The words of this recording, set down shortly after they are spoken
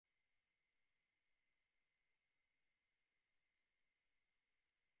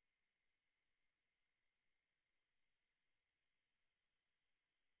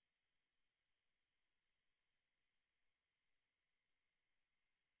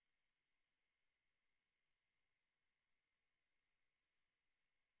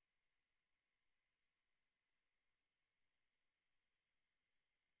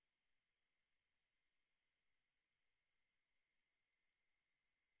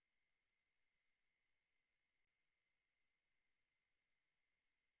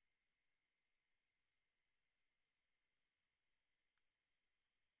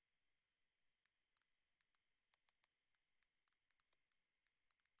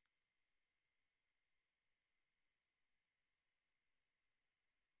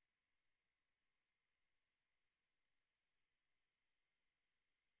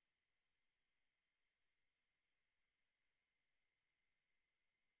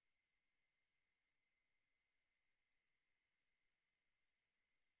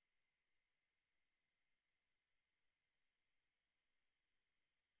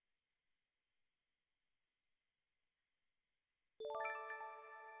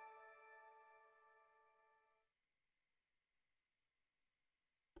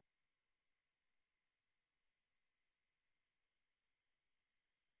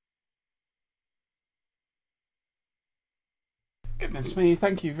Goodness me,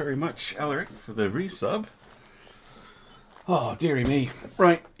 thank you very much, Alaric, for the resub. Oh, dearie me.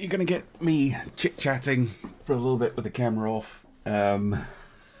 Right, you're going to get me chit-chatting for a little bit with the camera off.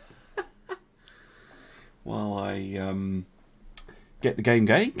 While I get the game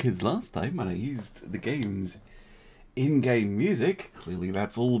going, because last time when I used the game's in-game music, clearly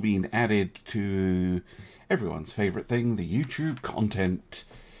that's all been added to everyone's favourite thing, the YouTube content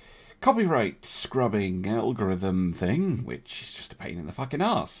copyright scrubbing algorithm thing, which is just a pain in the fucking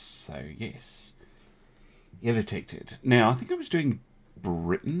arse. So, yes. Irritated. Now, I think I was doing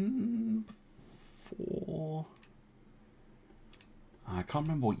Britain before. I can't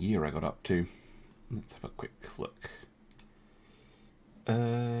remember what year I got up to. Let's have a quick look.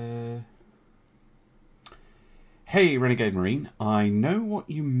 Hey, Renegade Marine. I know what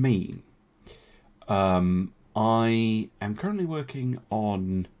you mean. I am currently working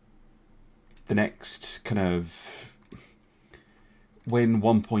on the next kind of, when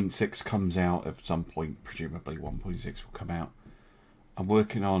 1.6 comes out at some point, presumably 1.6 will come out. I'm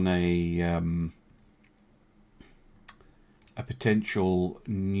working on a potential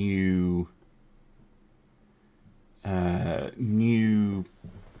new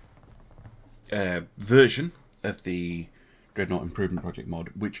version of the Dreadnought Improvement Project mod,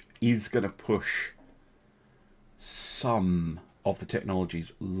 which is going to push some of the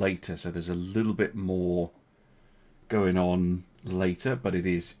technologies later, so there's a little bit more going on later, but it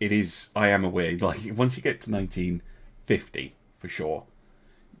is I am aware, like, once you get to 1950 for sure,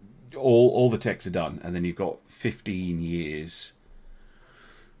 all the techs are done, and then you've got 15 years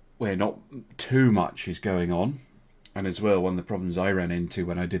where not too much is going on. And as well, one of the problems I ran into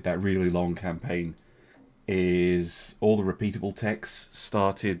when I did that really long campaign is all the repeatable techs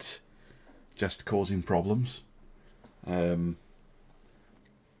started just causing problems.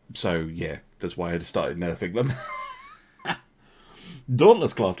 So, yeah, that's why I had started nerfing them.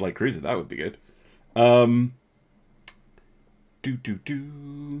 Dauntless class light cruiser, that would be good. Who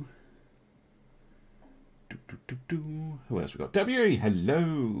else we got? WE,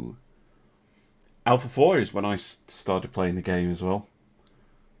 hello. Alpha 4 is when I started playing the game as well.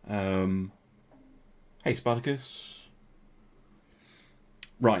 Hey, Spartacus.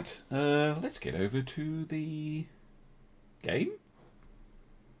 Right, let's get over to the game.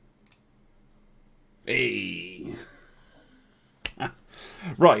 Hey.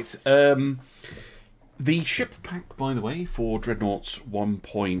 Right, the ship pack, by the way, for Dreadnought's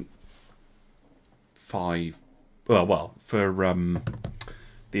 1.5, well, for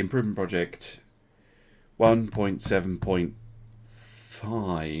the Improvement Project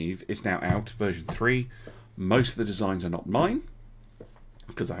 1.7.5 is now out, version 3. Most of the designs are not mine,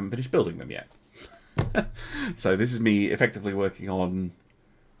 because I haven't finished building them yet. So this is me effectively working on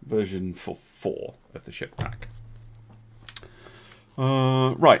version 4 of the ship pack.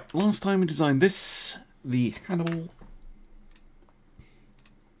 Right, last time we designed this, the Hannibal.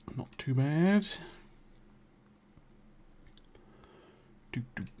 Not too bad. There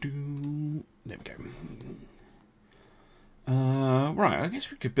we go. Right, I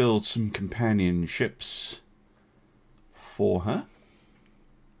guess we could build some companion ships for her.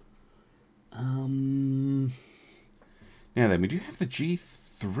 Now then, we do have the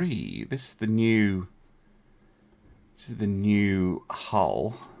G3. This is the new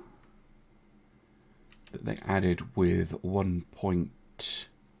hull that they added with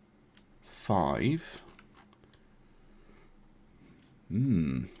 1.5.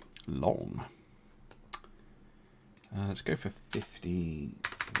 Long. Let's go for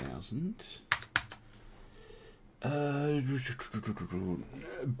 50,000.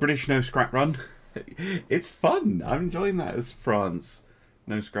 British no scrap run. It's fun. I'm enjoying that as France.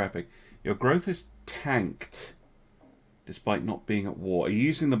 No scrapping. Your growth is tanked despite not being at war. Are you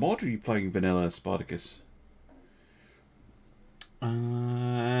using the mod or are you playing vanilla, Spartacus?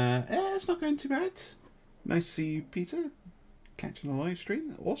 It's not going too bad. Nice to see you, Peter. Catching the live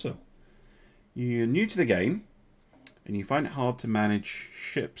stream. Awesome. You're new to the game and you find it hard to manage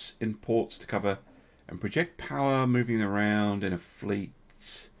ships in ports to cover and project power moving them around in a fleet.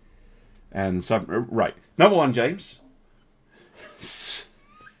 And right. Number one, James.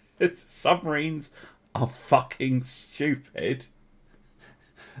 Submarines are fucking stupid.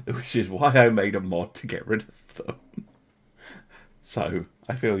 Which is why I made a mod to get rid of them. So,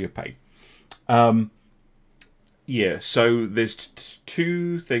 I feel your pain. Yeah, so there's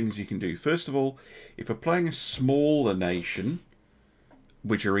two things you can do. First of all, if you're playing a smaller nation,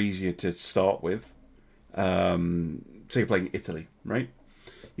 which are easier to start with, say you're playing Italy, right?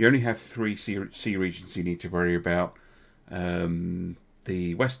 You only have 3 sea regions you need to worry about.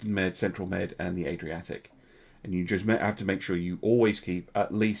 The Western Med, Central Med, and the Adriatic. And you just have to make sure you always keep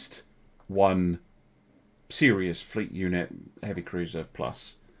at least one serious fleet unit, heavy cruiser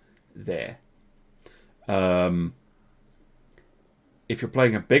plus there. If you're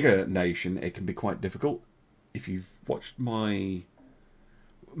playing a bigger nation, it can be quite difficult. If you've watched most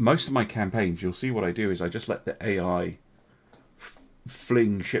of my campaigns, you'll see what I do is I just let the AI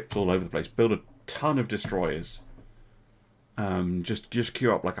fling ships all over the place, build a ton of destroyers, just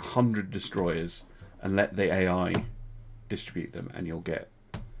queue up like 100 destroyers and let the AI distribute them, and you'll get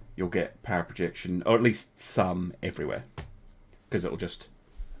power projection, or at least some everywhere, because it'll just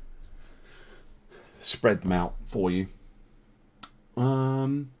spread them out for you.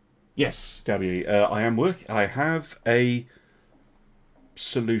 Yes, Gabby, I have a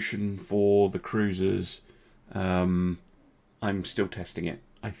solution for the cruisers. I'm still testing it.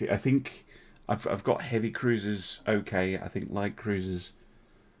 I think I've got heavy cruisers okay. I think light cruisers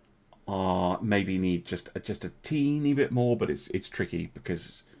maybe need just a teeny bit more, but it's tricky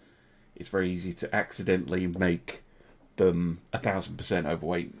because it's very easy to accidentally make them 1000%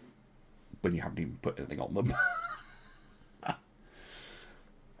 overweight when you haven't even put anything on them.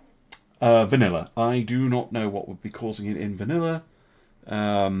 Vanilla. I do not know what would be causing it in vanilla.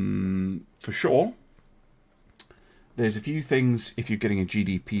 For sure. There's a few things if you're getting a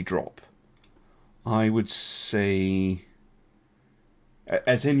GDP drop. I would say,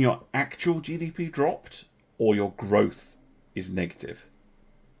 as in your actual GDP dropped, or your growth is negative.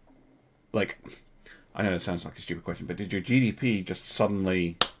 Like, I know that sounds like a stupid question, but did your GDP just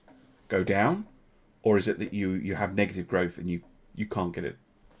suddenly go down? Or is it that you have negative growth and you can't get it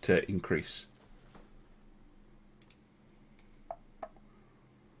to increase?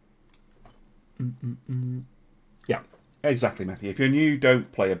 Yeah, exactly, Matthew. If you're new,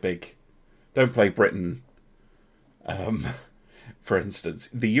 don't play Britain. For instance,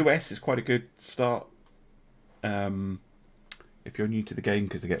 the US is quite a good start. If you're new to the game,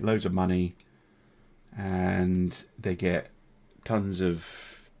 because they get loads of money and they get tons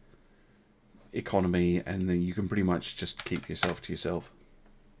of economy, and then you can pretty much just keep yourself to yourself.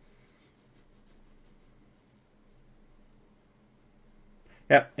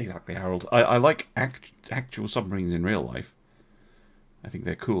 Yeah, exactly, Harold. I like actual submarines in real life. I think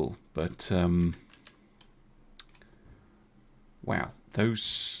they're cool, but wow,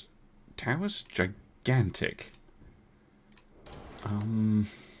 those towers, gigantic. I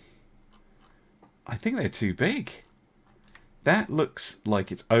think they're too big. That looks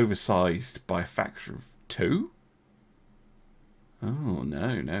like it's oversized by a factor of 2. Oh, no.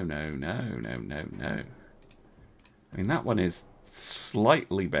 I mean, that one is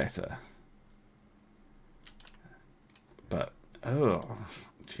slightly better. But, oh,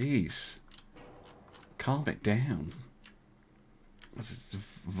 jeez. Calm it down. This is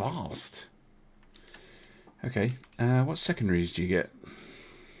vast. Okay, what secondaries do you get?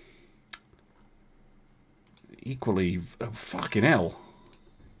 Equally, oh, fucking hell.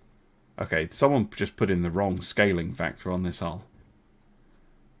 Okay, someone just put in the wrong scaling factor on this hull.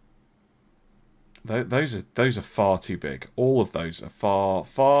 Those are far too big. All of those are far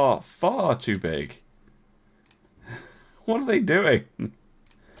too big. What are they doing?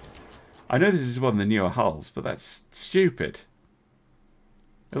 I know this is one of the newer hulls, but that's stupid.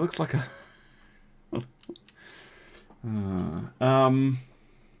 It looks like a...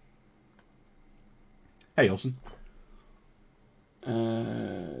 Hey, Olsen.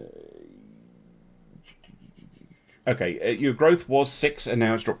 Okay, your growth was 6 and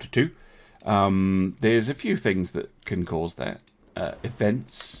now it's dropped to 2. There's a few things that can cause that.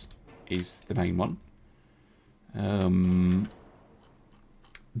 Events is the main one.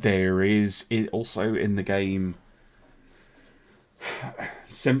 There is also in the game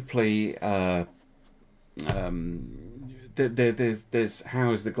simply there's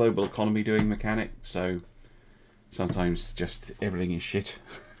how is the global economy doing mechanic, so sometimes just everything is shit.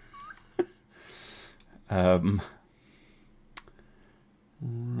 Right,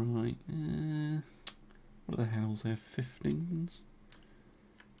 what the hell's there? 15s?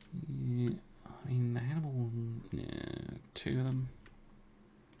 Yeah, I mean, the Hannibal, yeah, 2 of them.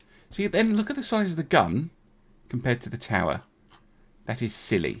 See, then look at the size of the gun compared to the tower. That is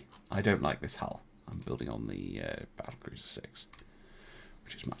silly. I don't like this hull. I'm building on the Battlecruiser 6,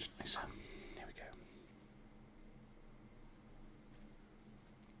 which is much nicer. There we go.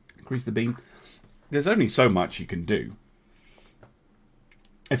 Increase the beam. There's only so much you can do.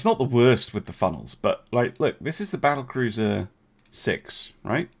 It's not the worst with the funnels, but like, look, this is the Battlecruiser 6,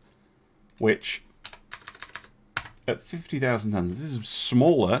 right? Which, at 50,000 tons, this is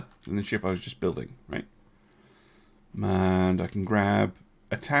smaller than the ship I was just building, right? And I can grab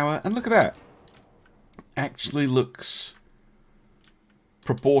a tower, and look at that. actually looks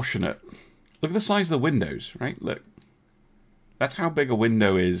proportionate. Look at the size of the windows, right? Look. That's how big a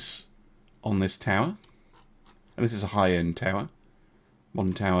window is on this tower. And this is a high-end tower.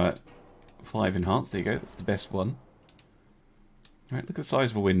 One tower, 5 enhanced. There you go. That's the best one. All right, look at the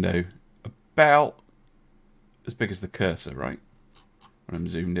size of a window. About as big as the cursor, right? When I'm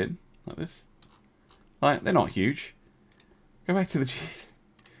zoomed in, like this. Like, they're not huge. Go back to the G...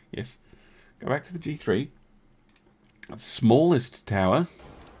 Yes. Go back to the G3. The smallest tower.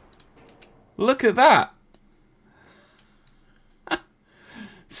 Look at that!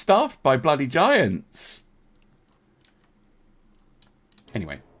 Staffed by bloody giants.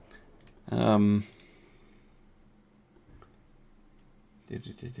 Anyway.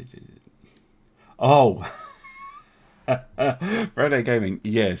 Oh! Friday Gaming,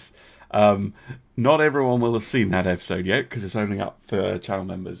 yes. Not everyone will have seen that episode yet, because it's only up for channel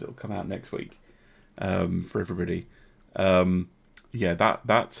members. It'll come out next week. For everybody. Yeah,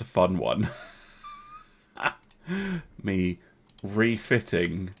 that's a fun one. Me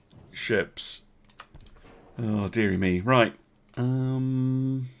refitting ships. Oh, dearie me. Right.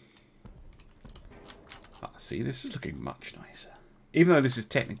 See, this is looking much nicer. Even though this is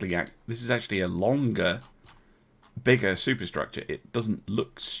technically... This is actually a longer, bigger superstructure. It doesn't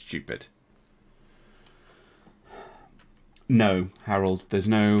look stupid. No, Harold. There's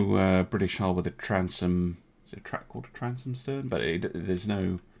no British hull with a transom... Is it a track called a transom stern? But there's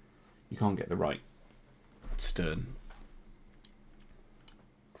no... You can't get the right stern.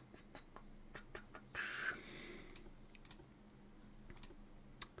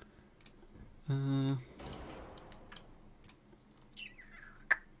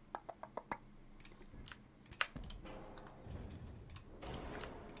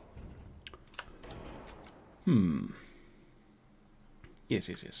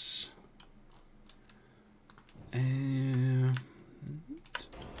 Yes.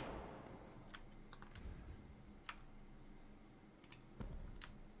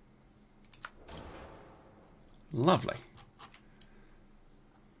 Lovely.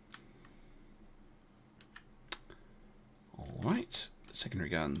 Alright, secondary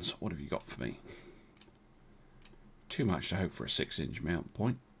guns, what have you got for me? Too much to hope for a 6-inch mount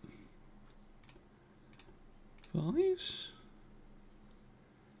point. 5s?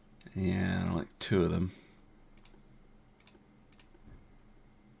 Yeah, I like 2 of them.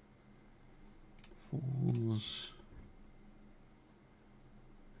 4s.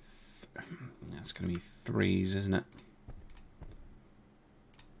 That's going to be 3s, isn't it?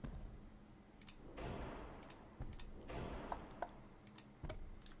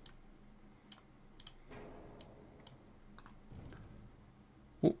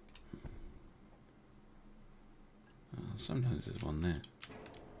 Oh. Sometimes there's one there.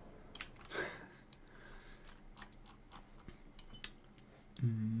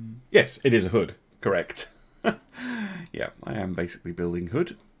 Yes, it is a hood. Correct. Yeah, I am basically building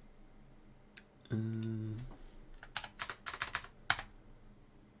hood.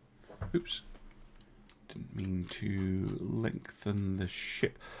 Oops. Didn't mean to lengthen the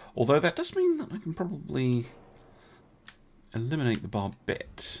ship. Although that does mean that I can probably eliminate the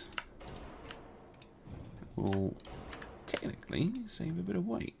barbette. It will technically save a bit of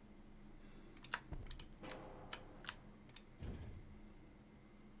weight.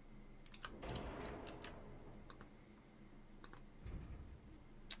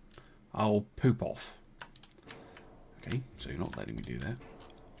 I'll poop off. Okay, so you're not letting me do that.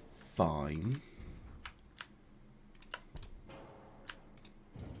 Fine.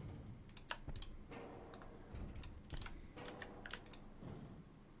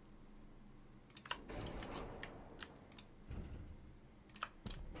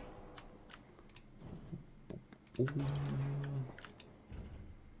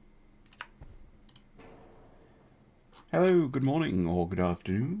 Hello, good morning, or good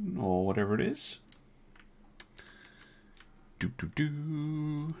afternoon, or whatever it is.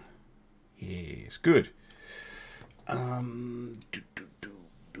 Yes, good.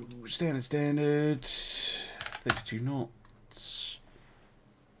 Standard. 32 knots.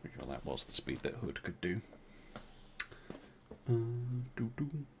 Pretty sure that was the speed that Hood could do.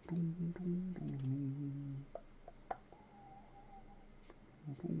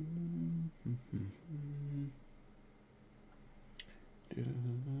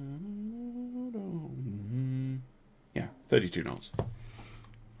 Yeah, 32 knots.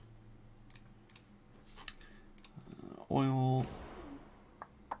 Oil.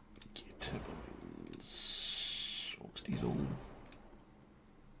 Turbines. Ox diesel.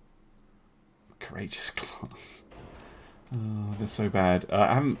 Courageous class. Oh, they're so bad.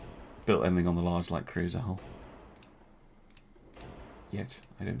 I haven't built anything on the large light cruiser hull yet,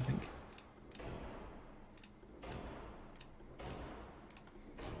 I don't think.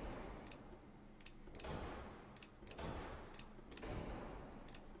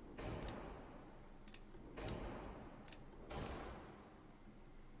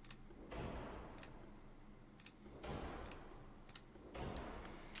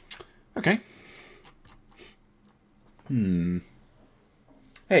 Okay.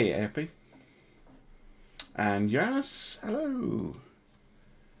 Hey, AFP. And Jonas, hello.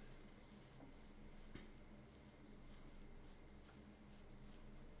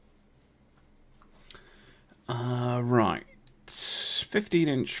 Right.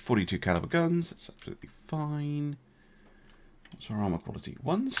 15-inch 42 caliber guns. That's absolutely fine. What's our armor quality?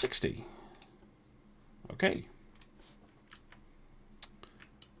 160. Okay.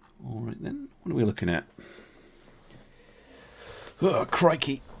 Alright then, what are we looking at? Oh,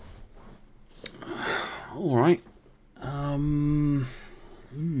 crikey. Alright.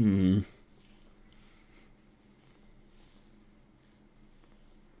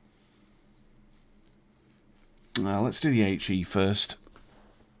 Let's do the HE first.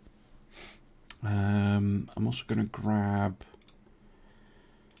 I'm also going to grab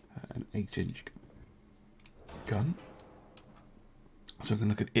an 8-inch gun. So we're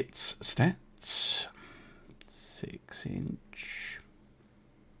going to look at its stats. 6-inch.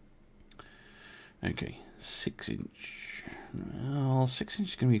 Okay, 6-inch. Well, 6-inch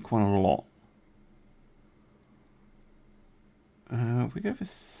is going to be quite a lot. If we go for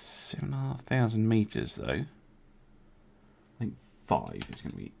 7,500 meters, though, I think 5 is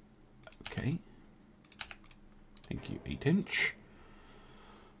going to be okay. Thank you, 8-inch.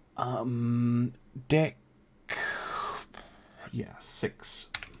 Deck. Yeah, 6.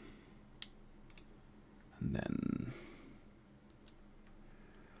 And then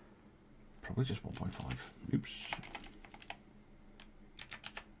probably just 1.5. Oops.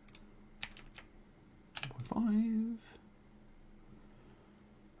 1.5.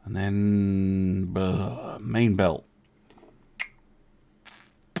 And then main belt.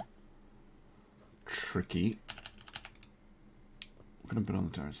 Tricky. I'm going to put on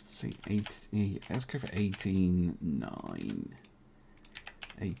the turrets to see. Let's go for 18, 9.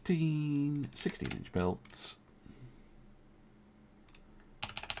 18, 16-inch belts.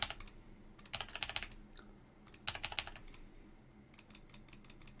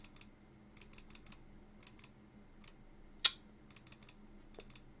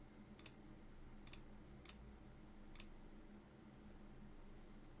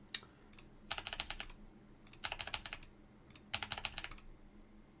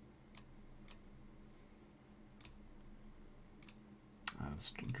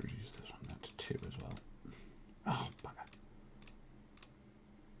 Let's reduce this one down to 2 as well. Oh, bugger.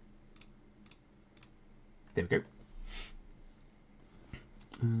 There we go.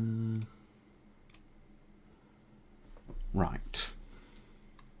 Right.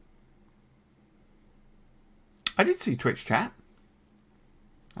 I did see Twitch chat.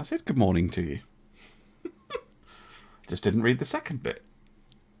 I said good morning to you. Just didn't read the second bit.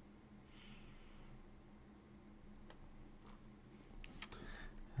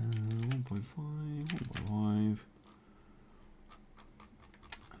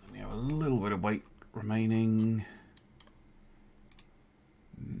 Weight remaining.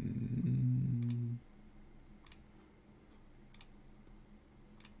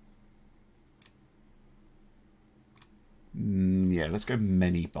 Yeah, let's go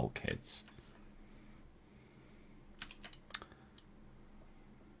many bulkheads.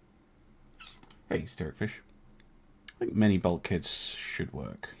 Hey, Starfish. I think many bulkheads should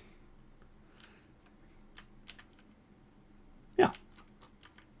work. Yeah.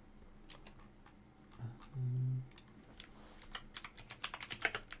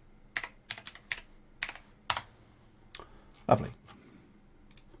 Lovely.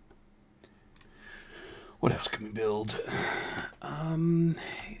 What else can we build?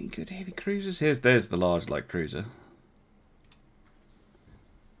 Any good heavy cruisers? There's the large light cruiser.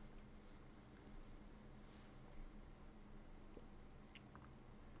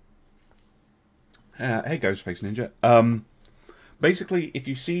 Hey, Ghostface Ninja. Basically, if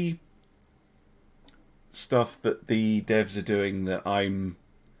you see stuff that the devs are doing that I'm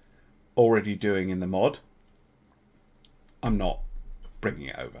already doing in the mod, I'm not bringing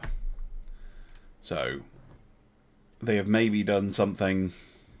it over. So they have maybe done something,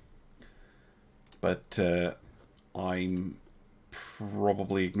 but I'm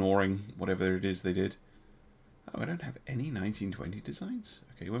probably ignoring whatever it is they did. Oh, I don't have any 1920 designs.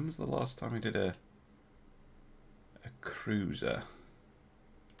 Okay, when was the last time I did a cruiser?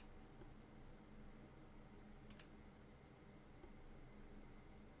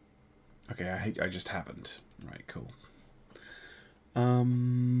 Okay, I just haven't. Right, cool. I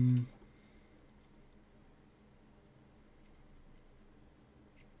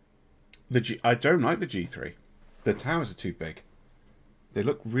don't like the G3. The towers are too big. They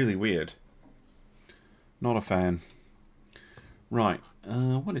look really weird. Not a fan. Right.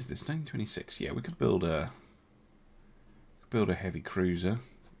 What is this? 1926. Yeah, we could build a heavy cruiser.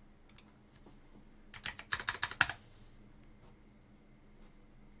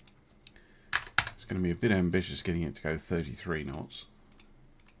 It's going to be a bit ambitious getting it to go 33 knots.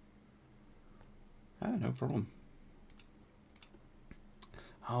 Oh, no problem.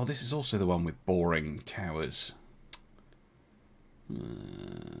 Oh, this is also the one with boring towers.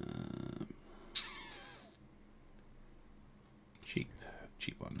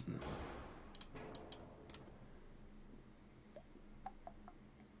 Cheap one.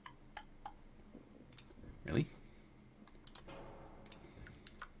 Really?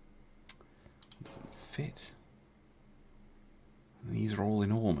 Doesn't fit. And these are all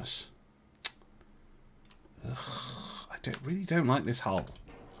enormous. Ugh, I really don't like this hull.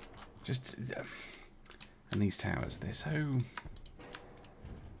 Just and these towers, they're so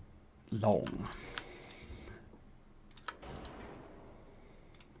long.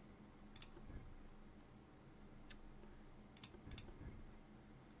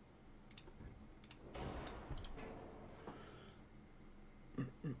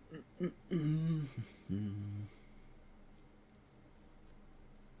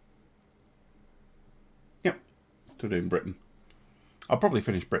 Yep, still doing Britain. I'll probably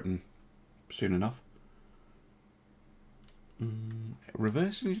finish Britain soon enough.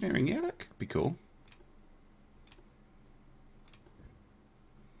 Reverse engineering, yeah, that could be cool.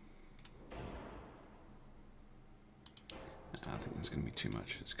 I think that's going to be too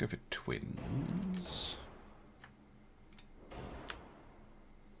much. Let's go for twins.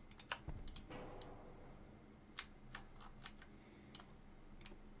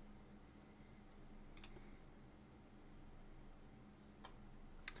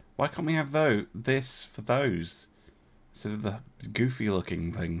 Why can't we have this for those instead of the goofy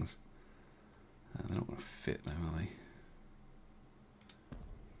looking things? They're not going to fit though, are they?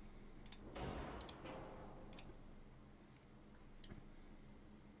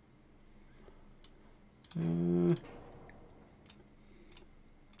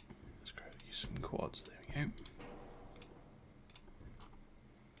 Let's go use some quads. There we go.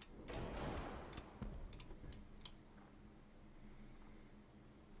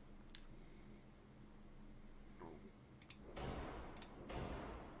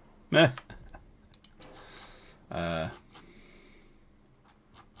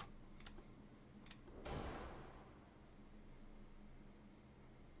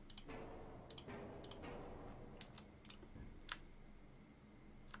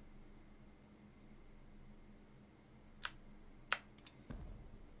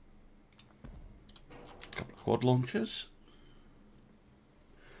 Couple of quad launchers.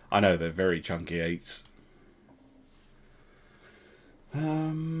 I know they're very chunky 8s.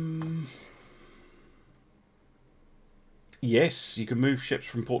 Yes, you can move ships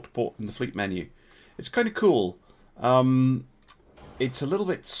from port to port in the fleet menu. It's kind of cool. It's a little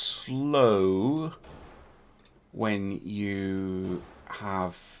bit slow when you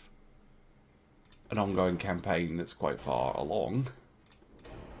have an ongoing campaign that's quite far along.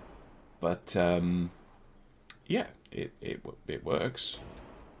 But yeah, it works.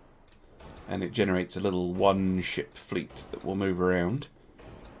 And it generates a little one-ship fleet that will move around.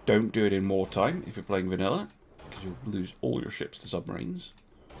 Don't do it in wartime if you're playing vanilla, because you'll lose all your ships to submarines.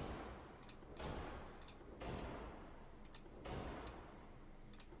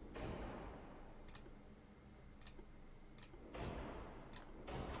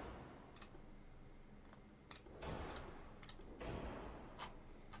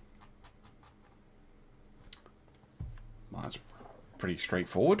 Well, that's pretty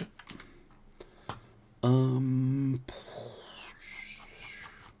straightforward.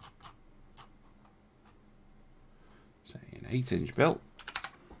 Say an 8-inch belt.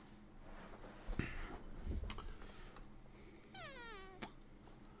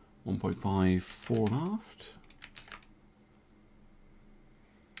 .5 fore and aft.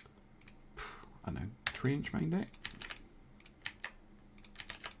 I don't know, 3-inch main deck.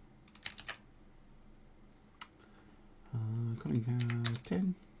 Conning tower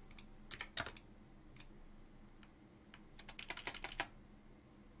 10.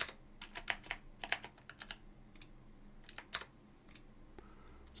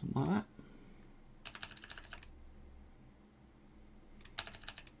 Something like that.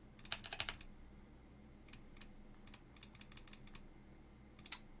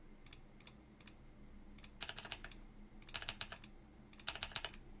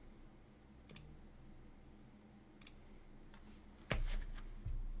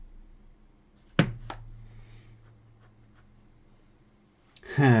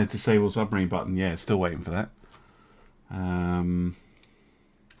 Disable submarine button. Yeah, still waiting for that.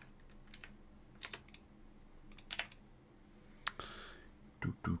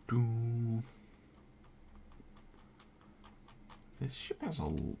 This ship has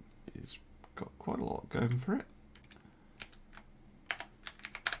it's got quite a lot going for it.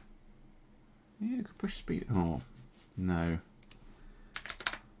 Yeah, you could push speed. Oh, no.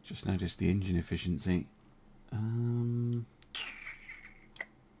 Just noticed the engine efficiency.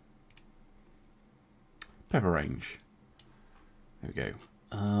 Pepper range. There we go.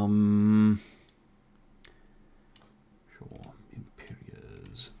 Sure.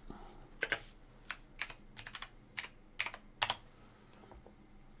 Imperials.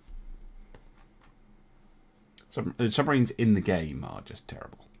 Submarines in the game are just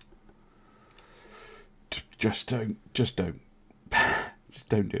terrible. Just don't just don't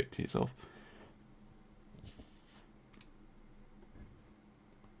do it to yourself.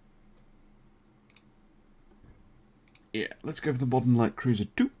 Yeah, let's go for the Modern Light Cruiser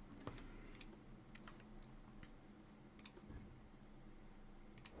 2.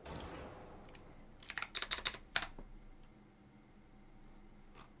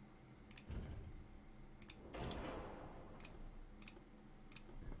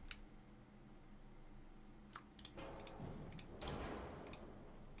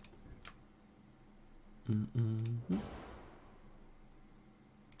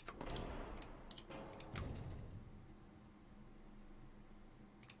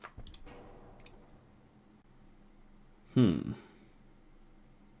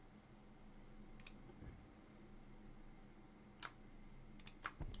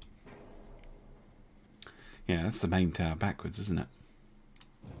 Yeah, that's the main tower backwards, isn't it?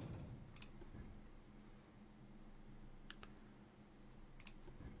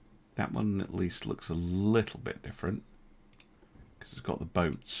 That one at least looks a little bit different because it's got the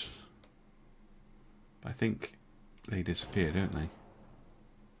boats. But I think they disappear, don't they?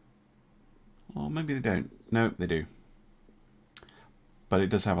 Or maybe they don't. No, they do. But it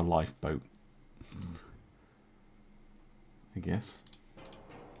does have a lifeboat, I guess.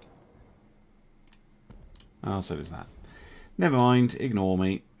 Oh, so does that. Never mind, ignore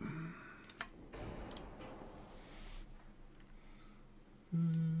me.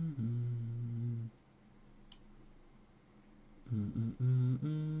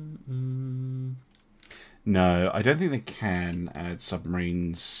 No, I don't think they can add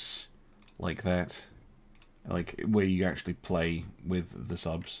submarines like that. Like where you actually play with the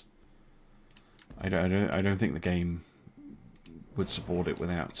subs. I don't think the game would support it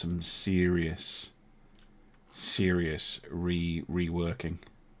without some serious reworking.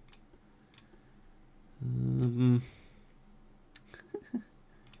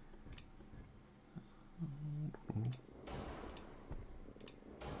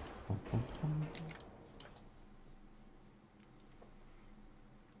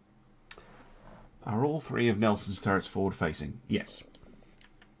 Are all three of Nelson's turrets forward facing? Yes.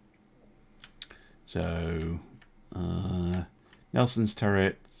 So Nelson's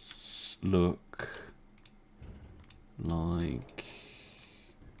turrets look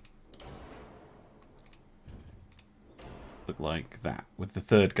like that with the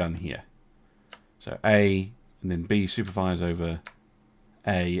third gun here. So A, and then B superfires over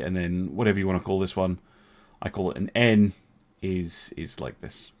A, and then whatever you want to call this one, I call it an N, is like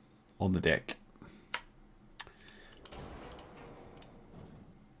this on the deck.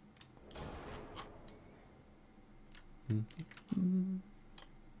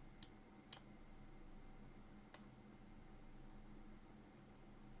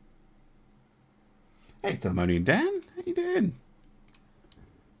 Hey, Telemonian Dan, how you doing?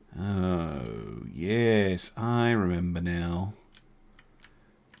 Oh, yes, I remember now.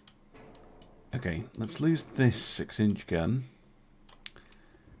 Okay, let's lose this 6-inch gun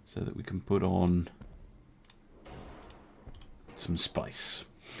so that we can put on some spice.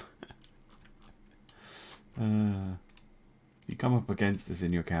 If you come up against this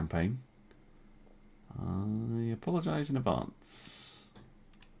in your campaign, I apologise in advance.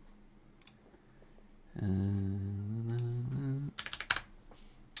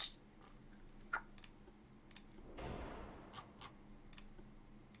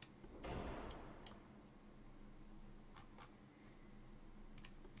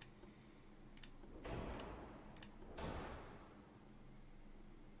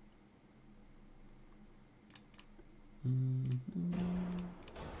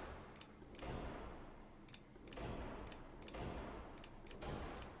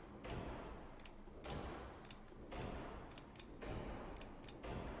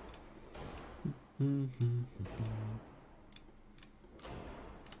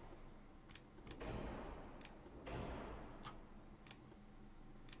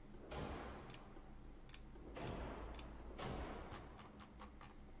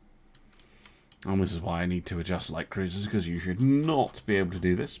 And this is why I need to adjust light cruisers, because you should not be able to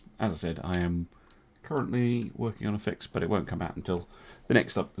do this. As I said, I am currently working on a fix, but it won't come out until the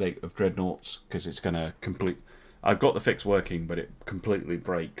next update of Dreadnoughts, because it's going to complete... I've got the fix working, but it completely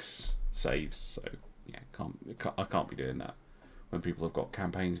breaks saves, so yeah, I can't be doing that when people have got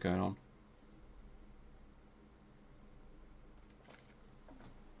campaigns going on.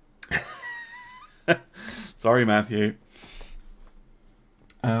 Sorry, Matthew.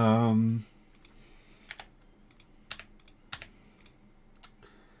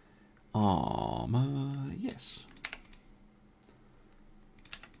 Armor, yes.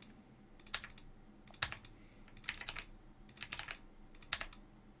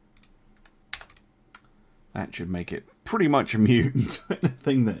 That should make it pretty much immune to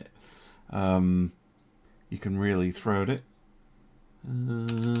anything that you can really throw at it.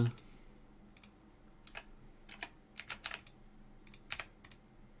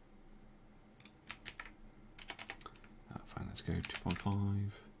 Fine, let's go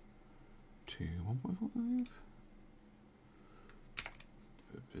 2.5 to 1.5.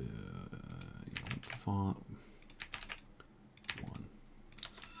 1.5. 1.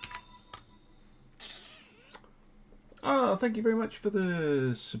 Oh, thank you very much for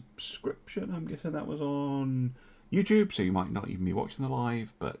the subscription. I'm guessing that was on YouTube, so you might not even be watching the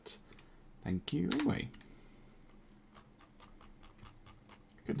live, but thank you anyway.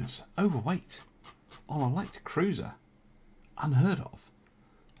 Goodness, overweight on a light cruiser. Unheard of.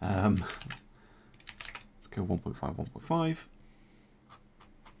 Let's go 1.5, 1.5.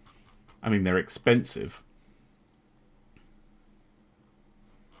 I mean, they're expensive.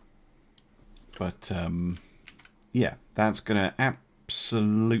 But, yeah, that's going to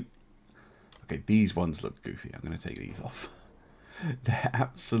absolute... Okay, these ones look goofy. I'm going to take these off. They're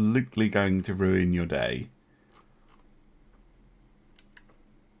absolutely going to ruin your day.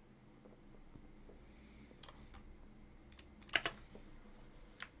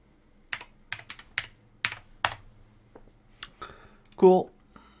 Cool.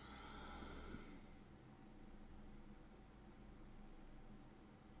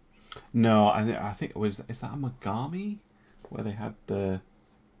 No, I think it was... Is that a Megami? Where they had the...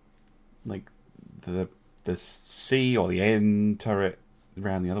 Like, the C or the N turret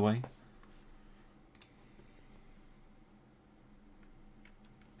around the other way?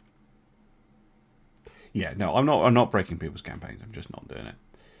 Yeah, no, I'm not breaking people's campaigns. I'm just not doing it.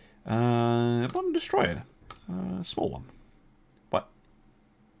 Bomb destroyer. Small one. What?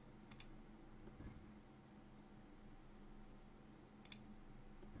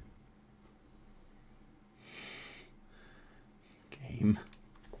 Game.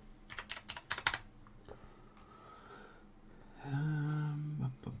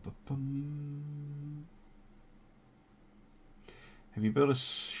 Have you built a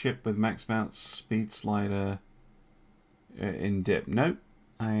ship with max mount speed slider in dip? Nope,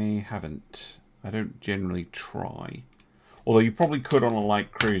 I haven't. I don't generally try. Although you probably could on a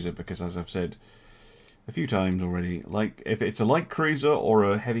light cruiser, because as I've said a few times already, like if it's a light cruiser or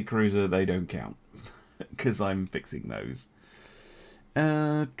a heavy cruiser, they don't count because I'm fixing those.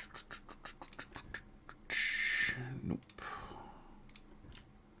 Nope.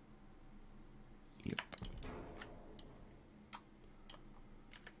 Yep.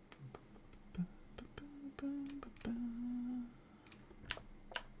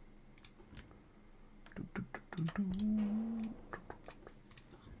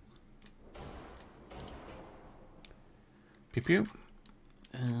 Pew pew.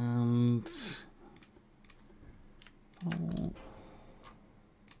 And oh.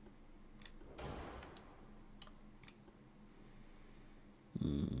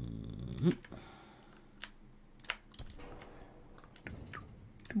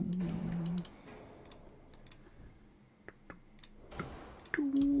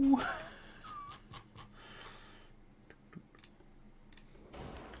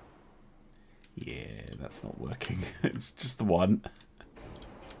 Yeah, that's not working. It's just the one.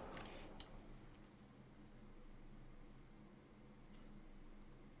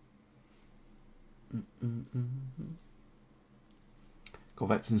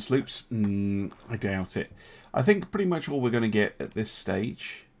 Corvettes and sloops? I doubt it. I think pretty much all we're going to get at this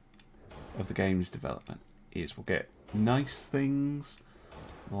stage of the game's development is we'll get nice things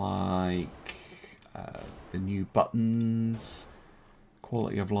like the new buttons,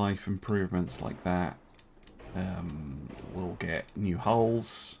 quality of life improvements like that. We'll get new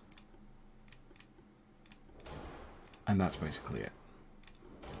hulls, and that's basically it.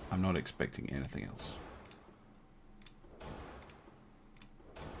 I'm not expecting anything else.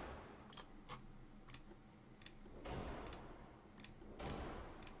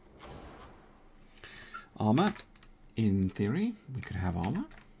 armor. In theory, we could have armor.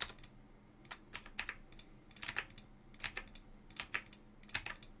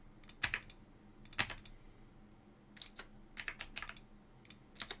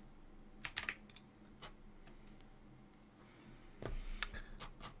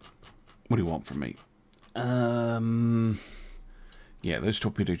 What do you want from me? Yeah, those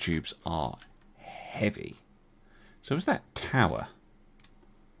torpedo tubes are heavy. So is that tower?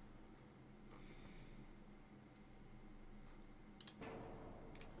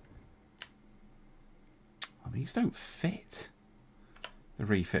 Oh, these don't fit. The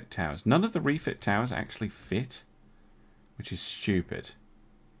refit towers. None of the refit towers actually fit, which is stupid.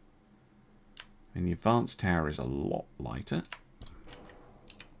 And the advanced tower is a lot lighter.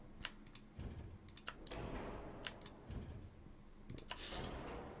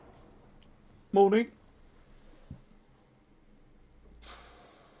 Morning.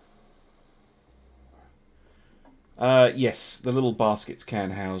 Yes, the little baskets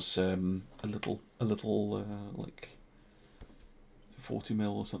can house a little like 40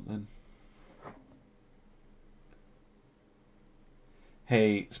 mil or something.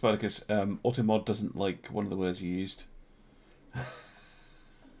 Hey, Spartacus, Automod doesn't like one of the words you used.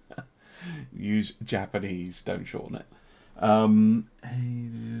 Use Japanese, don't shorten it.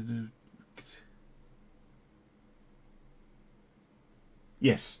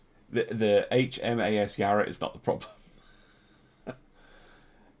 Yes, the HMAS Yarra is not the problem.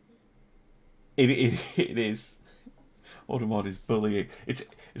 It is. Automod is bullying. It's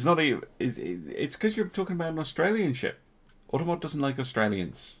not even. It's because you're talking about an Australian ship. Automod doesn't like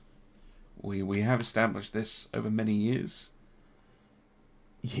Australians. We have established this over many years.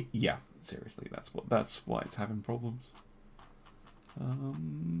 Yeah, seriously, that's why it's having problems.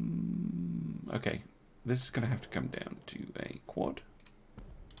 Okay, this is gonna have to come down to a quad.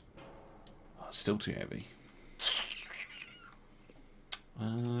 Still too heavy.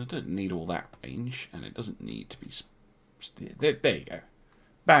 Don't need all that range, and it doesn't need to be... There you go.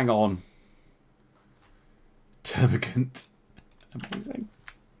 Bang on. Turbocant. Amazing.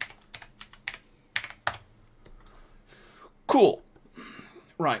 Cool.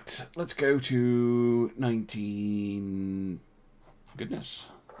 Right, let's go to 19... Goodness,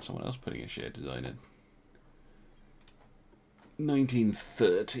 someone else putting a shared design in.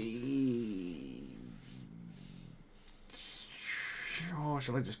 1930. Oh,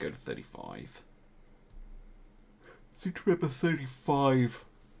 shall I just go to 35? So to remember 35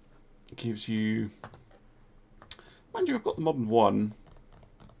 gives you... Mind you, I've got the modern one.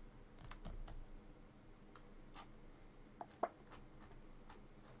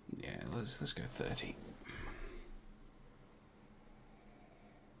 Yeah, let's go 30.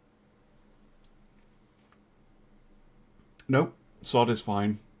 Nope, sod is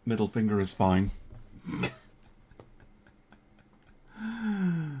fine. Middle finger is fine.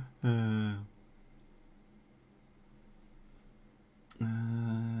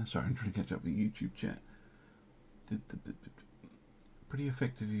 Sorry, I'm trying to catch up with YouTube chat. Pretty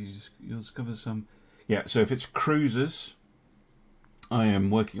effective. You'll discover some. Yeah, so if it's cruisers, I am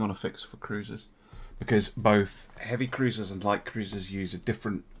working on a fix for cruisers because both heavy cruisers and light cruisers use a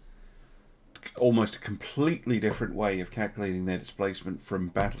different, almost a completely different way of calculating their displacement from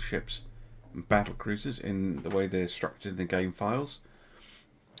battleships and battle cruisers in the way they're structured in the game files.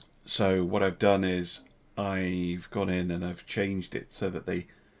 So what I've done is I've gone in and I've changed it so that they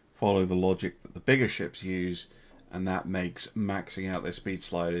follow the logic that the bigger ships use, and that makes maxing out their speed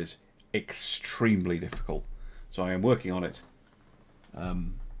sliders extremely difficult. So I am working on it.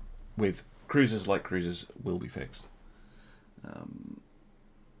 With cruisers, light cruisers will be fixed.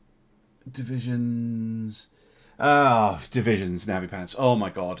 Divisions. Divisions, navipants. Oh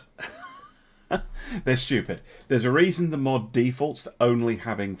my god. They're stupid. There's a reason the mod defaults to only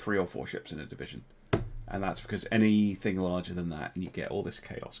having 3 or 4 ships in a division. And that's because anything larger than that, and you get all this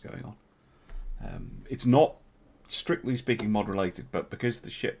chaos going on. It's not, strictly speaking, mod related, but because the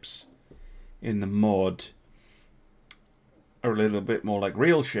ships in the mod are a little bit more like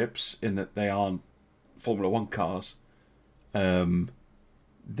real ships, in that they aren't Formula 1 cars, then,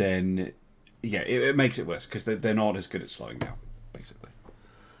 yeah, it makes it worse, because they're not as good at slowing down, basically.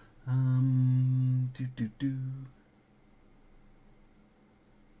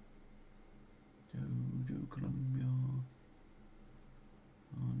 Columbia.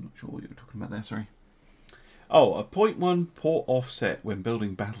 I'm not sure what you were talking about there, sorry. Oh, a 0.1 port offset when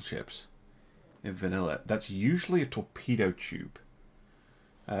building battleships in vanilla. That's usually a torpedo tube.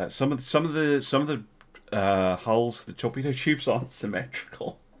 Some of the hulls, the torpedo tubes aren't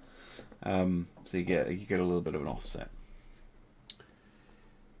symmetrical, so you get a little bit of an offset.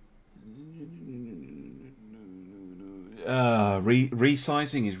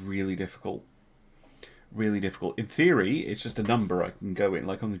 Resizing is really difficult. Really difficult. In theory, it's just a number I can go in.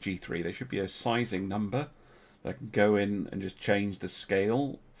 Like on the G3, there should be a sizing number that I can go in and just change the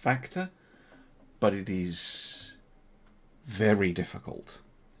scale factor. But it is very difficult.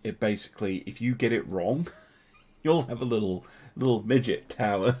 It basically, if you get it wrong, you'll have a little midget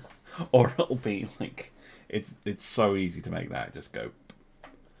tower, or it'll be like it's so easy to make that just go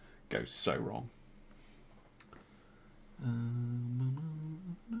so wrong.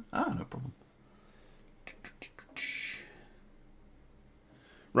 No problem.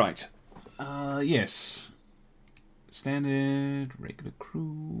 Right. Yes. Standard regular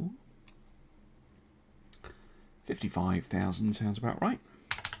crew. 55,000 sounds about right.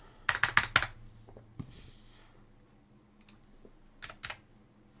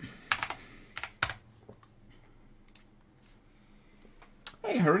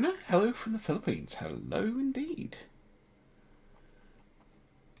 Hey, Haruna. Hello from the Philippines. Hello indeed.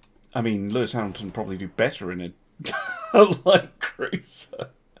 I mean, Lewis Hamilton would probably do better in a light cruiser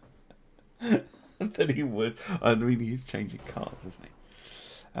than he would. I mean, he's changing cars, isn't he?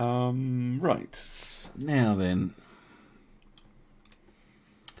 Right. Now then.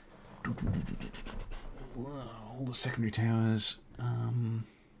 All the secondary towers. One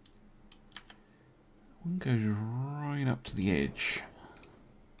goes right up to the edge.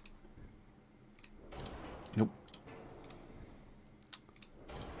 Nope.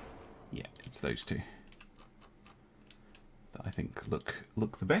 Yeah, it's those two that I think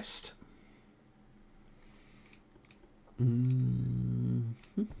look the best. Oh,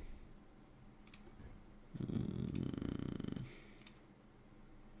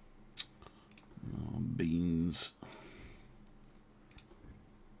 beans.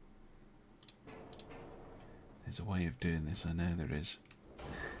 There's a way of doing this, I know there is.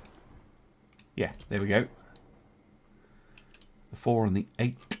 Yeah, there we go. The 4 and the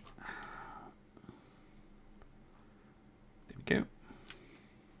 8. There we go.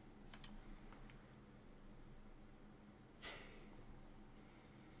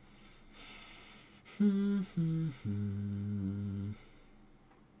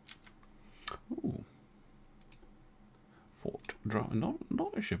 Ooh. Fort Drive, not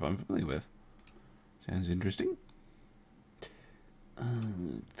a ship I'm familiar with. Sounds interesting. I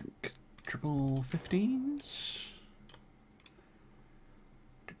think triple 15s.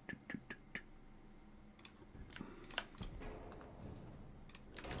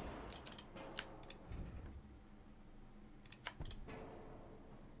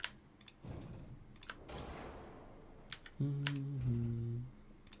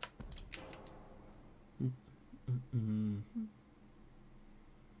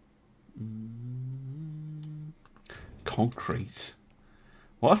 Concrete.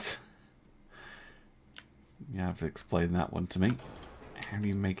 What? You have to explain that one to me. How do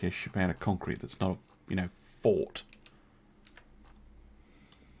you make a ship out of concrete that's not, you know, fort?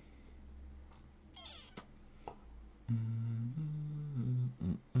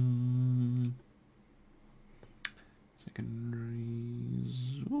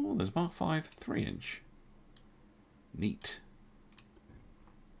 Secondaries. Oh, there's Mark 5 3-inch. Neat.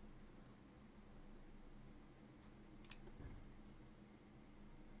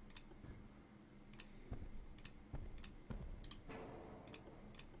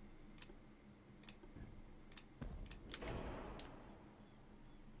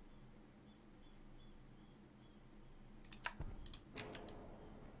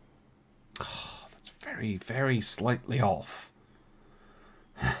 Very, very slightly off.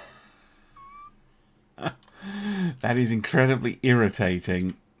 That is incredibly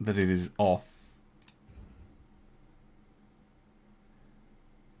irritating that it is off.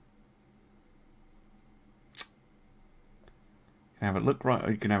 You can have it look right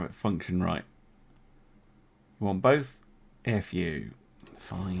or you can have it function right. You want both? F you.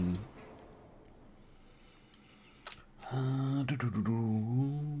 Fine.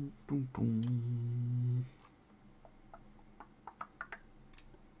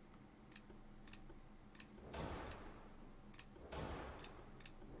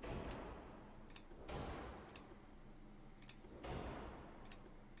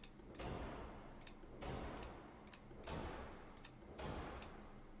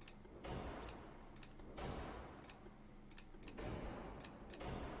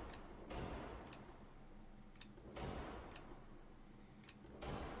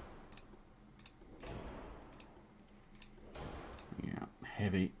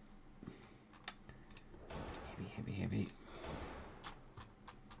 Heavy. Heavy.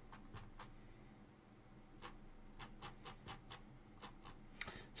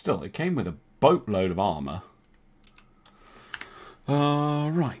 Still, it came with a boatload of armour.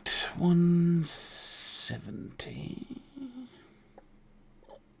 Right, 170.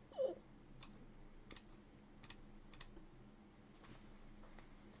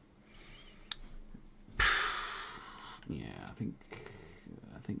 Yeah, I think.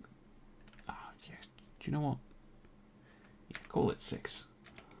 Yeah. Do you know what? Yeah, call it 6.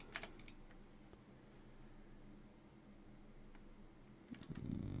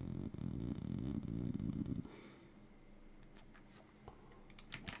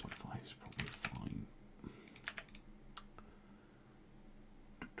 Is probably fine.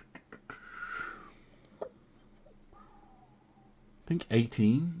 I think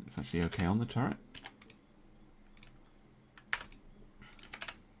 18 is actually okay on the turret.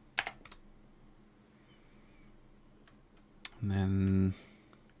 And then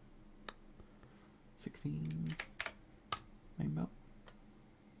 16 main belt,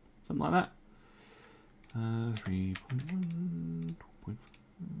 something like that. 3.1, 2.5.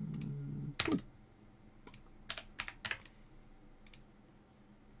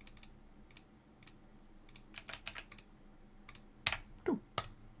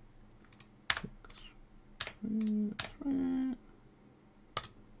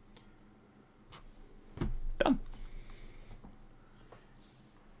 Done.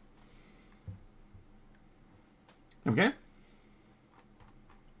 There we go.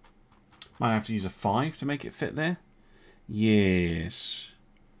 Might have to use a 5 to make it fit there. Yes.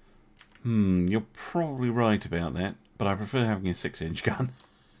 You're probably right about that, but I prefer having a 6-inch gun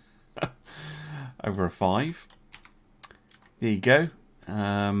over a 5. There you go.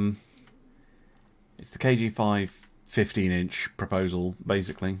 It's the KG5 15-inch proposal,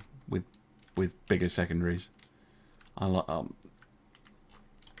 basically, with bigger secondaries. I like.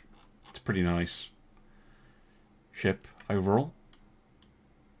 It's a pretty nice ship overall.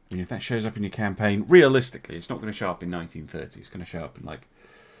 I mean, if that shows up in your campaign, realistically, it's not going to show up in 1930. It's going to show up in like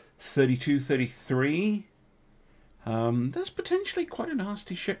 32, 33. That's potentially quite a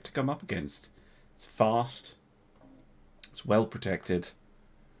nasty ship to come up against. It's fast. It's well protected.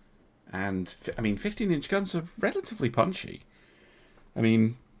 And, I mean, 15-inch guns are relatively punchy. I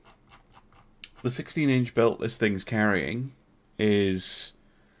mean, the 16-inch belt this thing's carrying is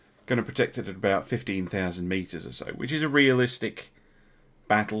going to protect it at about 15,000 meters or so, which is a realistic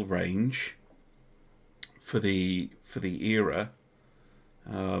battle range for the era.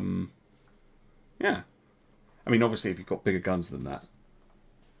 Yeah. I mean, obviously, if you've got bigger guns than that.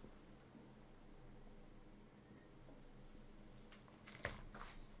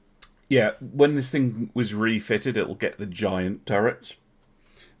 Yeah, when this thing was refitted, it'll get the giant turrets.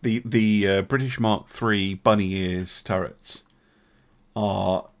 The British Mark III bunny ears turrets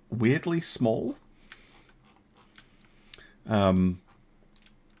are weirdly small. I'm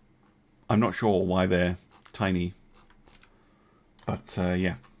not sure why they're tiny, but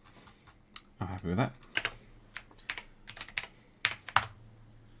yeah, I'm happy with that.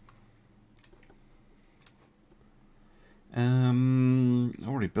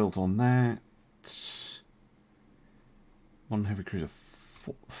 Already built on that. One heavy cruiser,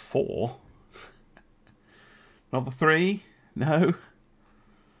 4. Not the 3. No.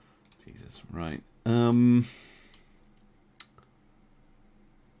 Jesus, right.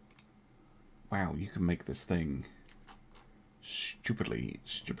 Wow, you can make this thing stupidly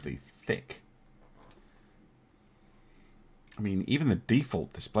thick. I mean, even the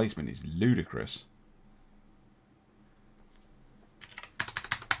default displacement is ludicrous.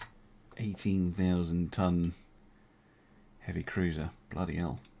 18,000 ton heavy cruiser. Bloody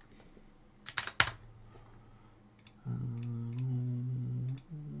hell.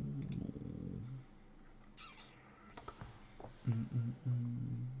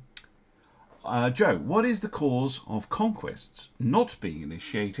 Joe, what is the cause of conquests not being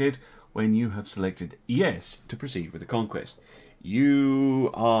initiated when you have selected yes to proceed with the conquest? You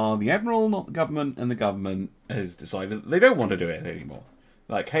are the admiral, not the government, and the government has decided that they don't want to do it anymore.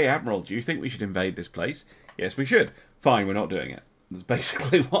 Like, hey, Admiral, do you think we should invade this place? Yes, we should. Fine, we're not doing it. That's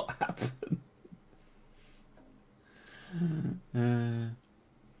basically what happens.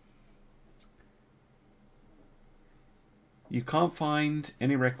 You can't find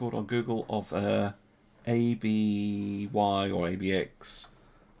any record on Google of ABY or ABX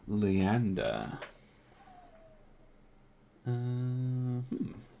Leander.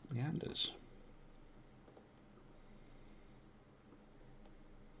 Leanders.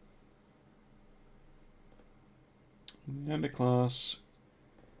 Leander class.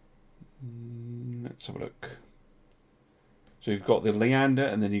 Let's have a look. So you've got the Leander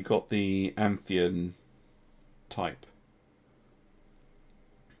and then you've got the Amphion type.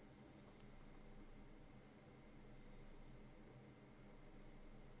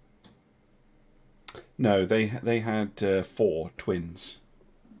 No, they had 4 twins.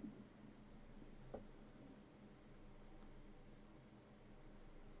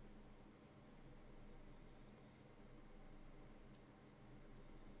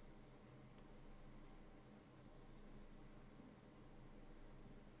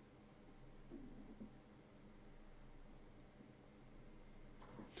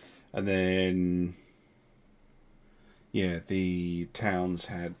 And then, yeah, the towns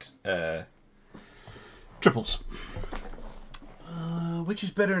had triples. Which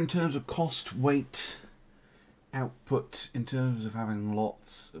is better in terms of cost, weight, output, in terms of having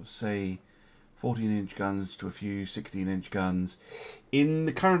lots of, say, 14-inch guns to a few 16-inch guns. In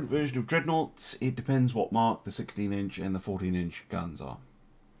the current version of Dreadnoughts, it depends what mark the 16-inch and the 14-inch guns are.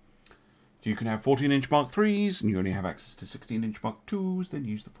 You can have 14-inch Mark 3s, and you only have access to 16-inch Mark 2s, then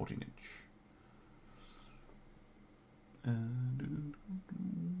use the 14-inch.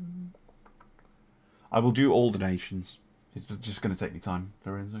 I will do all the nations. It's just going to take me time,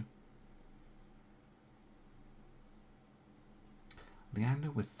 Lorenzo.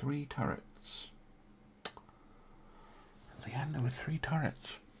 Leander with 3 turrets. Leander with 3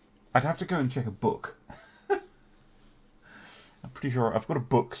 turrets. I'd have to go and check a book. I'm pretty sure I've got a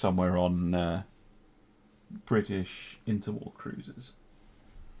book somewhere on British interwar cruisers.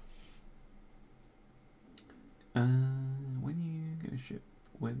 When you get a ship,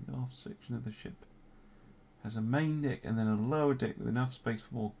 when the aft section of the ship has a main deck and then a lower deck with enough space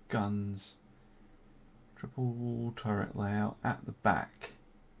for more guns, triple turret layout at the back.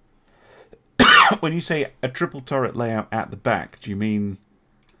 When you say a triple turret layout at the back, do you mean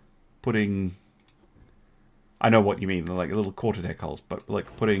putting... I know what you mean, like little quarterdeck hulls, but like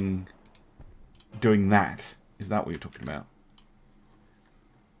doing that. Is that what you're talking about?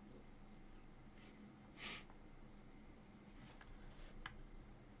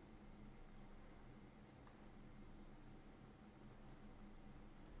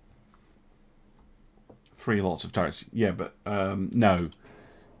 Three lots of turrets. Yeah, but no.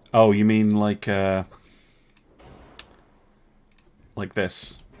 Oh, you mean like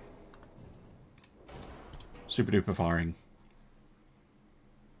this. Super duper firing.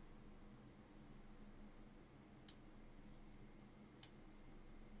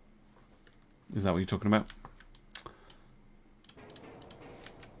 Is that what you're talking about?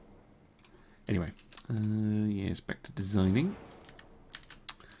 Anyway, yes, back to designing.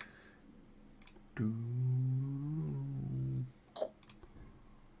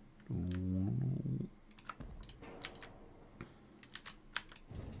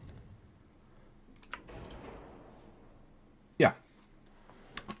 Yeah.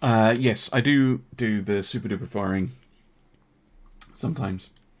 Yes, I do the super duper firing sometimes.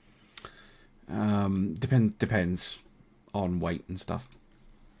 Depends on weight and stuff.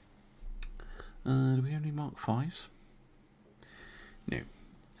 Do we have any Mark 5s? No.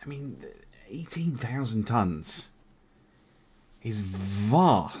 I mean, 18,000 tons is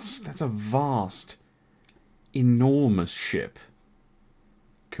vast. That's a vast, enormous ship.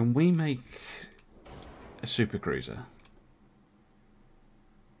 Can we make a super cruiser?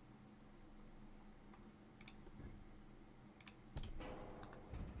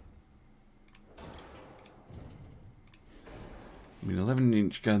 I mean,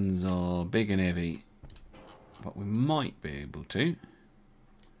 11-inch guns are big and heavy, but we might be able to.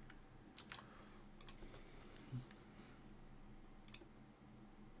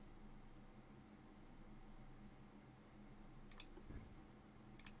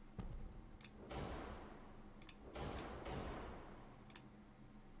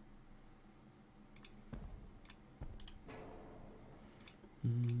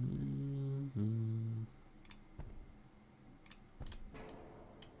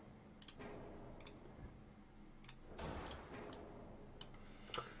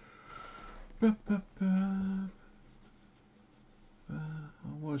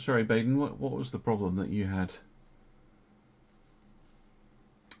 Sorry, Baden, what was the problem that you had?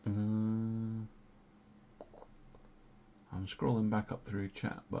 I'm scrolling back up through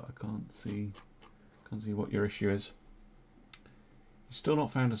chat, but I can't see what your issue is. You still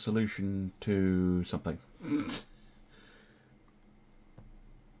not found a solution to something.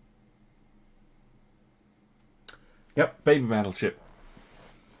 Yep, baby battleship.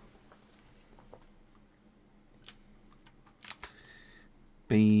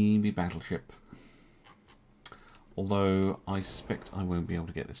 Baby battleship. Although I suspect I won't be able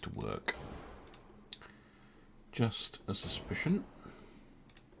to get this to work. Just a suspicion.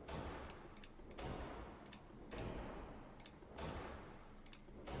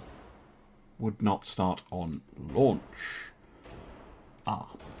 Would not start on launch. Ah,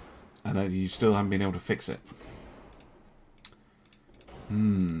 And you still haven't been able to fix it.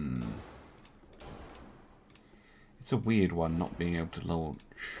 It's a weird one, not being able to launch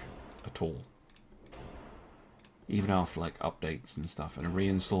at all. Even after like updates and stuff, and a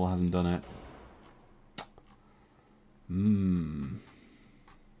reinstall hasn't done it.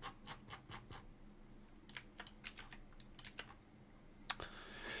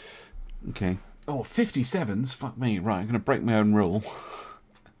 Okay. Oh, 57s? Fuck me. Right, I'm going to break my own rule.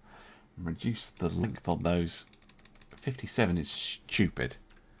 And reduce the length on those. 57 is stupid.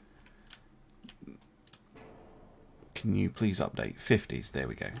 Can you please update? 50s, there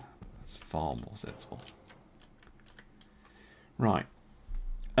we go. That's far more sensible. Right.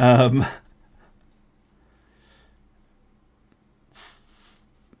 Yeah,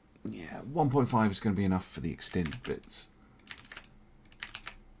 1.5 is going to be enough for the extended bits.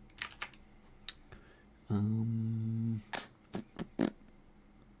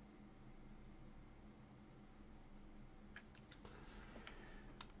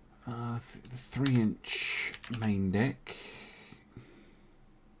 3-inch main deck.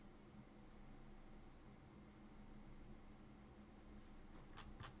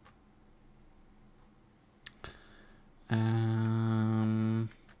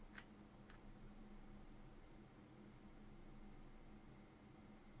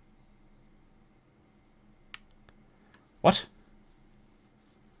 What?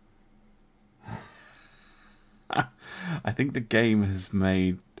 I think the game has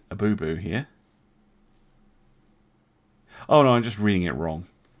made a boo-boo here. Oh no, I'm just reading it wrong.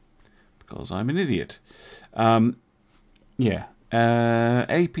 Because I'm an idiot. Yeah.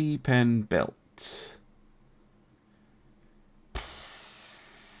 AP pen belt.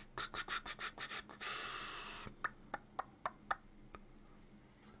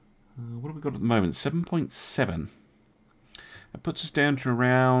 What have we got at the moment? 7.7. That puts us down to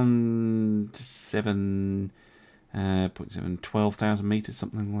around 12,000 meters,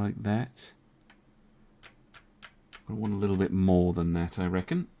 something like that. I want a little bit more than that, I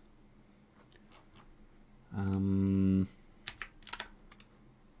reckon.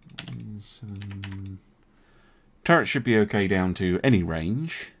 Turret should be okay down to any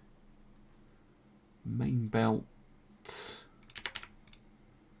range. Main belt.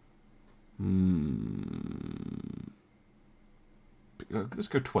 Let's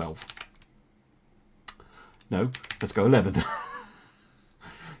go 12. No, let's go 11.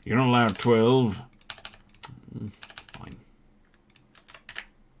 You're not allowed 12. Fine.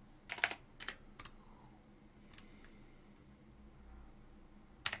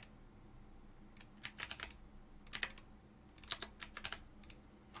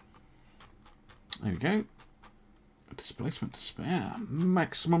 There we go. Displacement to spare.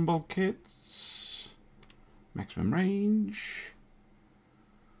 Maximum bulk kits. Maximum range.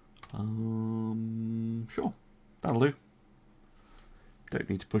 Sure. That'll do. Don't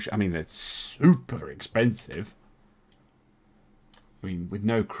need to push. I mean, they're super expensive. I mean, with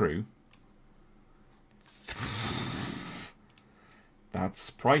no crew.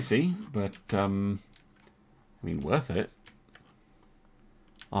 That's pricey, but, I mean, worth it.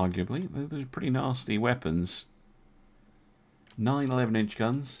 Arguably. They're pretty nasty weapons. 9 11-inch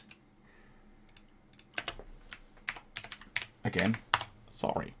guns. Again,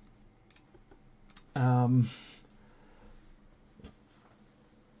 sorry. No.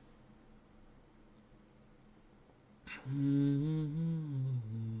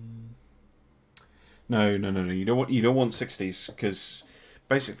 You don't want 60s, because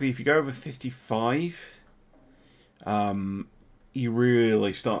basically, if you go over 55, you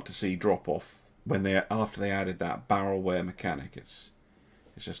really start to see drop off when after they added that barrel wear mechanic. It's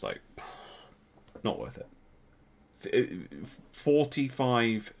just like not worth it.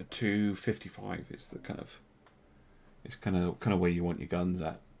 45 to 55 is the kind of where you want your guns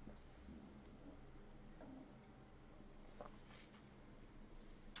at.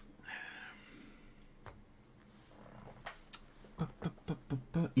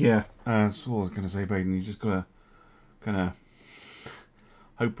 Yeah, that's all I was going to say, Baden. You just gotta kind of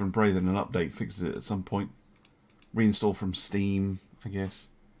hope and pray that an update fixes it at some point. Reinstall from Steam, I guess.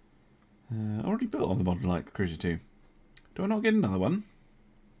 Already built on the Modern Light Cruiser 2. Do I not get another one?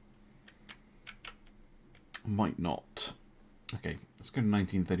 Might not. Okay, let's go to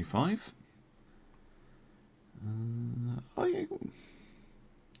 1935. Oh yeah.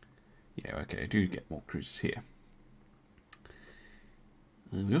 Yeah, okay, I do get more cruisers here.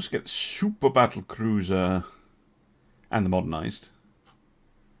 We also get the Super Battle Cruiser and the modernised.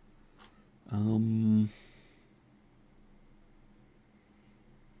 We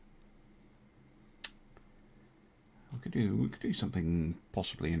we could do something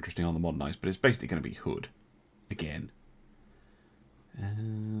possibly interesting on the modernised, but it's basically going to be Hood again.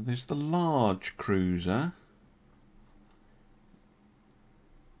 There's the large cruiser.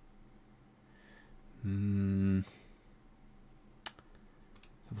 Look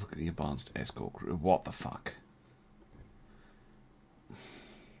at the advanced escort cruiser. What the fuck?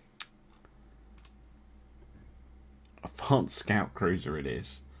 Advanced scout cruiser it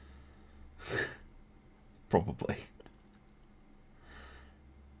is. Probably.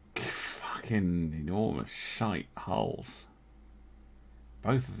 Fucking enormous shite hulls.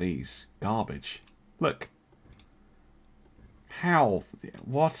 Both of these. Garbage. Look. How?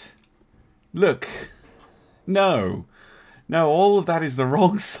 What? Look. No. No, all of that is the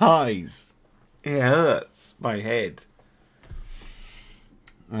wrong size. It hurts my head.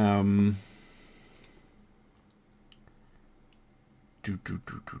 I don't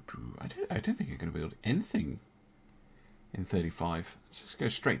think I'm going to build anything in 35. Let's just go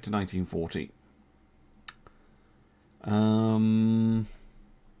straight to 1940. Bond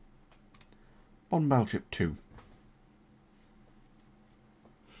Battleship 2.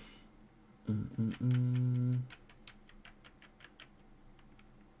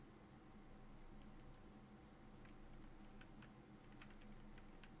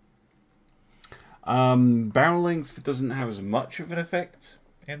 Barrel length doesn't have as much of an effect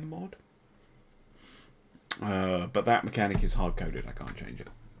in the mod. But that mechanic is hard-coded. I can't change it.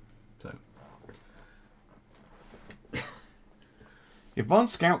 So, the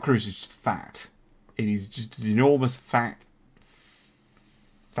Advanced Scout Cruiser is fat. It is just an enormous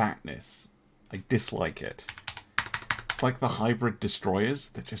fatness. I dislike it. It's like the hybrid destroyers.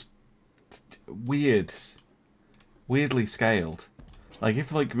 They're just weirdly scaled. Like,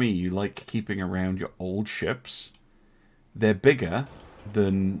 if like me, you like keeping around your old ships, they're bigger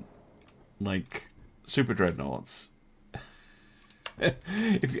than, like, Super Dreadnoughts.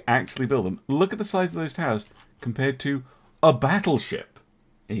 If you actually build them. Look at the size of those towers compared to a battleship,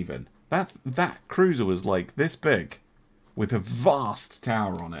 even. That cruiser was, like, this big, with a vast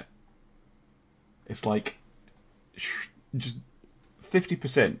tower on it. It's like, just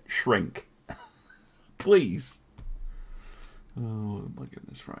 50% shrink. Please. Oh my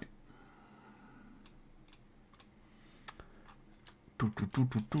goodness, right.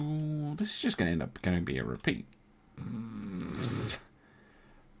 This is just going to end up going to be a repeat.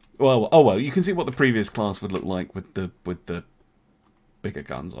 Well, oh well, you can see what the previous class would look like with the bigger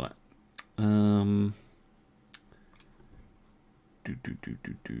guns on it. And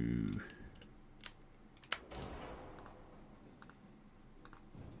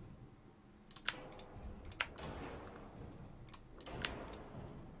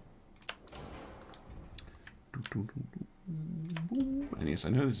yes, I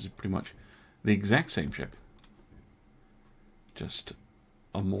know this is pretty much the exact same ship, just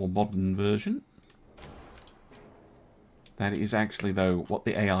a more modern version. That is actually, though, what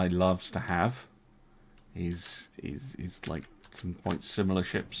the AI loves to have is like some quite similar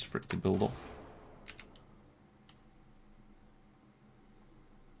ships for it to build off.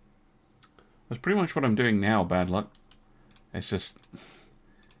 That's pretty much what I'm doing now, bad luck. It's just,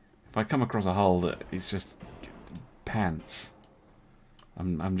 if I come across a hull that is just pants,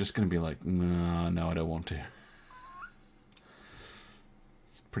 I'm just going to be like, no, I don't want to.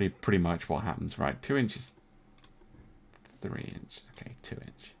 It's pretty much what happens, right? 2 inches, 3 inch, okay, 2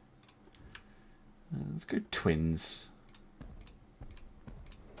 inch. Let's go twins.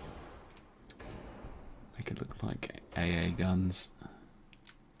 Make it look like AA guns.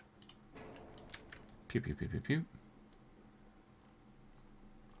 Pew pew pew pew pew.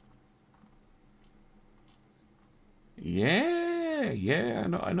 Yeah.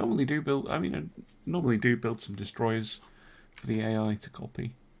 I normally do build. I mean, I normally do build some destroyers for the AI to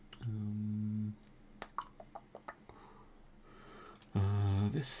copy.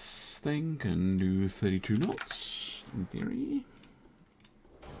 This thing can do 32 knots in theory.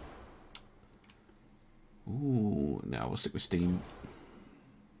 Ooh, now we'll stick with steam.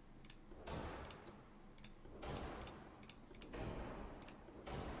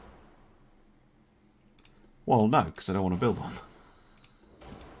 Well, no, because I don't want to build one.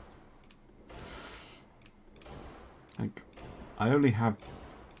 Like, I only have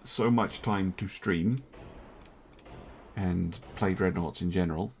so much time to stream and play Dreadnoughts in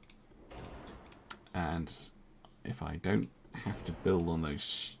general. And if I don't have to build on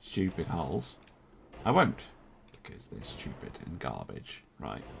those stupid hulls, I won't. Because they're stupid and garbage,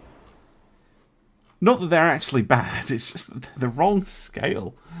 right? Not that they're actually bad, it's just the wrong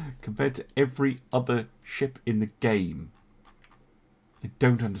scale compared to every other ship in the game. I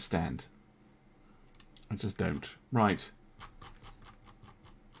don't understand. I just don't. Right.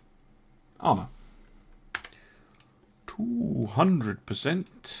 Armour.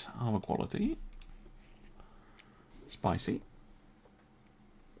 200% armour quality. Spicy.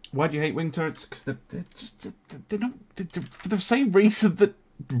 Why do you hate wing turrets? Because they're not for the same reason that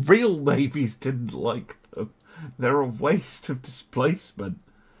real navies didn't like them. They're a waste of displacement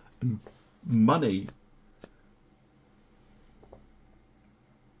and money.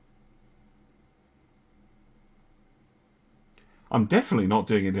 I'm definitely not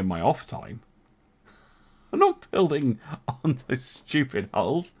doing it in my off time. I'm not building on those stupid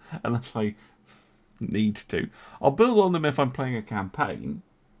hulls unless I need to. I'll build on them if I'm playing a campaign.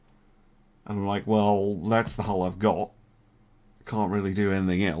 And I'm like, well, that's the hull I've got. Can't really do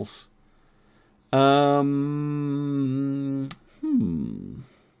anything else.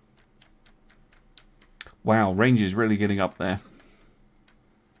 Wow, range is really getting up there.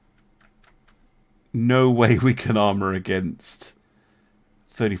 No way we can armor against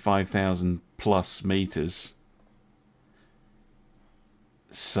 35,000 plus meters.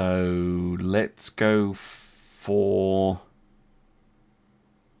 So let's go for...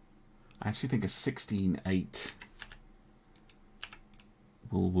 I actually think a 16.8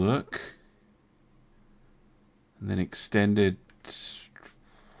 will work. And then extended, let's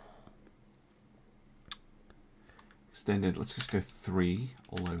just go 3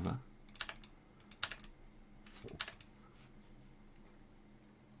 all over.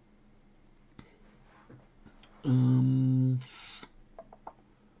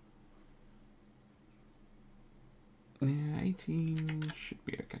 Yeah, 18 should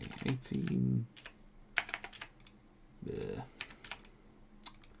be okay. 18. Bleh.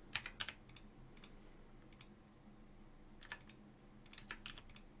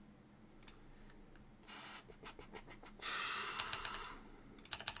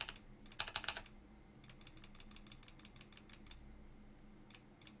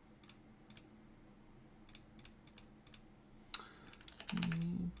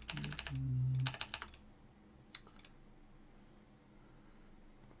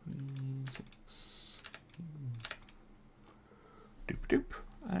 Doop,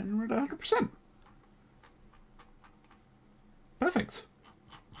 and we're at 100%. Perfect.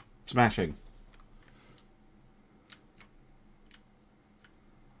 Smashing.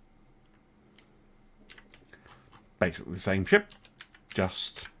 Basically the same ship,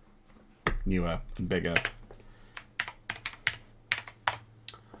 just newer and bigger.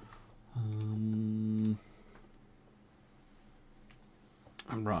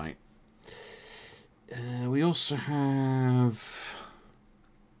 Right. We also have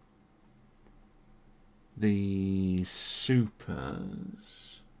the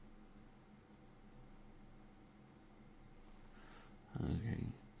supers. Okay.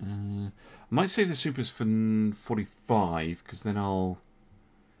 I might save the supers for 45 because then I'll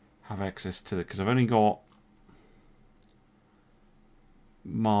have access to it. Because I've only got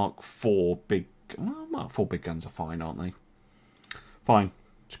Mark 4 big. Well, Mark 4 big guns are fine, aren't they? Fine.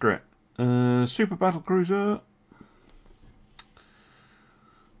 Screw it. Super battle cruiser.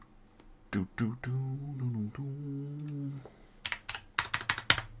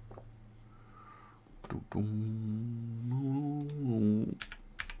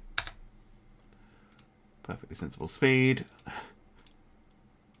 Perfectly sensible speed.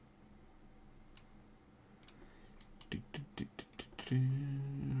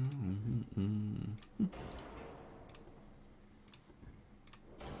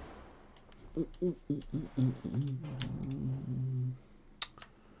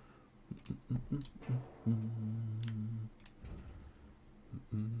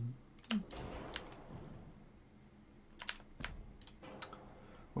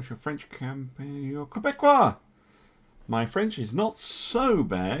 What's your French campaign? You're Quebecois. My French is not so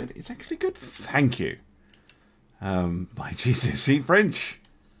bad. It's actually good. Thank you. My GCSE French.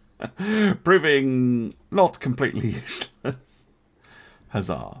 Proving not completely useless.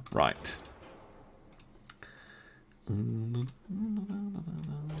 Huzzah. Right.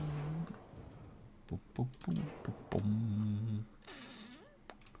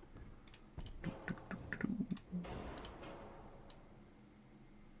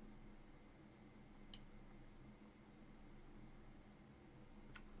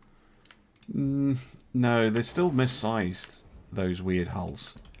 No, they're still missized, those weird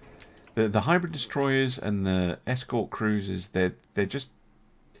hulls. The hybrid destroyers and the escort cruisers, they're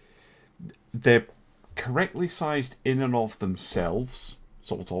correctly sized in and of themselves,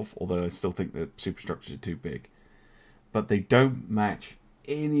 sort of, although I still think the superstructures are too big. But they don't match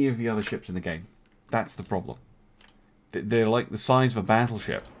any of the other ships in the game. That's the problem. They're like the size of a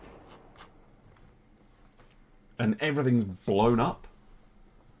battleship. and everything's blown up.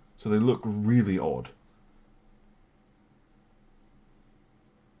 So they look really odd.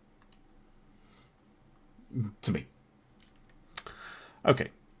 To me. Okay.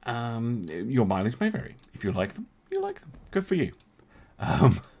 Your mileage may vary. If you like them, you like them. Good for you.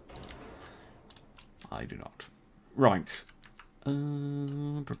 I do not. Right.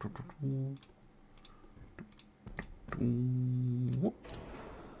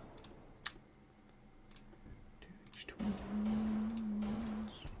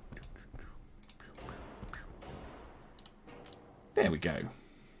 There we go.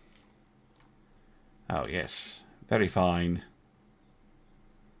 Oh, yes. Very fine.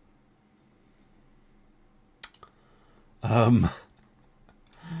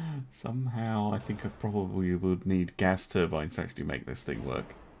 Somehow I think I probably would need gas turbines to actually make this thing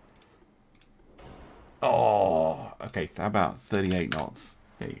work. Oh, okay. How about 38 knots?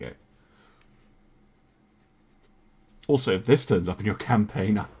 There you go. Also, if this turns up in your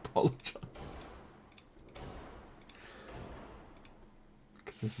campaign, I apologize.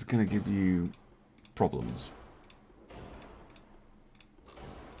 Because this is going to give you problems.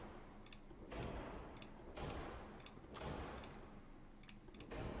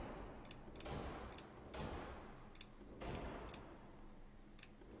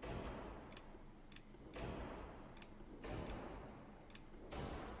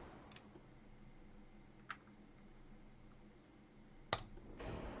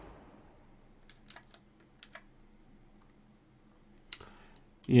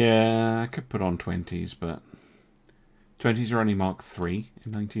 Yeah, I could put on 20s, but 20s are only Mark III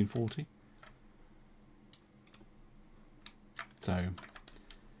in 1940. So,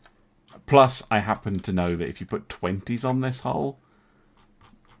 plus I happen to know that if you put 20s on this hull,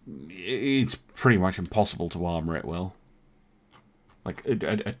 it's pretty much impossible to armor it well. Like a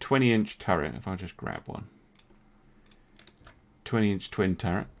 20-inch turret, if I just grab one. 20-inch twin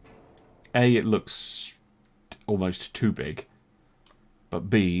turret. A, it looks almost too big. But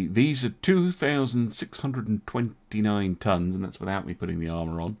B, these are 2,629 tons, and that's without me putting the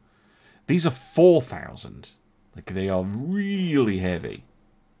armor on. These are 4,000. Like, they are really heavy.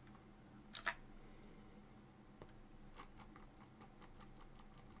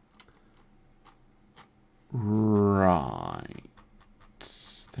 Right.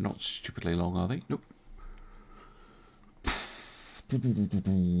 They're not stupidly long, are they? Nope.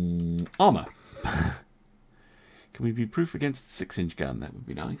 Armor. Can we be proof against the 6-inch gun? That would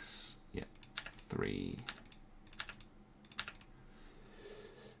be nice. Yeah. 3.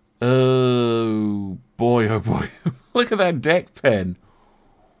 Oh boy, oh boy. Look at that deck pen.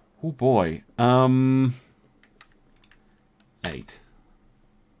 Oh boy. 8.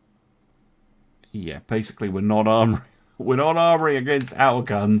 Yeah, basically we're not armoring. We're not armoring against our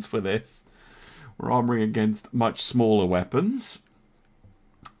guns for this. We're armoring against much smaller weapons.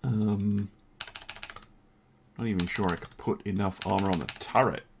 Not even sure I could put enough armor on the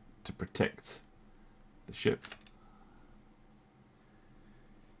turret to protect the ship.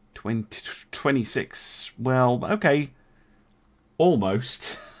 26. Well, okay.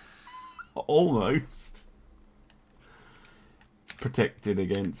 Almost. Almost. Protected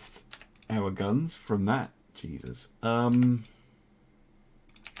against our guns from that. Jesus. Call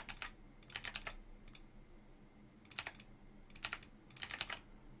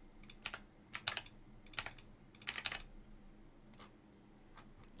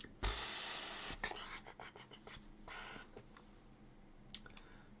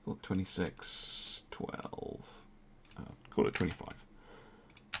it 26, 12. Call it 25.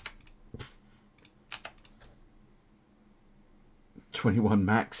 $21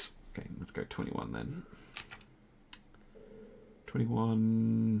 max. Okay, let's go 21 then.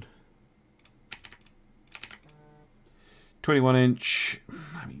 21 inch.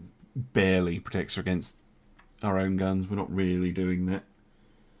 I mean, barely protects against our own guns. We're not really doing that.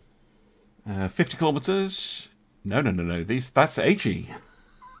 50 kilometers. No. That's HE.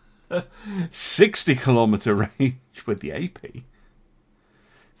 60 kilometer range with the AP.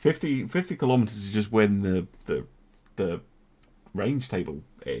 50 kilometers is just when the range table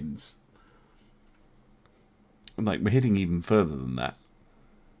ends. Like, we're hitting even further than that.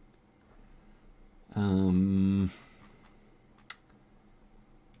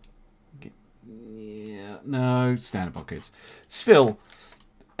 Yeah, no, standard pockets. Still,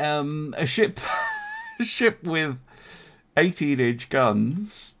 a ship with 18-inch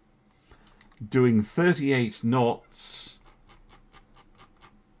guns doing 38 knots,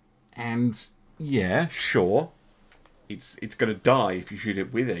 and yeah, sure, it's going to die if you shoot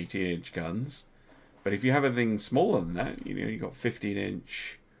it with 18-inch guns. But if you have anything smaller than that, you know, you've got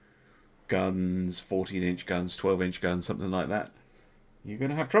 15-inch guns, 14-inch guns, 12-inch guns, something like that, you're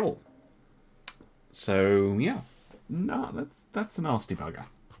going to have trouble. So, yeah. No, that's a nasty bugger.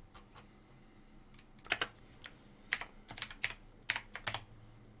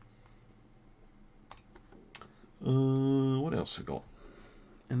 What else we got?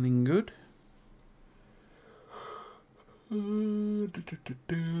 Anything good?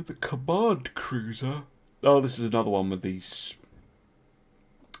 The command cruiser. Oh, this is another one with these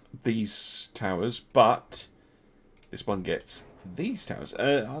towers, but this one gets these towers.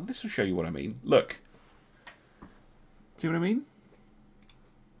 This will show you what I mean. Look. See what I mean?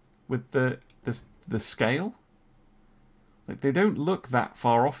 With the scale? Like, they don't look that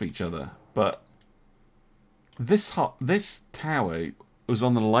far off each other, but this tower was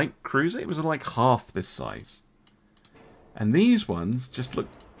on the light cruiser. It was like half this size. And these ones just look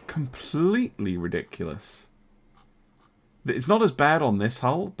completely ridiculous. It's not as bad on this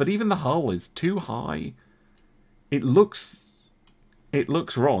hull, but even the hull is too high. It looks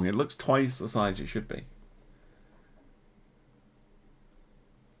wrong. It looks twice the size it should be.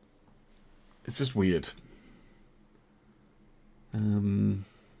 It's just weird.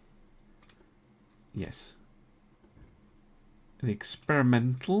 Yes. The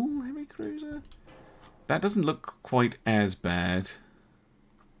experimental heavy cruiser? That doesn't look quite as bad.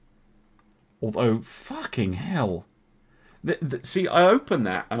 Although, fucking hell. See, I open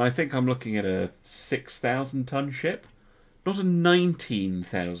that and I think I'm looking at a 6,000 ton ship, not a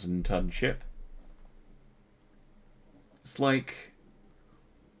 19,000 ton ship. It's like,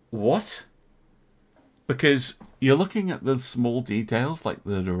 what? Because you're looking at the small details, like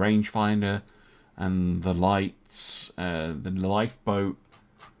the rangefinder and the lights, the lifeboat,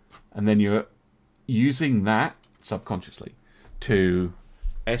 and then you're using that subconsciously to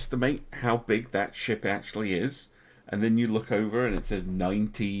estimate how big that ship actually is, and then you look over and it says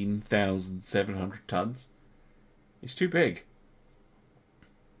 19,700 tons. It's too big.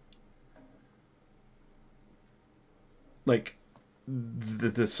 Like,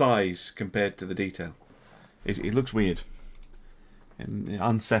 the size compared to the detail. It looks weird. It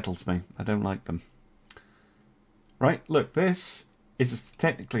unsettles me. I don't like them. Right, look, this is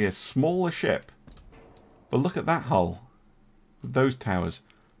technically a smaller ship. But look at that hull. With those towers.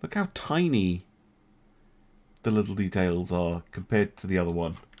 Look how tiny the little details are compared to the other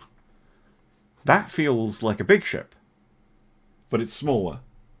one. That feels like a big ship. But it's smaller.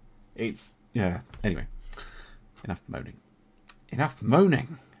 It's, yeah, anyway. Enough moaning. Enough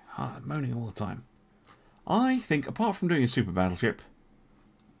moaning. Moaning all the time. I think, apart from doing a super battleship,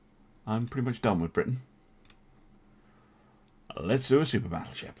 I'm pretty much done with Britain. Let's do a super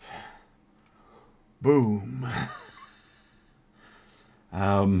battleship. Boom.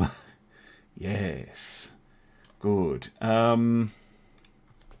 Yes. Good. Oh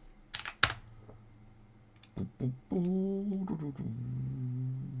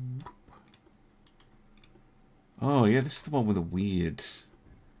yeah, this is the one with the weird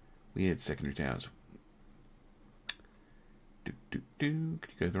secondary towers. Could you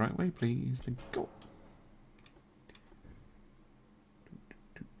go the right way, please? Thank you.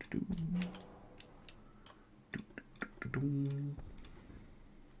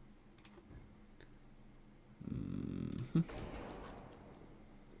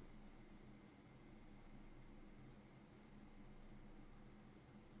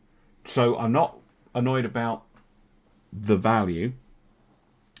 So I'm not annoyed about the value.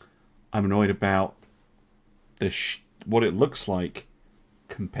 I'm annoyed about what it looks like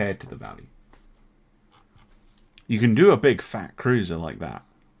compared to the value. You can do a big fat cruiser like that.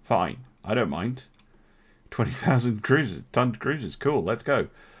 Fine. I don't mind. 20,000 ton cruisers. Cool. Let's go.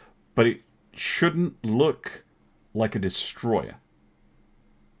 But it shouldn't look like a destroyer.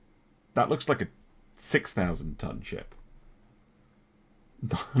 That looks like a 6,000 ton ship.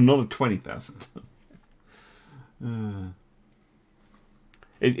 Not a 20,000 ton.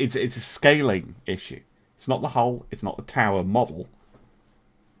 It's a scaling issue. It's not the hull. It's not the tower model.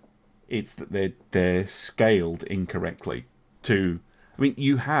 It's that they're scaled incorrectly. I mean,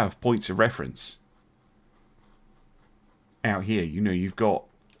 you have points of reference out here. You know, you've got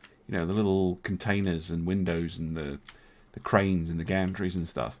the little containers and windows and the cranes and the gantries and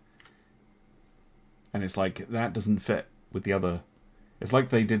stuff. And it's like that doesn't fit with the other. It's like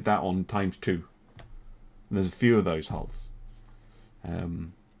they did that on ×2. And there's a few of those hulls.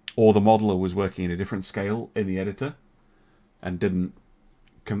 Or the modeler was working in a different scale in the editor and didn't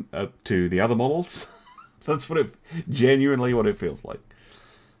come up to the other models. That's genuinely what it feels like.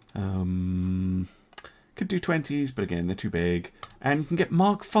 Could do 20s, but again, they're too big. And you can get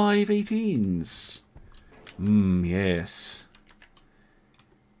Mark 5 18s. Yes.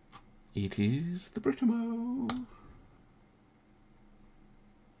 It is the Britamo.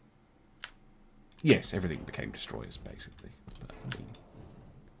 Yes, everything became destroyers, basically. But, I mean,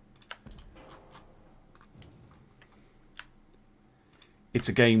 it's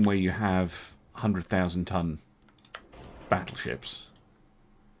a game where you have 100,000-ton battleships.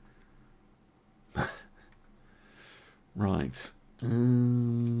 Right.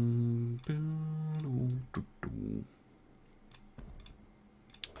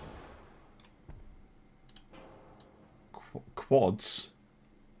 Quads?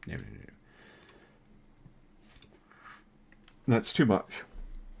 No. That's too much.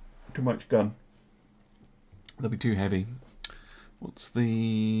 Too much gun. They'll be too heavy. What's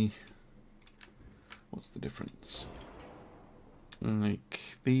the difference?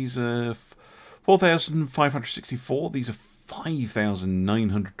 Like, these are 4,564. These are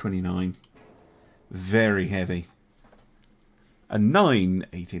 5,929. Very heavy. And 9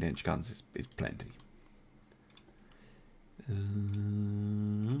 18-inch guns is plenty.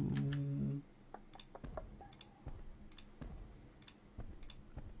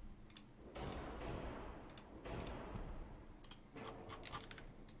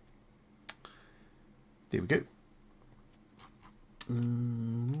 There we go.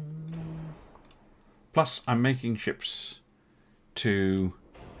 Plus, I'm making ships to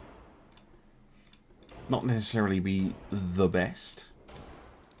not necessarily be the best,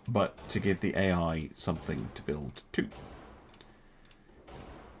 but to give the AI something to build too.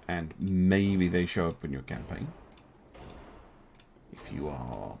 And maybe they show up in your campaign. If you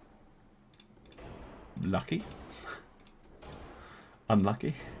are lucky.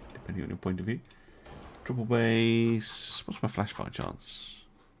 Unlucky, depending on your point of view. Triple base. What's my flash fire chance?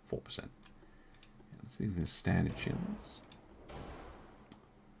 4%. Yeah, let's see if there's standard shields.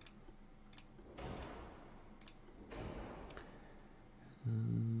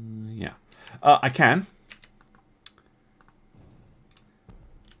 Yeah. I can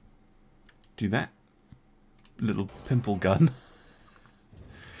do that. Little pimple gun.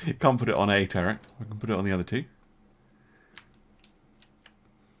 Can't put it on a turret. I can put it on the other two.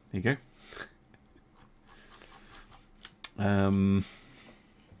 There you go.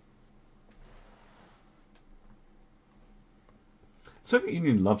 Soviet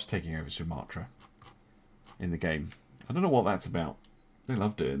Union loves taking over Sumatra in the game. I don't know what that's about. They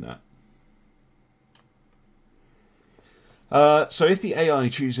love doing that. So if the AI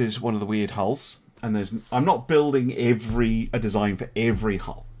chooses one of the weird hulls, and I'm not building a design for every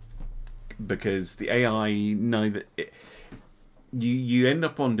hull, because the AI know that you end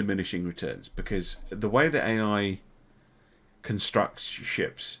up on diminishing returns, because the way the AI constructs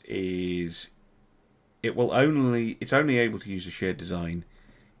ships is it's only able to use a shared design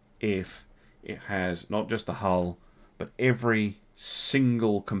if it has not just the hull but every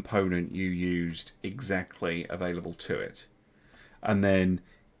single component you used exactly available to it. And then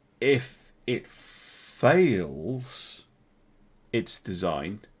if it fails its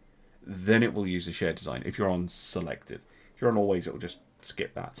design, then it will use a shared design. If you're on selective, if you're on always, it will just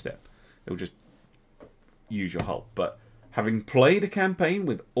skip that step. It will just use your hull. But having played a campaign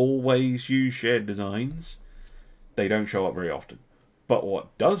with always use shared designs, they don't show up very often. But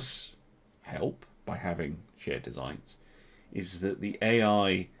what does help by having shared designs is that the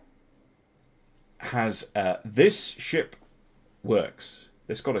AI has this ship works.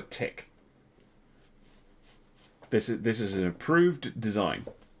 It's got a tick. This is an approved design.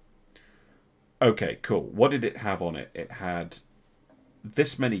 Okay, cool. What did it have on it? It had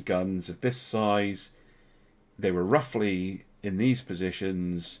this many guns of this size. They were roughly in these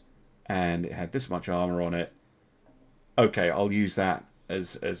positions, and it had this much armor on it. Okay, I'll use that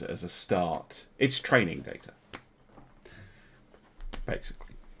as a start. It's training data.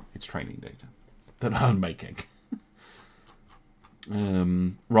 Basically, it's training data that I'm making.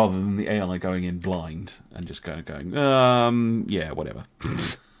 Rather than the AI going in blind and just going, yeah, whatever.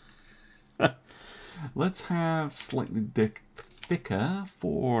 Let's have slightly thicker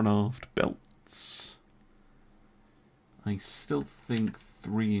fore and aft belts. I still think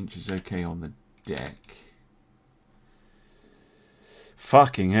 3 inches okay on the deck.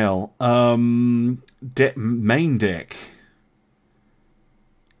 Fucking hell. Main deck.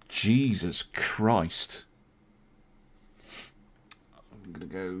 Jesus Christ. I'm gonna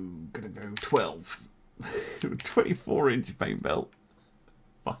go 12. 24-inch main belt.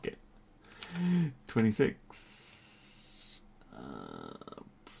 Fuck it. 26.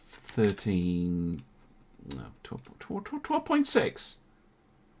 13. No, 12.6.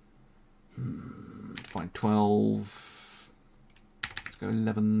 Fine, 12. Let's go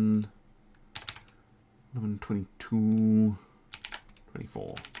 11. 11, 22.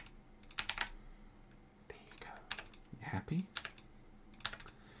 24. happy.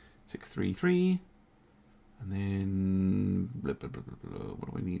 633. And then blah, blah, blah, blah, blah.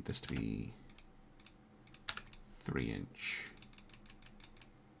 What do I need this to be? 3-inch.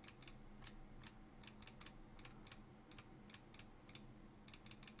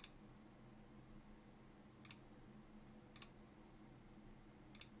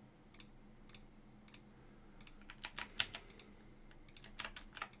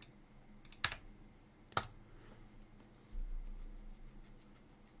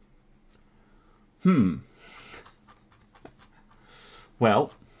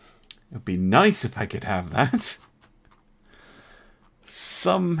 Well, it would be nice if I could have that.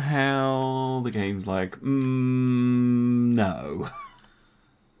 Somehow the game's like, no.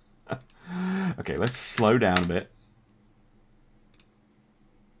 Okay, let's slow down a bit.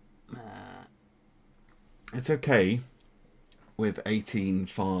 It's okay with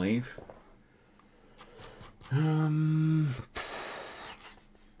 18.5.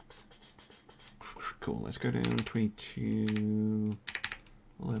 Cool, let's go down 22,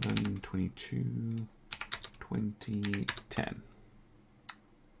 11, 22, 20, 10.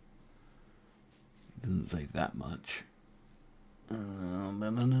 Didn't say that much.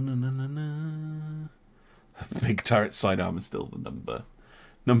 Big turret sidearm is still the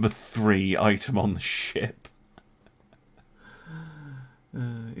number 3 item on the ship.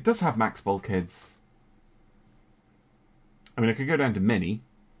 It does have max bulkheads. I mean, I could go down to many.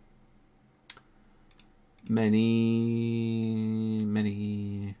 Many.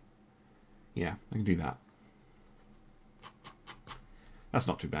 Yeah, I can do that. That's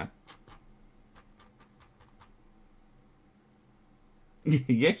not too bad.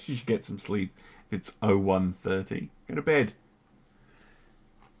 Yes, you should get some sleep if it's 01:30. Go to bed.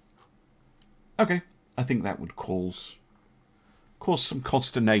 Okay, I think that would cause some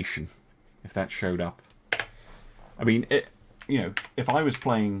consternation if that showed up. I mean, if I was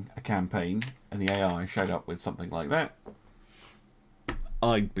playing a campaign and the AI showed up with something like that,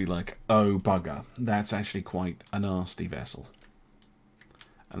 I'd be like, oh bugger, that's actually quite a nasty vessel.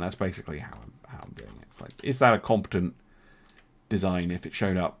 And that's basically how I'm doing it. It's like, is that a competent design if it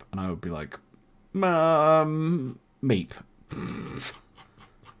showed up? And I would be like, meep.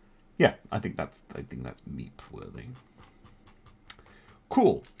 Yeah, I think that's meep worthy.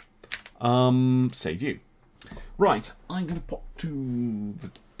 Cool. Save you. Right, I'm going to pop to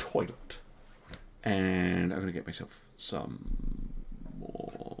the toilet. And I'm going to get myself some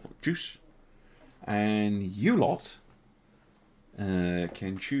more juice. And you lot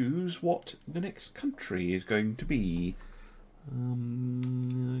can choose what the next country is going to be. I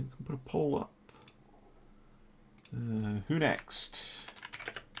can put a poll up. Who next?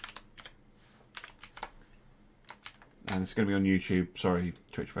 And it's going to be on YouTube. Sorry,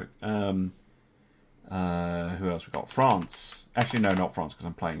 Twitch folk. Who else we got? France. Actually, no, not France, because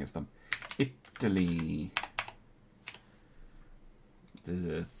I'm playing as them. Italy.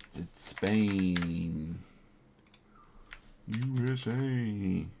 Spain.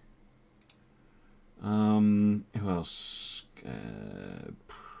 USA. Who else?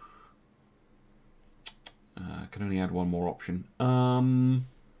 I can only add one more option.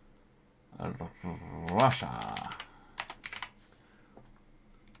 Russia.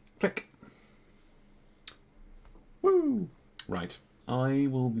 Click. Woo! Right. I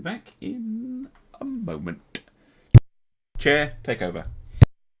will be back in a moment. Chair, take over.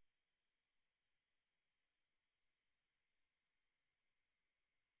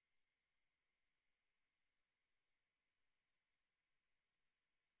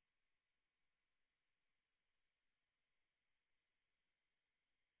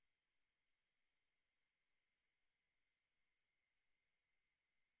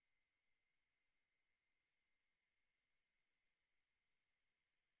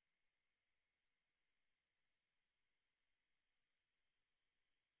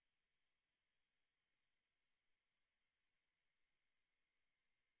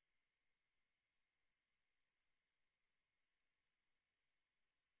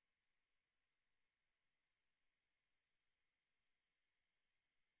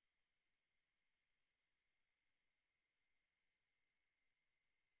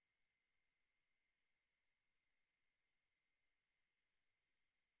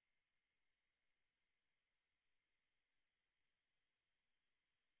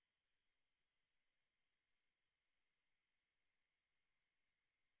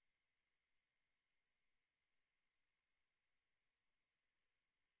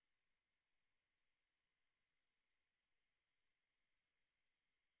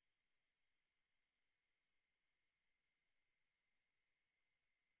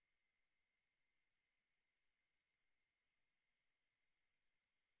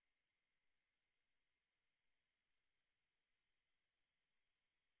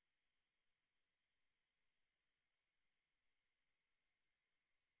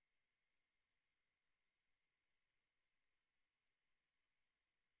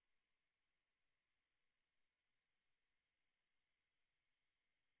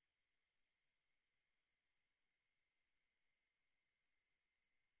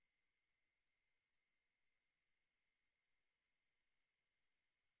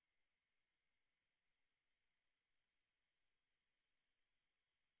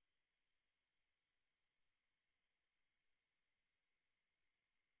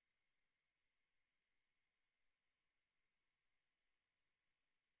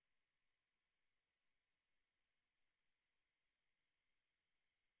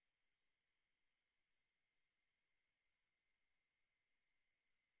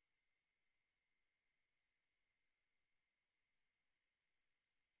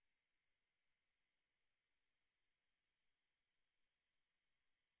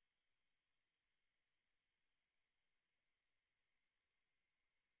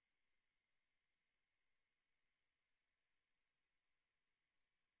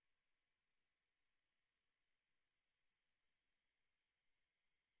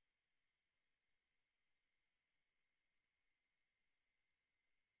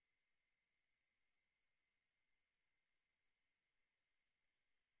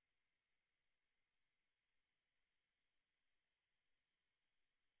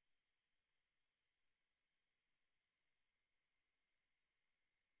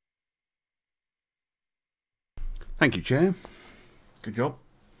 Thank you, Chair. Good job.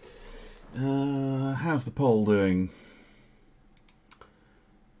 How's the poll doing?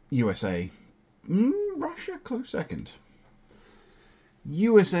 USA. Russia, close second.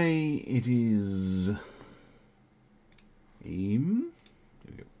 USA, it is... There we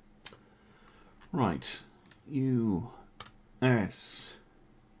go. Right. USA.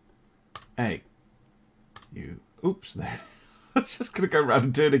 Oops, there. I was just going to go around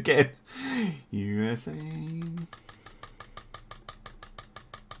and do it again. USA.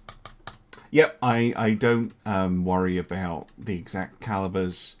 Yep, I don't worry about the exact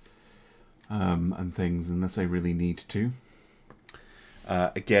calibers and things unless I really need to.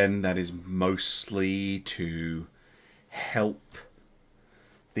 Again, that is mostly to help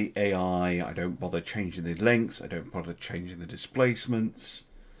the AI. I don't bother changing the lengths. I don't bother changing the displacements.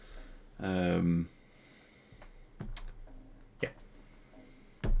 Yeah.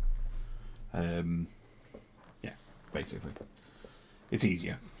 Yeah, basically. It's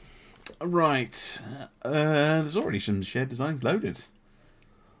easier. Right. There's already some shared designs loaded.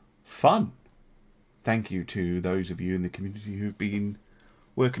 Fun. Thank you to those of you in the community who've been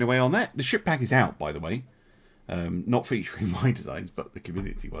working away on that. The ship pack is out, by the way. Not featuring my designs, but the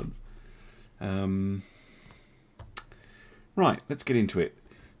community ones. Right, let's get into it.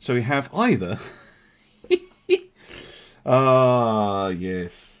 So we have either...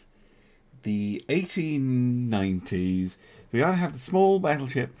 yes. The 1890s. We either have the small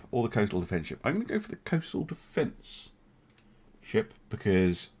battleship or the coastal defence ship. I'm going to go for the coastal defence ship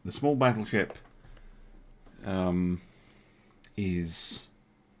because the small battleship is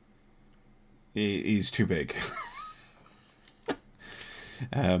too big.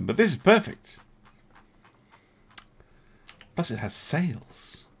 But this is perfect. Plus it has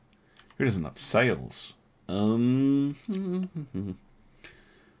sails. Who doesn't love sails?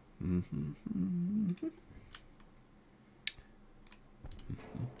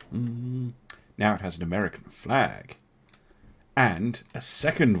 Now it has an American flag. And a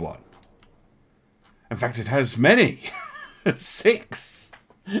second one. In fact, it has many. 6.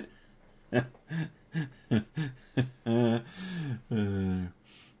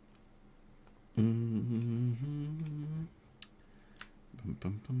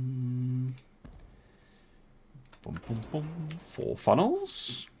 Four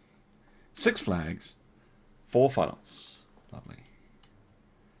funnels. 6 flags. 4 funnels. Lovely.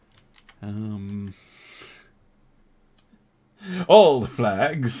 All the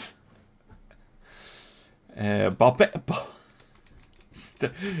flags.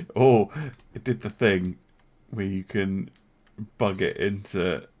 Oh, it did the thing where you can bug it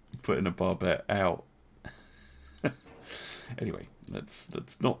into putting a barbette out. Anyway, let's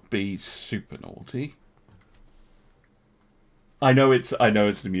not be super naughty. I know it's an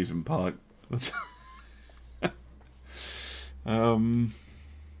amusement park.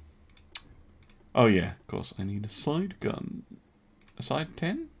 Oh yeah, of course. I need a side gun. A side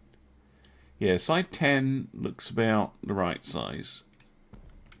 10? Yeah, side 10 looks about the right size.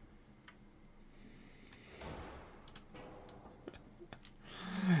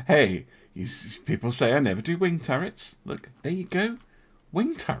 Hey, people say I never do wing turrets. Look, there you go.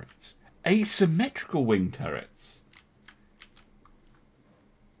 Wing turrets. Asymmetrical wing turrets.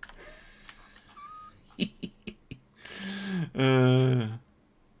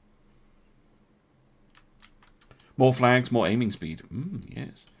 More flags, more aiming speed.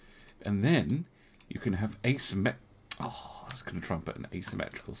 Yes. And then you can have asymmetrical... Oh, I was going to try and put an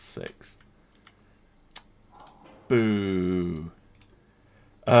asymmetrical 6. Boo.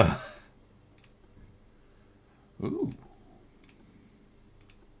 Ooh.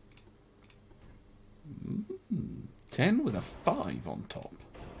 10 with a 5 on top.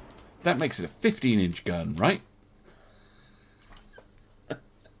 That makes it a 15-inch gun, right?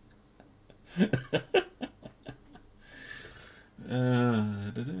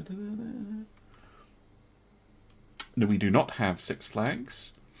 No, we do not have 6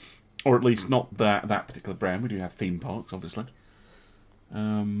 flags, or at least not that particular brand. We do have theme parks, obviously.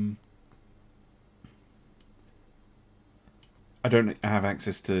 I don't have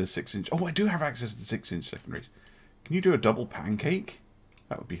access to 6-inch. Oh, I do have access to 6-inch secondaries. Can you do a double pancake?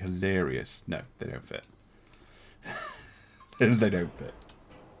 That would be hilarious. No, they don't fit. They don't fit.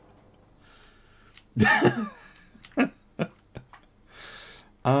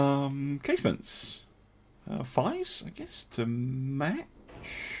 Casements. 5s, I guess, to match.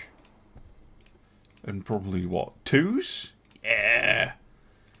 And probably, what, 2s? Yeah.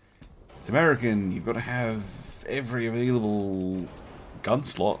 It's American. You've got to have every available gun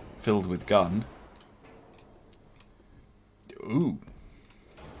slot filled with gun. Ooh.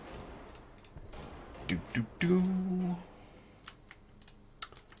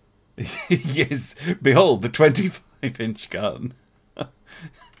 Yes, behold the 25-inch gun.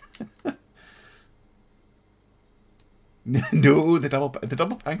 No, the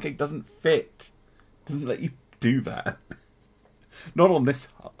double pancake doesn't fit. Doesn't let you do that. Not on this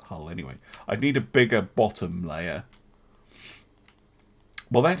hull, anyway. I'd need a bigger bottom layer.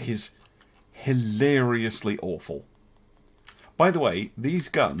 Well, that is hilariously awful. By the way, these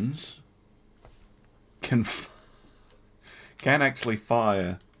guns can actually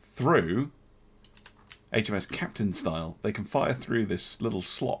fire through HMS Captain style. They can fire through this little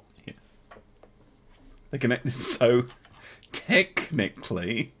slot here. They can, so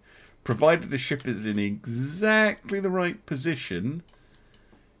technically, provided the ship is in exactly the right position,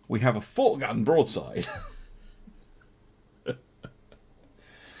 we have a 4-gun broadside. Yeah,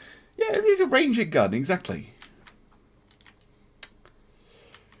 it is a ranger gun, exactly.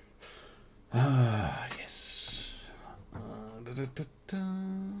 Ah, yes.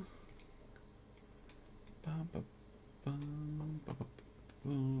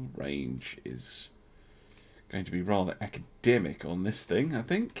 Range is going to be rather academic on this thing, I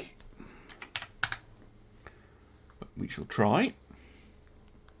think. But we shall try.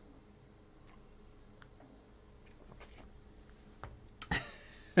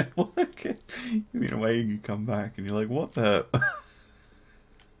 You mean away and you come back and you're like, what the?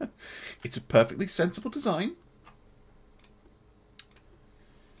 It's a perfectly sensible design.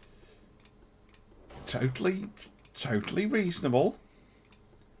 Totally reasonable.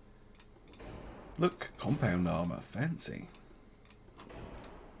 Look, compound armor, fancy.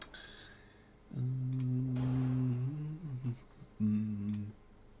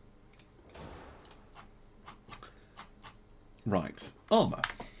 Right, armor.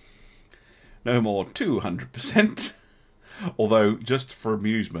 No more 200%. Although, just for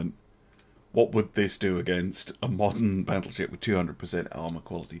amusement, what would this do against a modern battleship with 200% armor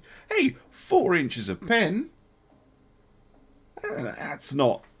quality? Hey, 4 inches of pen. That's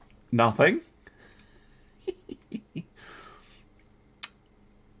not nothing.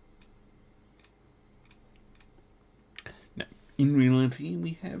 Now, in reality,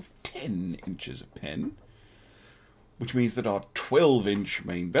 we have 10 inches of pen, which means that our 12-inch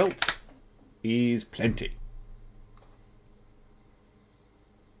main belt is plenty.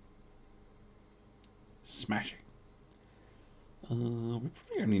 Smashing. We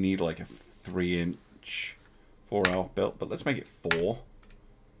probably only need like a 3-inch 4-hour belt, but let's make it 4.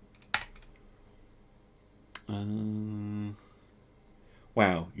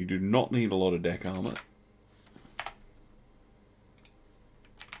 Wow, you do not need a lot of deck armor.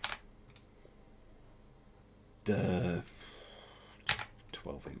 Duh.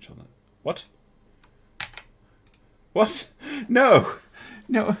 12-inch on that. What? What? No!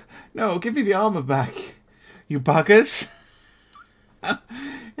 No! No! Give me the armor back, you buggers!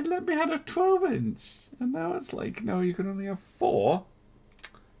 It let me have a 12-inch, and now it's like, no, you can only have 4.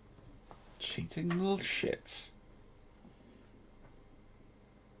 Cheating little shits.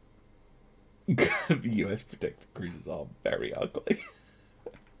 The US protected cruisers are very ugly.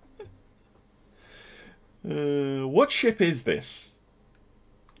 What ship is this?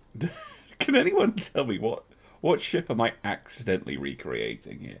 Can anyone tell me what ship am I accidentally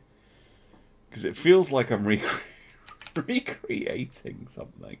recreating here? Because it feels like I'm recreating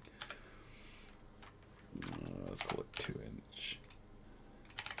something. Let's call it 2-inch.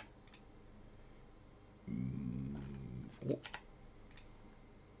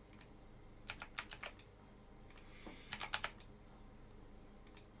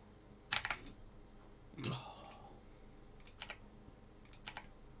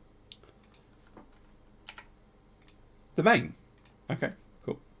 The main. Okay,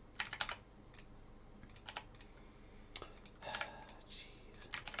 cool.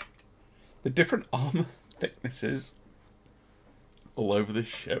 The different armor thicknesses all over this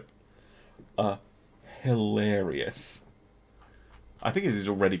ship are hilarious. I think it is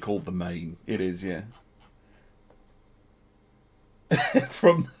already called the main. It is, yeah.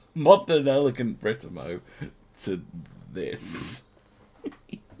 From modern and elegant Britamo to this.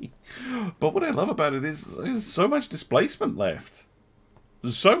 But what I love about it is there's so much displacement left.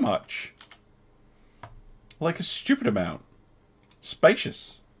 There's so much. Like a stupid amount.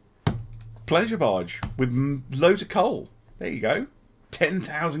 Spacious. Pleasure barge with loads of coal. There you go.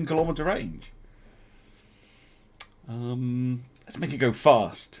 10,000 kilometer range. Let's make it go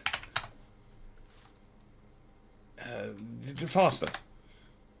fast. Faster.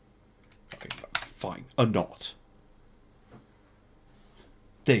 Okay, fine. A knot.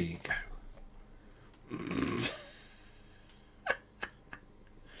 There you go.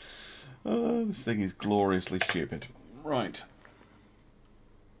 Oh, this thing is gloriously stupid. Right.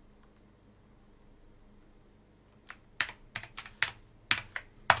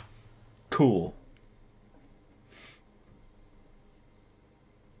 Cool.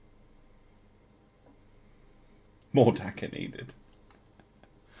 More tacker needed.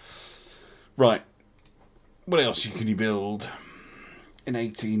 Right. What else can you build in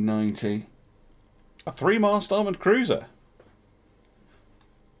 1890? A 3-mast armoured cruiser.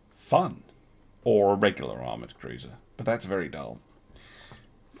 Fun. Or a regular armoured cruiser. But that's very dull.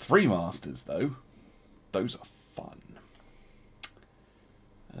 3-masters, though. Those are fun.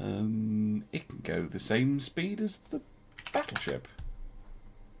 It can go the same speed as the battleship.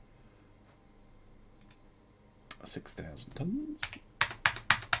 6,000 tons.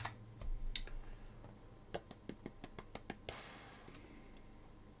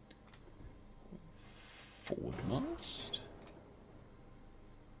 Forward mast.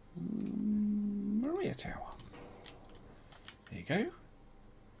 Maria Tower. There you go.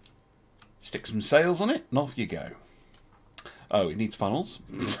 Stick some sails on it and off you go. Oh, it needs funnels.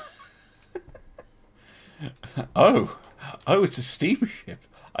 Oh, it's a steamship.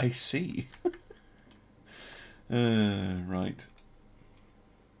 I see. Right.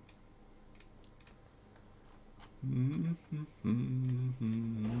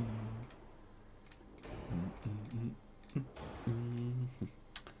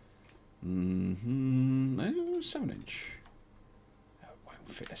 Oh, 7-inch. That won't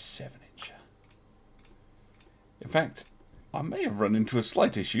fit a 7-incher. In fact, I may have run into a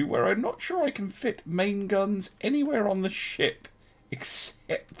slight issue where I'm not sure I can fit main guns anywhere on the ship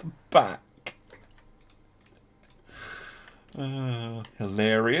except the back.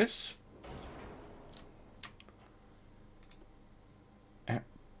 Hilarious.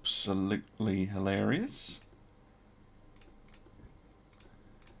 Absolutely hilarious.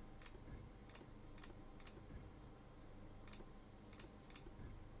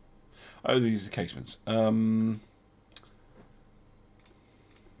 Oh, these are casements.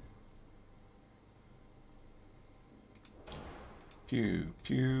 Pew,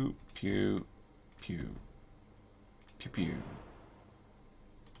 pew, pew, pew. Pew, pew.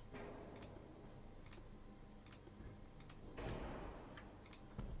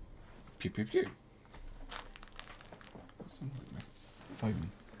 Pew, pew, pew. My phone.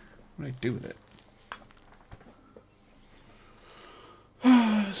 What do I do with it?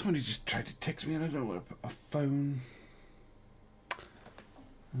 Somebody just tried to text me and I don't know what a phone.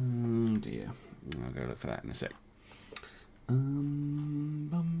 Oh dear. I'll go look for that in a sec. Bum,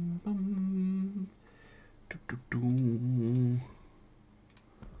 bum. Do, do, do.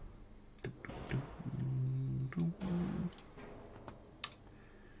 Do, do, do, do.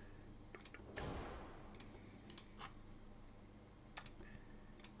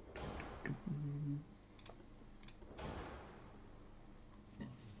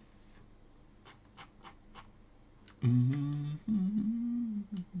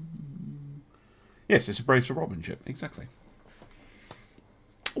 Yes, it's a Bracer Robin ship, exactly.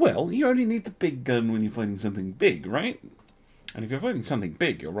 Well, you only need the big gun when you're fighting something big, right? And if you're fighting something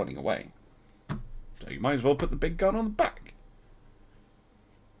big, you're running away. So you might as well put the big gun on the back.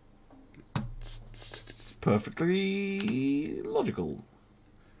 It's perfectly logical.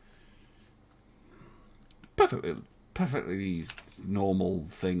 Perfectly normal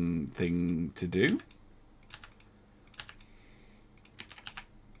thing to do.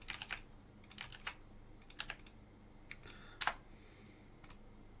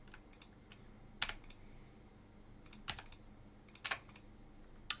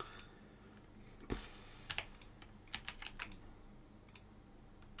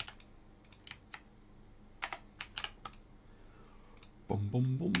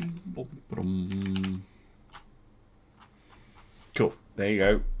 Cool. There you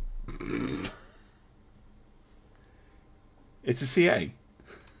go. It's a CA.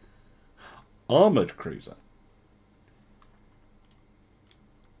 Armoured cruiser.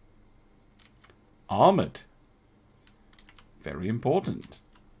 Armoured. Very important.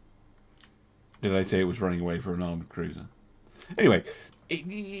 Did I say it was running away from an armoured cruiser? Anyway,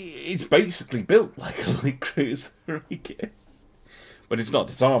 it's basically built like a light cruiser, I guess. But it's not,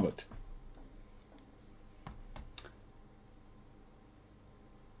 it's armoured.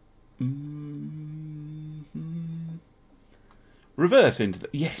 Reverse into the...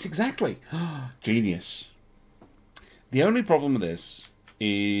 Yes, exactly. Genius. The only problem with this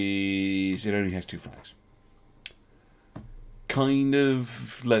is it only has 2 flags. Kind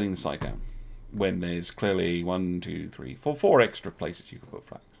of letting the side down. When there's clearly 1, 2, 3, 4 extra places you can put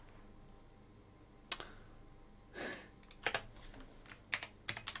flags.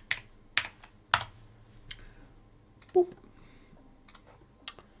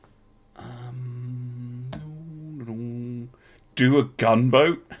 do a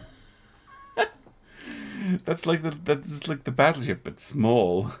gunboat? That's like the battleship, but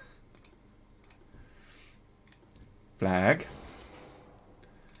small. Flag.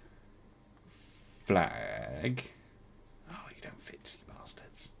 Flag. Oh, you don't fit, you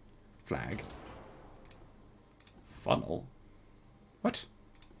bastards. Flag. Funnel. What?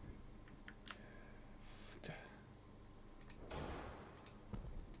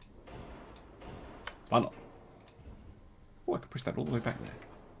 Funnel. Oh, I can push that all the way back there.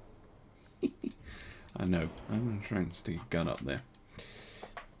 I know. I'm trying to stick a gun up there.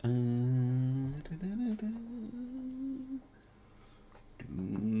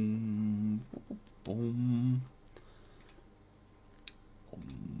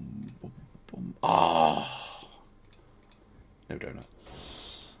 Oh! No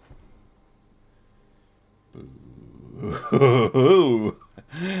donuts. Boo.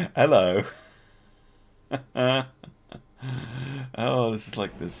 Hello. Oh, this is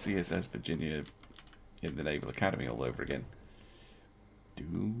like the CSS Virginia in the Naval Academy all over again.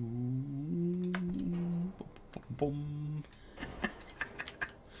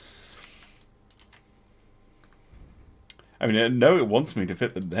 I mean, I know it wants me to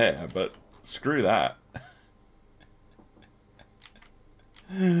fit them there, but screw that.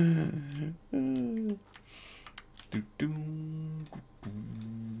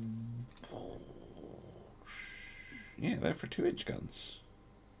 Yeah, they're for 2-inch guns.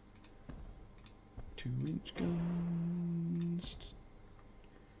 2-inch guns.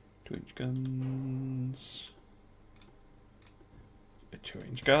 2-inch guns.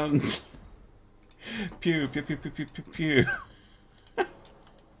 2-inch guns. Pew, pew, pew, pew, pew, pew, pew.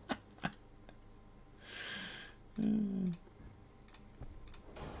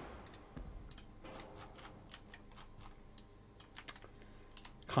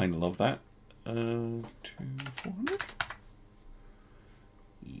 Kind of love that. 400.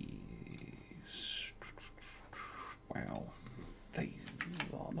 Yes. Wow,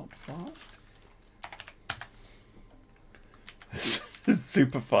 these are not fast.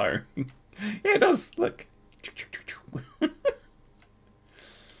 Super firing. Yeah, it does. Look.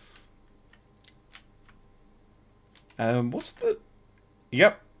 What's the?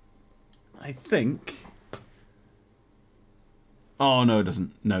 Yep. I think. Oh no, it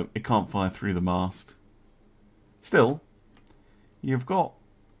doesn't. No, it can't fire through the mast. Still, you've got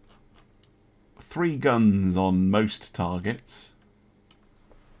 3 guns on most targets,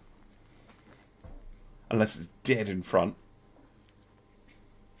 unless it's dead in front.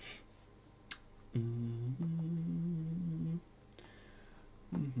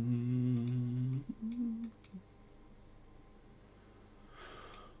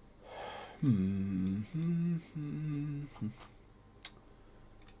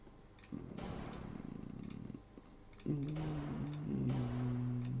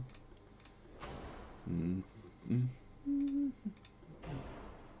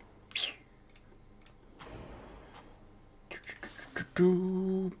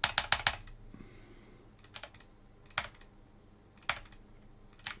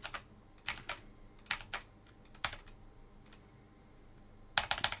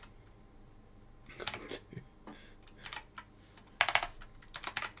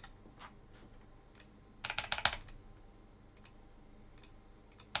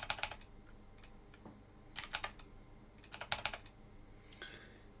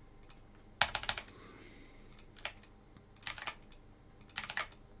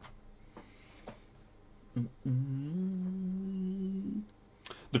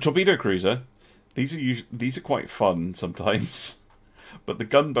 The torpedo cruiser, these are quite fun sometimes, but the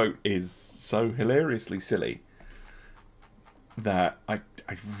gunboat is so hilariously silly that I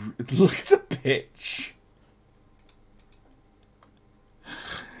look at the pitch.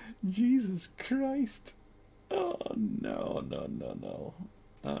 Jesus Christ! Oh no.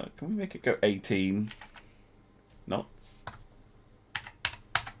 Can we make it go 18 knots?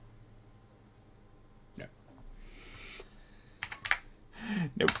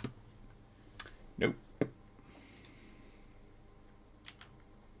 Nope. Nope.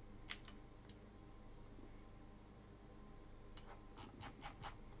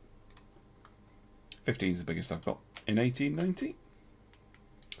 $15's the biggest I've got in 1890.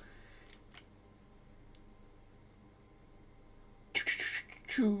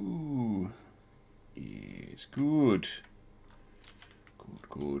 Yes, good.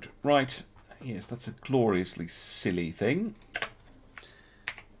 Good. Right. Yes, that's a gloriously silly thing.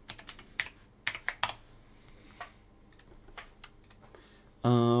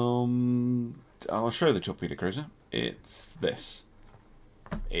 I'll show the torpedo cruiser. It's this.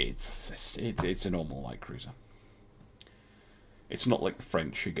 It's a normal light cruiser. It's not like the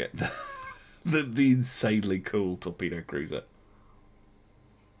French who get the insanely cool torpedo cruiser.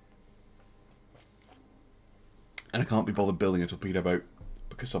 And I can't be bothered building a torpedo boat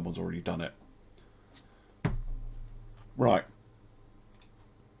because someone's already done it. Right.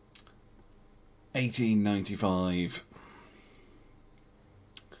 1895.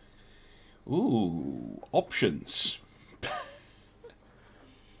 Ooh, options.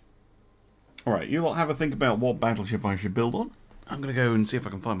 Alright, you lot have a think about what battleship I should build on. I'm going to go and see if I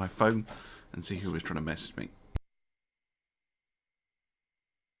can find my phone and see who was trying to message me.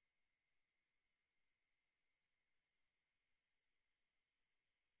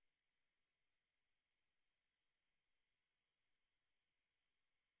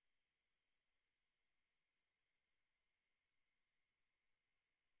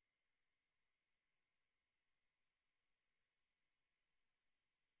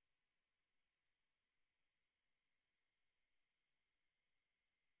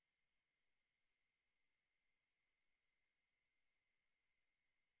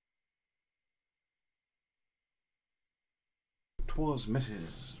 Was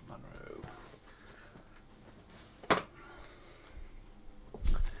Mrs. Monroe.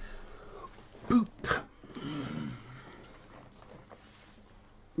 Boop.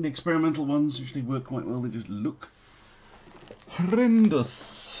 The experimental ones usually work quite well. They just look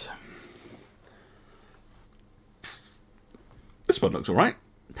horrendous. This one looks alright.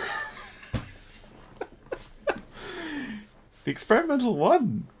 The experimental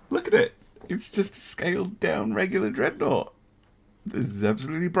one. Look at it. It's just a scaled down regular Dreadnought. This is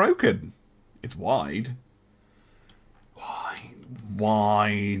absolutely broken. It's wide.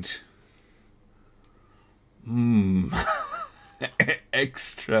 Wide.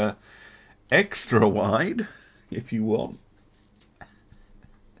 Extra wide, if you want.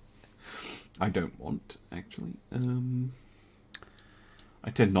 I don't want, actually.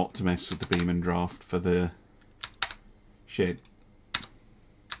 I tend not to mess with the beam and draft for the shared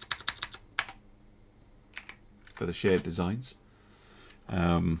designs.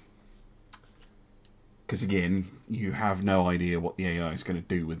 Because again, you have no idea what the AI is going to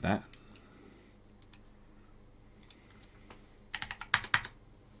do with that.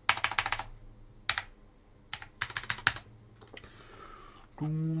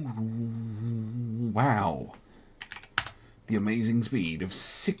 Wow. The amazing speed of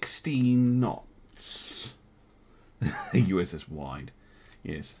 16 knots. USS wide.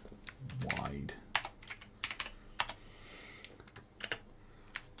 Yes, wide.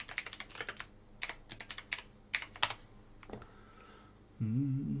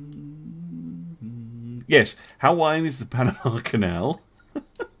 Yes, how wide is the Panama Canal?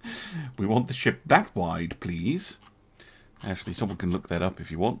 We want the ship that wide, please. Actually, someone can look that up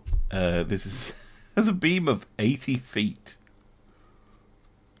if you want. This has a beam of 80 feet.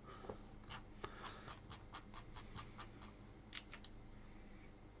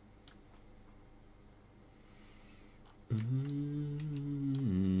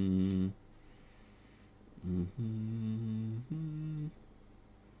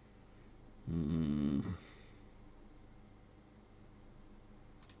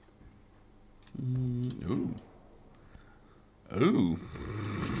 Ooh. Ooh.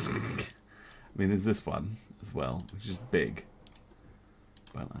 I mean, there's this one as well, which is big.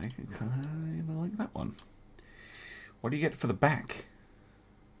 But I kind of like that one. What do you get for the back?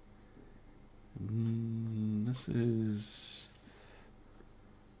 This is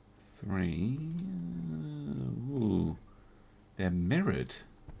 3. Ooh. They're mirrored.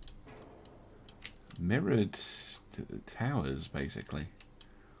 Mirrored towers, basically.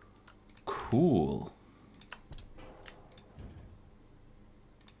 Cool.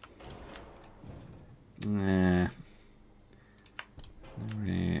 Nah. It's not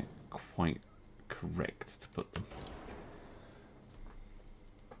really quite correct to put them.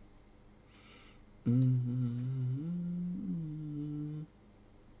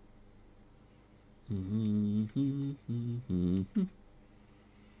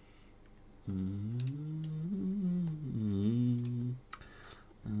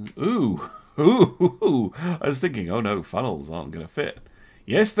 Ooh. Ooh. I was thinking, oh no, funnels aren't going to fit.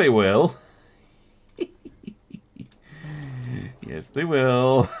 Yes, they will. Yes, they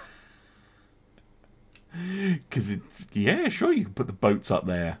will. Because it's... Yeah, sure, you can put the boats up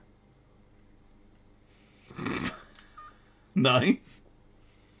there. Nice.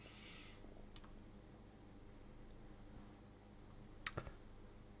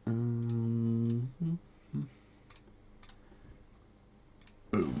 Boom.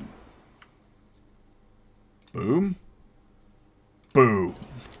 Boom. Boom.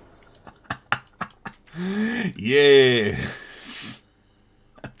 Yes.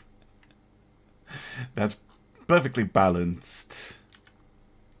 perfectly balanced.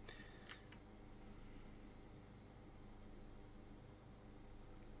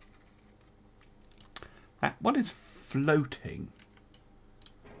 That one is floating.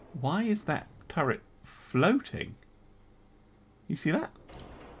 Why is that turret floating? You see that?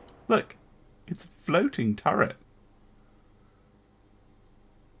 Look, it's a floating turret.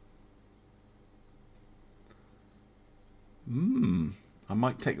 I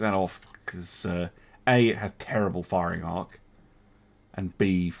might take that off because A, it has terrible firing arc, and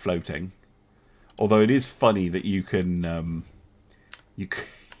B, floating. Although it is funny that you can you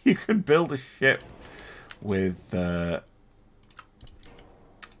can build a ship with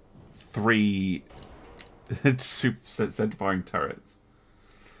 3 center firing turrets.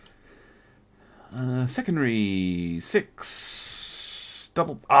 Secondary 6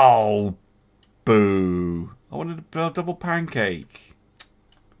 double. Oh, boo! I wanted to build a double pancake.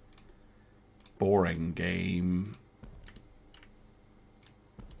 Boring game.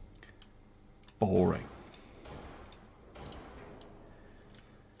 Boring.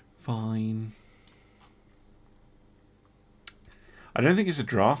 Fine. I don't think it's a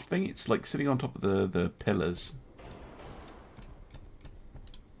draft thing. It's like sitting on top of the pillars.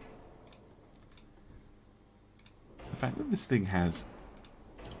 The fact that this thing has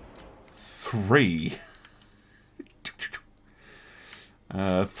 3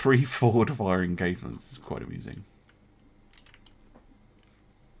 forward firing engagements is quite amusing.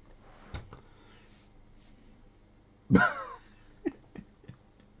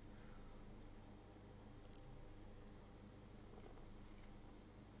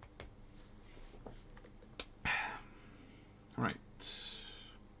 Right.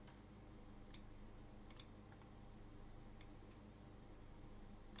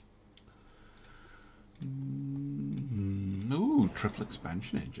 Ooh, triple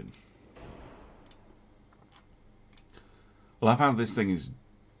expansion engine. Well, I found this thing is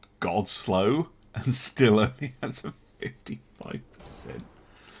god slow and still only has a 55%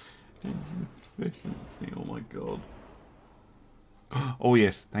 efficiency. Oh my god. Oh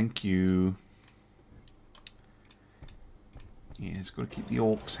yes, thank you. Yes, got to keep the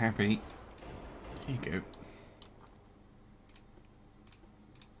orcs happy. Here you go.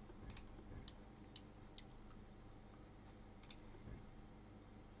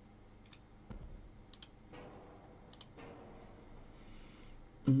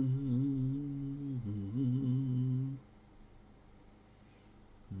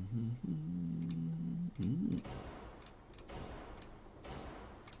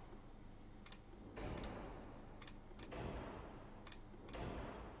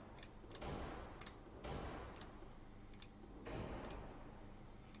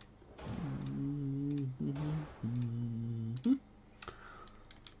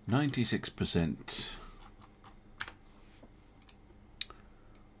 %.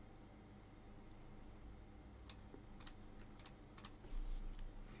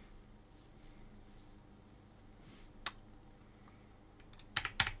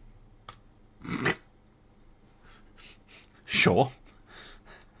 Sure.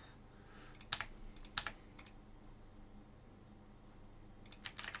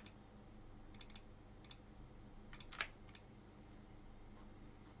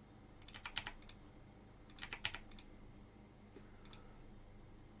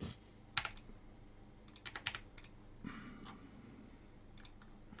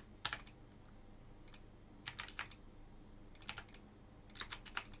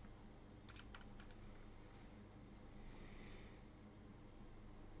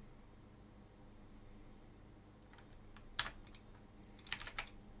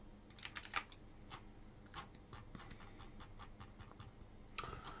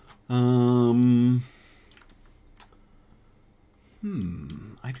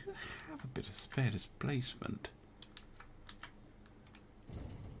 I do have a bit of spare displacement.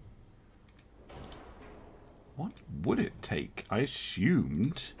 What would it take? I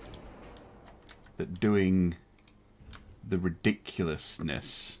assumed that doing the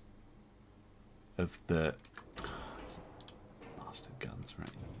ridiculousness of the bastard guns, right?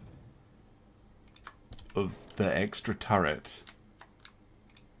 Of the extra turret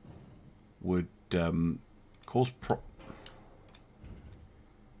would cause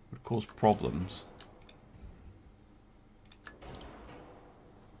problems,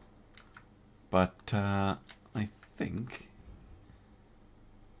 but I think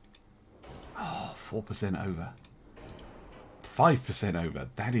 4% over, 5% over.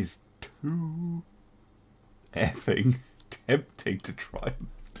 That is too effing tempting to try and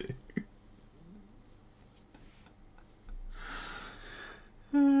do.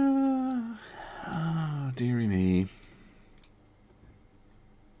 Oh, dearie me.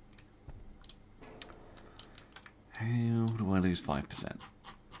 5%.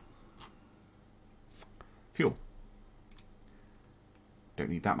 Fuel. Don't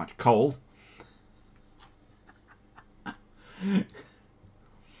need that much coal.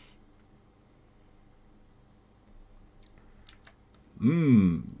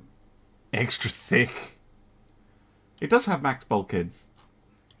 Extra thick. It does have max bulkheads.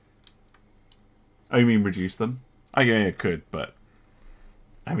 Oh, you mean reduce them? Oh, yeah, it could, but...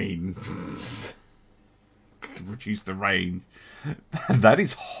 I mean... reduce the range. That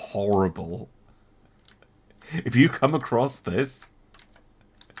is horrible. If you come across this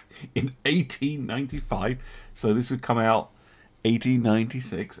in 1895, so this would come out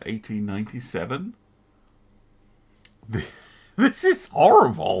 1896, 1897. This is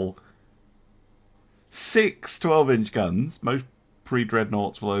horrible. 6 12-inch guns. Most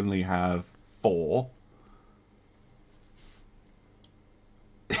pre-dreadnoughts will only have 4.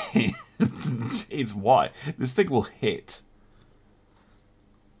 It's wide. This thing will hit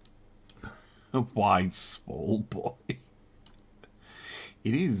a wide, small boy.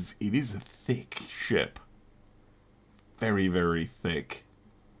 It is a thick ship. Very, very thick.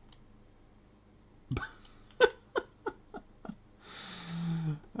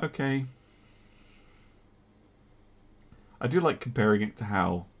 Okay. I do like comparing it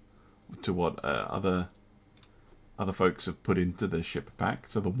to what other folks have put into the ship pack.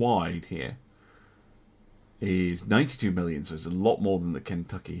 So the wide here is 92 million, so it's a lot more than the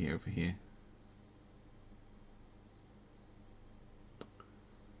Kentucky over here.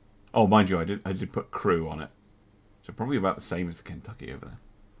 Oh, mind you, I did put crew on it, so probably about the same as the Kentucky over there.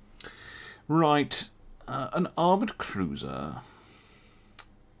 Right, an armoured cruiser.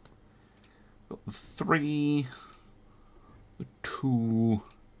 Got the 3, the 2,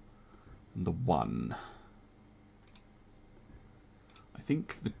 and the 1. I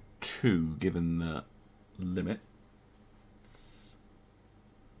think the 2, given the limits.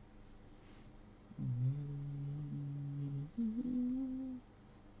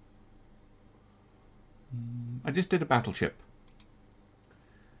 I just did a battleship.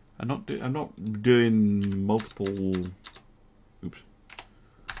 I'm not doing multiple. Oops.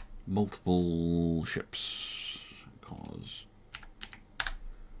 Multiple ships because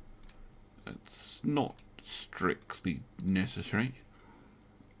it's not strictly necessary.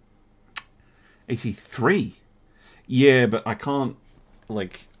 AC3, yeah, but I can't.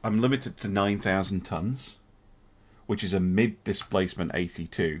 Like, I'm limited to 9,000 tons, which is a mid-displacement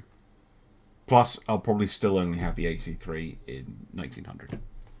AC2. Plus, I'll probably still only have the AC3 in 1900.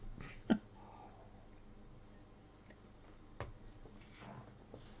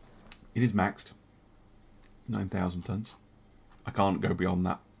 It is maxed. 9,000 tons. I can't go beyond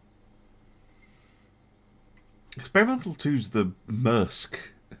that. Experimental 2's the Maersk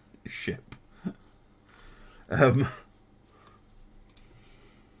ship.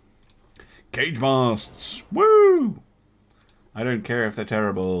 Cage masts. Woo! I don't care if they're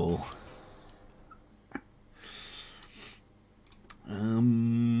terrible.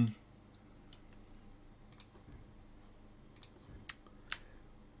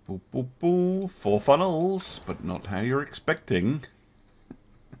 Boo, boo, boo. 4 funnels, but not how you're expecting.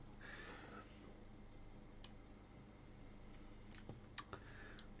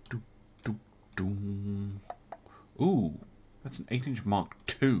 Do, do, do. Ooh, that's an 8-inch Mark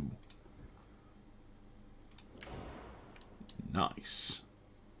II. Nice.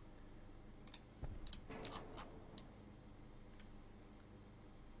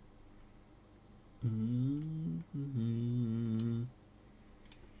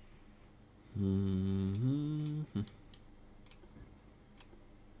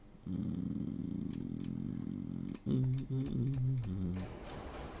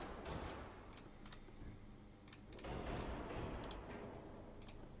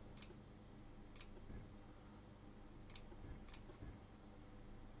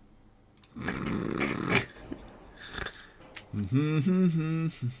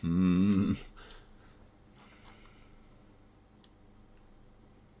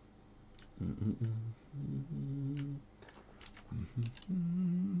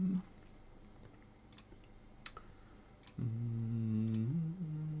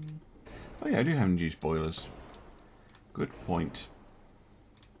 Oh yeah, I do have induced boilers. Good point.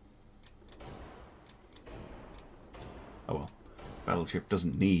 Oh well, battleship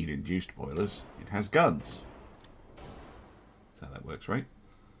doesn't need induced boilers. It has guns. That's how that works, right?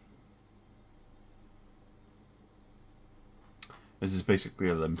 This is basically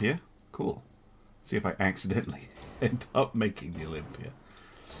Olympia. Cool. See if I accidentally end up making the Olympia.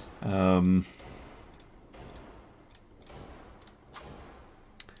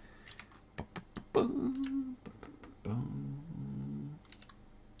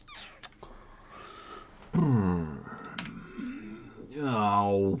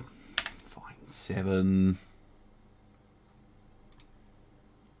 7.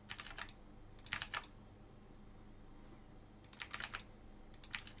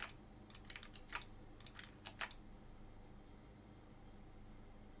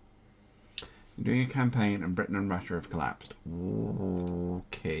 Doing a campaign and Britain and Russia have collapsed.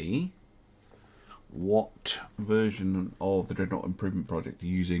 Okay. What version of the Dreadnought Improvement Project are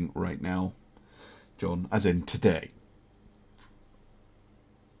you using right now, John? As in today?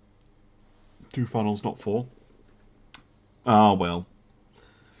 2 funnels, not 4. Ah, well.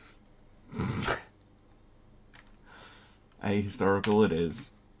 Ahistorical it is.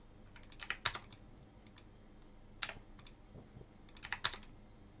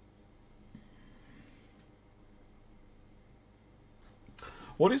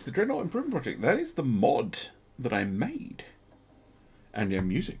 What is the Dreadnought Improvement Project? That is the mod that I made and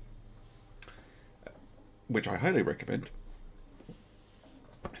am using, which I highly recommend.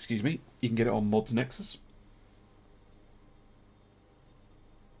 Excuse me. You can get it on Mods Nexus.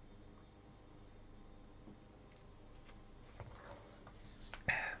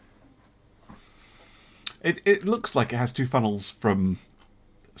 It looks like it has 2 funnels from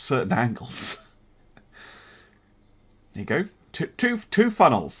certain angles. There you go. Two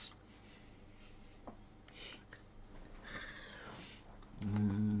funnels.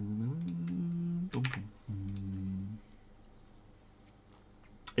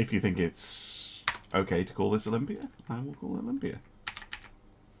 If you think it's okay to call this Olympia, I will call it Olympia.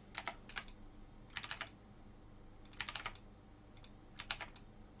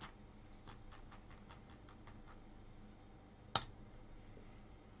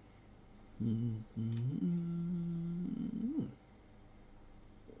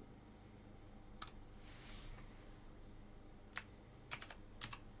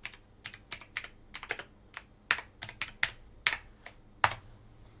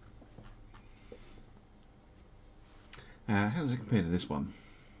 How does it compare to this one?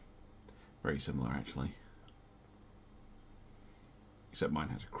 Very similar, actually. Except mine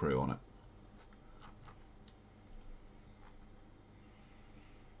has a crew on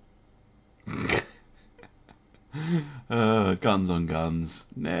it. Guns on guns.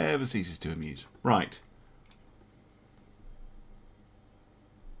 Never ceases to amuse. Right.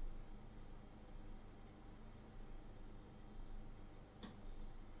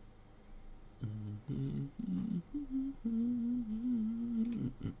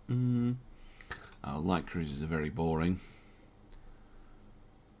 Light cruisers are very boring.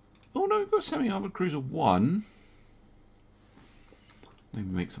 Oh no, we've got semi-armoured cruiser 1. Maybe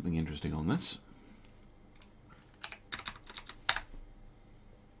make something interesting on this.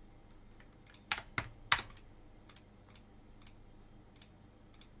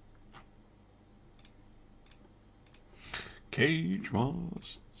 Cage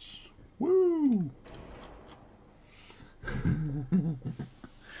masts. Woo!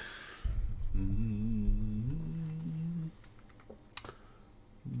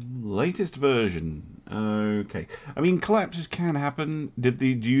 Latest version. Okay. I mean, collapses can happen. Do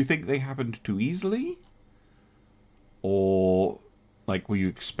you think they happened too easily? Or, like, were you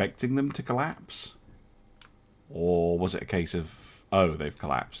expecting them to collapse? Or was it a case of, oh, they've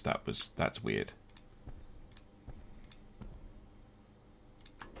collapsed. That's weird.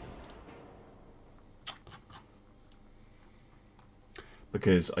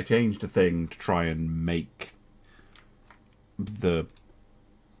 Because I changed a thing to try and make the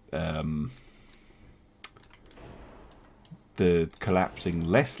collapsing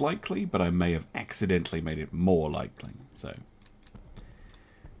less likely, but I may have accidentally made it more likely. So,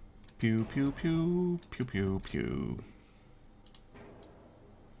 pew pew pew pew pew pew.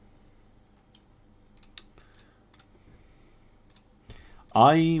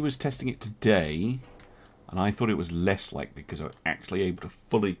 I was testing it today, and I thought it was less likely because I was actually able to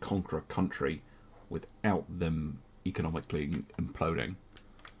fully conquer a country without them economically imploding.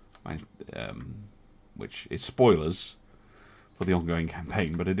 Which is spoilers for the ongoing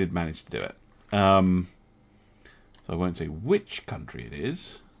campaign, but I did manage to do it. So I won't say which country it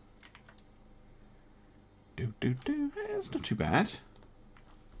is. It's not too bad.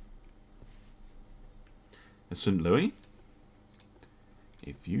 It's St. Louis,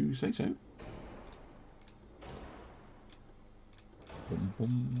 if you say so. Boom,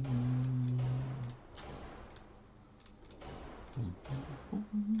 boom.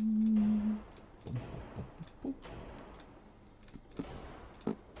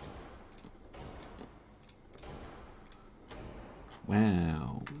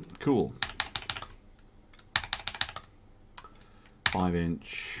 Wow, cool.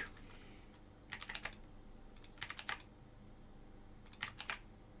 5-inch.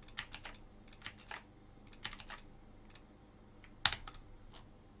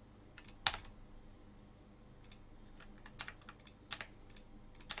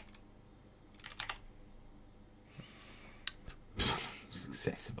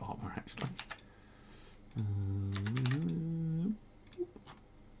 excessive armour, actually.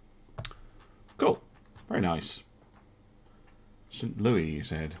 Cool. Very nice. St. Louis, you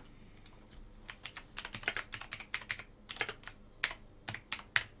said.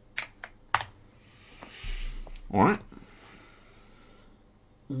 All right.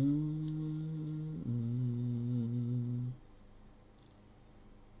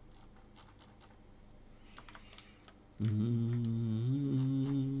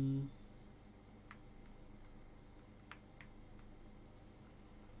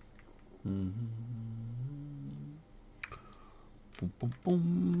 Boom,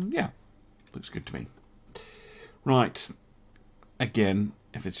 boom. Yeah, looks good to me. Right, again,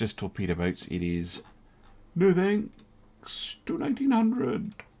 if it's just torpedo boats, it is no thanks to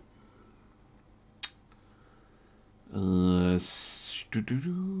 1900.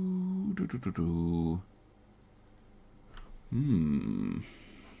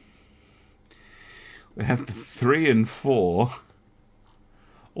 We have the 3 and 4,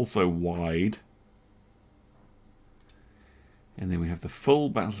 also wide. And then we have the full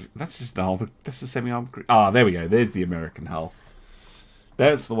battle. That's just that's the semi-armed. Ah, there we go. There's the American hull.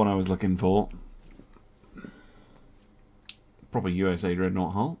 That's the one I was looking for. Proper USA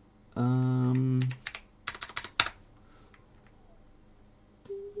Dreadnought hull.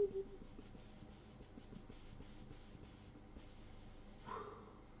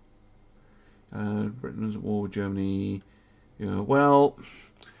 Britain's at war with Germany. Yeah, well,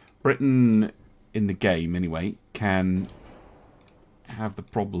 Britain in the game anyway can have the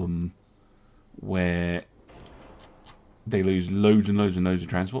problem where they lose loads and loads and loads of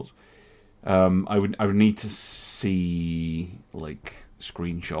transports. I would need to see like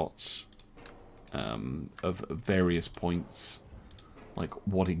screenshots of various points, like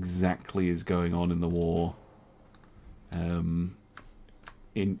what exactly is going on in the war.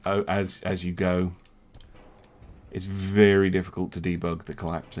 As you go, it's very difficult to debug the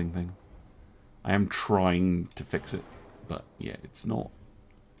collapsing thing. I am trying to fix it, but yeah, it's not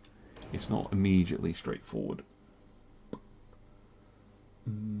immediately straightforward.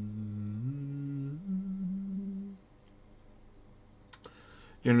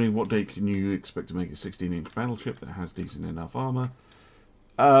 Generally, what date can you expect to make a 16-inch battleship that has decent enough armor?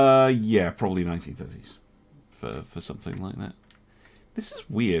 Yeah, probably 1930s for something like that. This is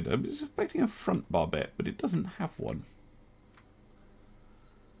weird. I was expecting a front barbette, but it doesn't have one.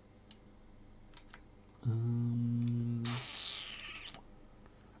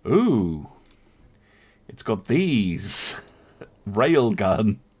 Ooh, it's got these rail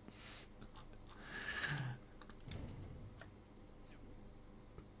guns.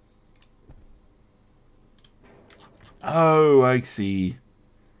 Oh, I see.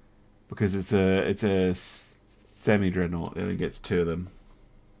 Because it's a semi-dreadnought. It only gets 2 of them.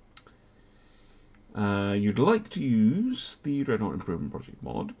 You'd like to use the Dreadnought Improvement Project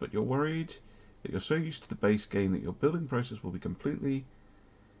mod, but you're worried that you're so used to the base game that your building process will be completely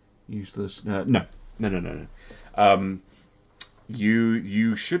useless. No.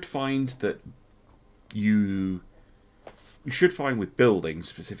 You should find that you should find with building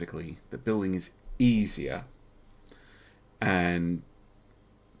specifically that building is easier, and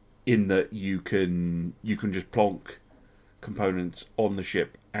in that you can just plonk components on the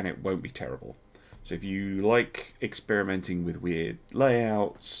ship and it won't be terrible. So if you like experimenting with weird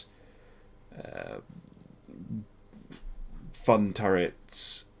layouts, fun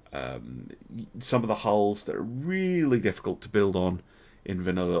turrets, some of the hulls that are really difficult to build on in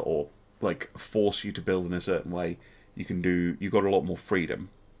vanilla, or like force you to build in a certain way, you've got a lot more freedom.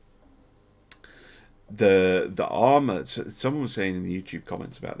 The armor, someone was saying in the YouTube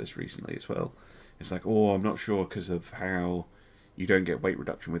comments about this recently as well, it's like, oh, I'm not sure because of how you don't get weight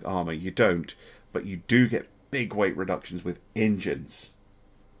reduction with armor. You don't, but you do get big weight reductions with engines,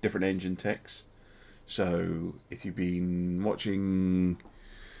 different engine techs. So if you've been watching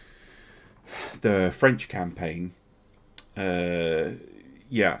the French campaign,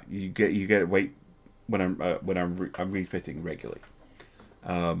 yeah, you get weight when I'm refitting regularly.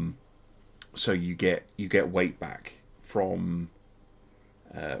 So you get weight back from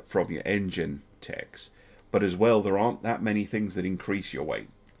your engine techs, but as well there aren't that many things that increase your weight.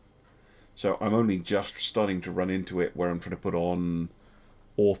 So I'm only just starting to run into it where I'm trying to put on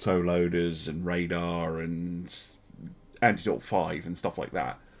auto loaders and radar and anti-torp 5 and stuff like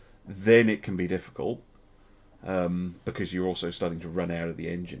that. Then it can be difficult because you're also starting to run out of the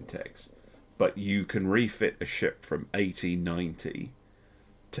engine techs. But you can refit a ship from 1890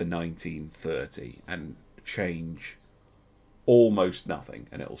 to 1930 and change almost nothing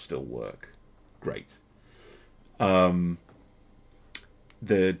and it'll still work great.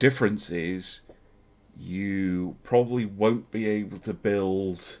 the difference is you probably won't be able to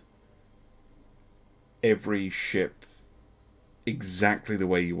build every ship exactly the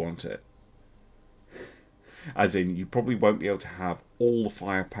way you want it. As in, you probably won't be able to have all the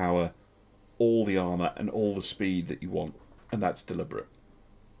firepower, all the armor, and all the speed that you want. And that's deliberate.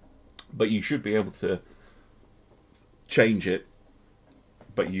 But you should be able to change it.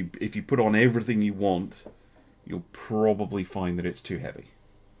 But if you put on everything you want, you'll probably find that it's too heavy.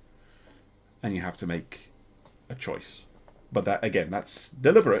 And you have to make a choice. But that, again, that's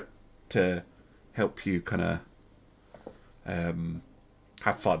deliberate to help you kind of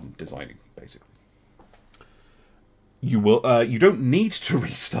have fun designing, basically. You will. You don't need to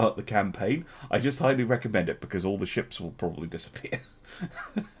restart the campaign. I just highly recommend it because all the ships will probably disappear.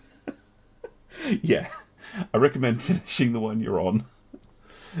 Yeah, I recommend finishing the one you're on,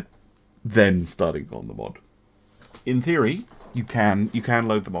 then starting on the mod. In theory, you can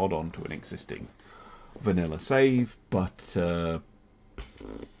load the mod onto an existing vanilla save, but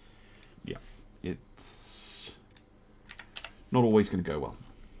yeah, it's not always going to go well,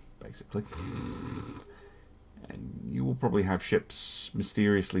 basically. And you will probably have ships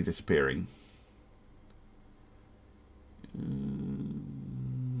mysteriously disappearing.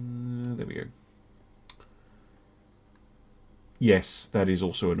 There we go. Yes, that is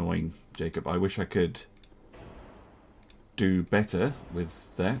also annoying, Jacob. I wish I could do better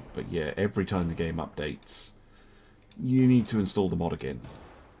with that, but yeah, every time the game updates, you need to install the mod again.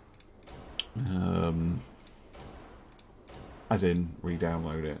 As in,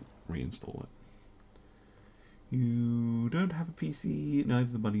 re-download it, reinstall it. You don't have a PC,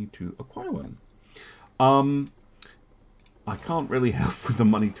 neither the money to acquire one. I can't really help with the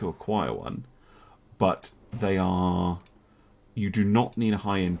money to acquire one, but they are... You do not need a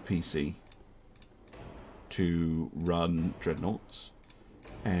high-end PC to run Dreadnoughts.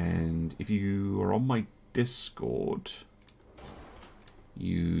 And if you are on my Discord,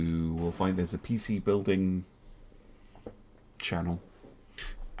 you will find there's a PC building channel.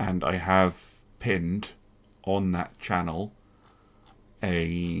 And I have pinned on that channel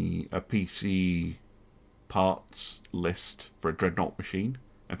a PC parts list for a Dreadnought machine.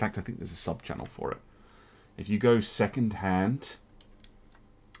 In fact, I think there's a sub-channel for it. If you go second-hand...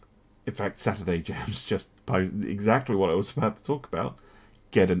 In fact, Saturday Jams just posted exactly what I was about to talk about.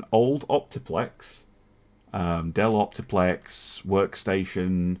 Get an old Optiplex, Dell Optiplex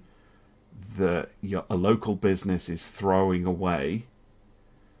workstation that a local business is throwing away.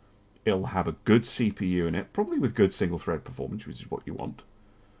 It'll have a good CPU in it, probably with good single-thread performance, which is what you want.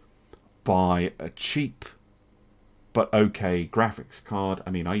 Buy a cheap but okay graphics card.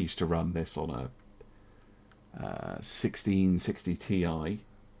 I mean, I used to run this on a 1660 Ti.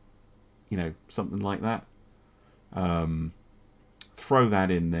 You know, something like that. Throw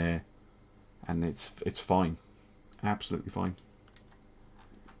that in there, and it's fine, absolutely fine.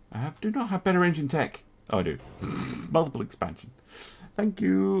 I do not have better engine tech. Oh, I do. Multiple expansion. Thank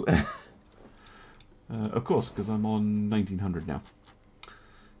you. Of course, because I'm on 1900 now.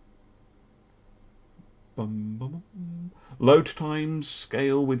 Bum, bum, bum. Load times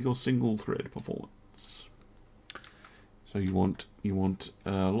scale with your single thread performance. So you want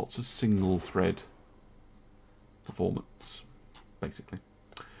lots of single thread performance, basically.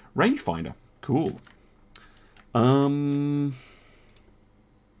 Rangefinder, cool.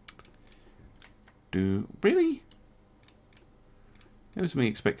 Really? That was me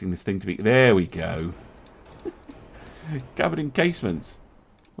expecting this thing to be. There we go. Covered in casements.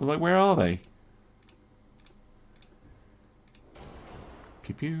 I was like, where are they?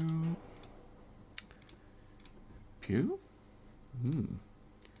 Pew pew. Pew?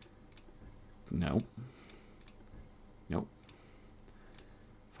 No. Nope.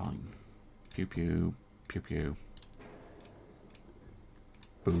 Fine. Pew pew. Pew pew.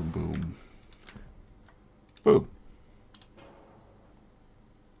 Boom boom. Boom.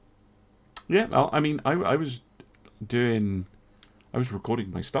 Yeah, well, I mean, I was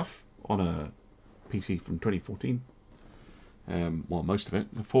recording my stuff on a PC from 2014. Well, most of it.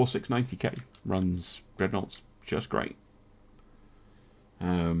 A 4690K runs Dreadnoughts just great.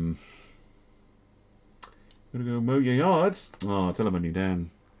 Gonna go mow your yards. Oh, Telemonian Dan.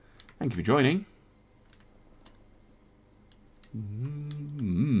 Thank you for joining.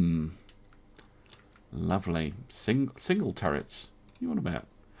 Lovely. Single turrets. You want about?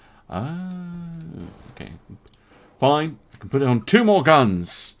 Okay. Fine. I can put it on 2 more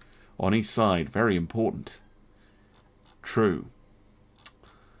guns on each side. Very important. True.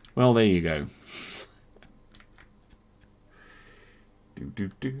 Well, there you go.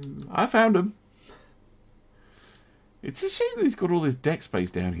 I found them. It's a shame that he's got all this deck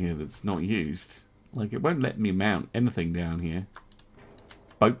space down here that's not used. Like, it won't let me mount anything down here.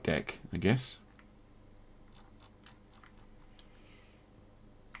 Boat deck, I guess.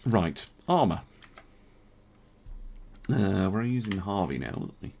 Right, armour. We're using Harvey now,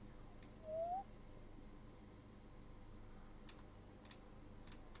 aren't we?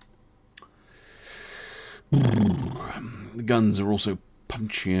 The guns are also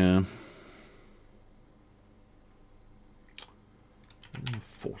punchier.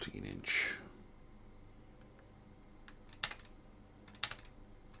 14-inch.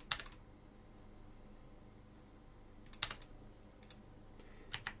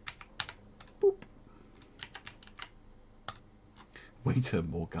 Boop. Waiter,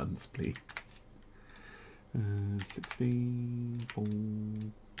 more guns, please. 16, 4.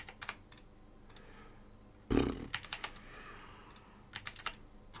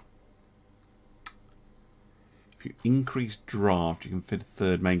 If you increase draft, you can fit a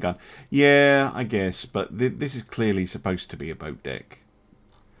third main gun. Yeah, I guess, but this is clearly supposed to be a boat deck.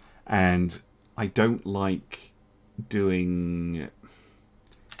 And I don't like doing...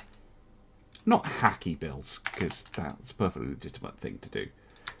 not hacky builds, because that's a perfectly legitimate thing to do.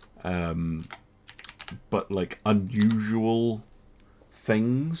 But like unusual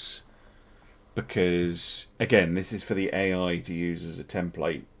things. Because, again, this is for the AI to use as a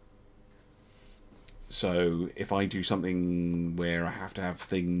template. So if I do something where I have to have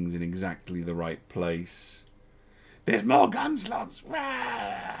things in exactly the right place, there's more gun slots.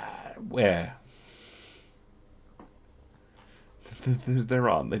 Where? There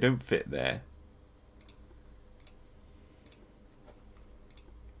aren't. They don't fit there.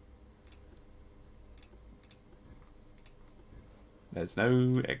 There's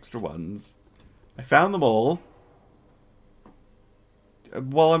no extra ones. I found them all.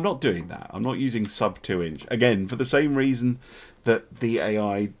 Well, I'm not doing that. I'm not using sub 2-inch. Again, for the same reason that the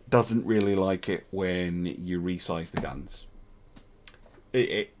AI doesn't really like it when you resize the guns.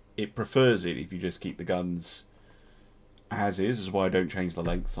 It prefers it if you just keep the guns as is why I don't change the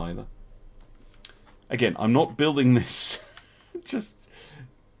lengths either. Again, I'm not building this just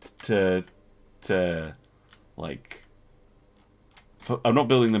to like... I'm not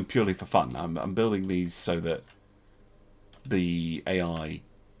building them purely for fun. I'm building these so that the AI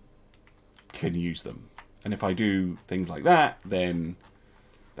can use them, and if I do things like that, then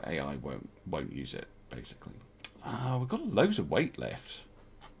the AI won't use it. Basically, we've got loads of weight left.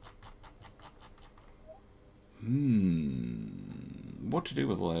 What to do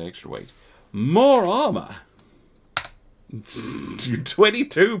with all that extra weight? More armor.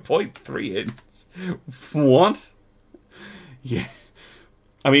 22.3 inch. What? Yeah.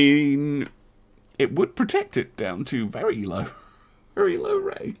 I mean, it would protect it down to very low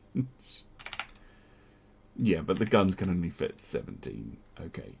range. Yeah, but the guns can only fit 17.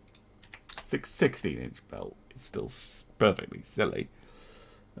 Okay. 16-inch belt is still perfectly silly.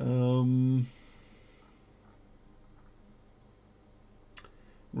 Ryzen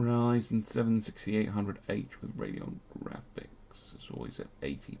 7 6800H with Radeon graphics. It's always at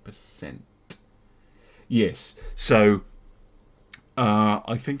 80%. Yes, so...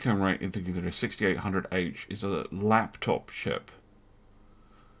 I think I'm right in thinking that a 6800H is a laptop chip.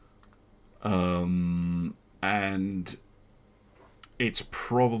 And it's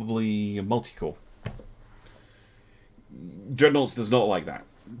probably a multi-core. Dreadnoughts does not like that.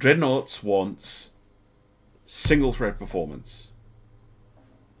 Dreadnoughts wants single-thread performance.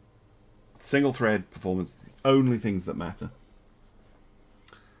 Single-thread performance is the only things that matter.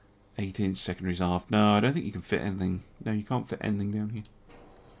 8-inch secondaries aft. No, I don't think you can fit anything. No, you can't fit anything down here.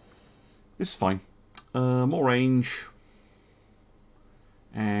 This is fine. More range.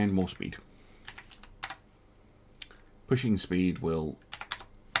 And more speed. Pushing speed will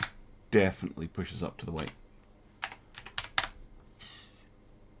definitely push us up to the weight.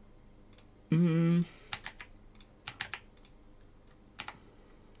 Mm.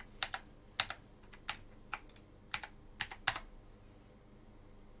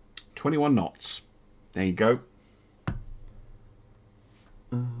 21 knots. There you go.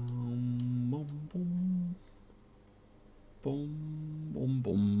 Boom, boom, boom, boom,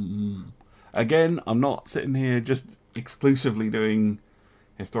 boom. Again, I'm not sitting here just exclusively doing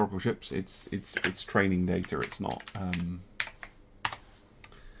historical ships. It's training data. It's not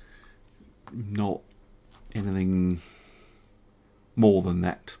not anything more than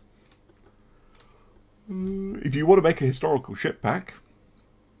that. If you want to make a historical ship pack,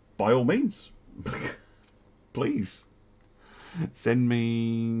 by all means, please send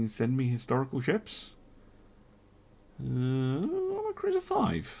me historical ships. I'm a cruiser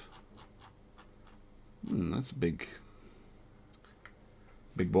 5. That's a big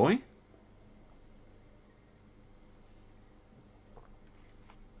big boy.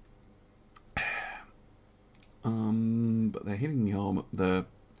 But they're hitting the arm, the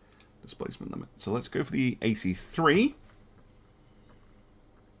displacement limit. So let's go for the AC3.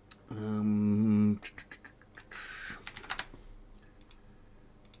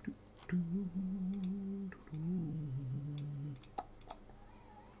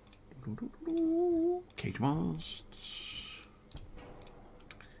 Cage masts.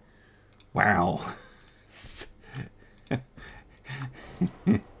 Wow.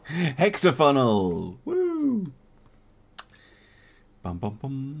 Hexafunnel. Woo. Bum bum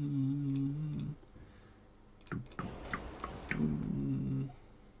bum.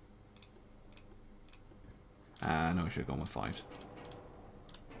 No, I should have gone with 5s.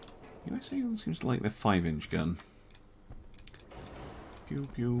 USA seems to like the 5-inch gun. Pew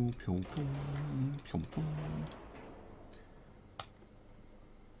pew pew pew pew pew.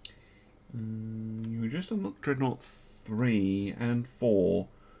 You just unlocked Dreadnought 3 and 4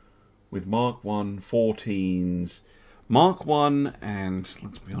 with Mark 1 14s. Mark 1 and,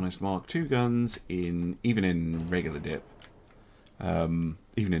 let's be honest, Mark 2 guns even in regular dip, even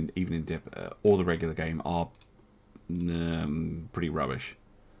in dip or the regular game are pretty rubbish.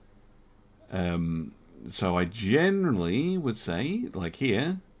 So I generally would say, like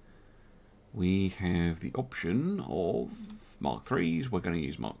here, we have the option of Mark 3s. We're going to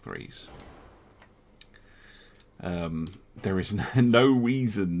use Mark 3s. There is no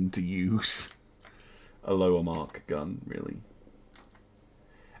reason to use a lower mark gun, really.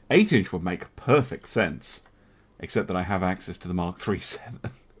 8-inch would make perfect sense, except that I have access to the Mark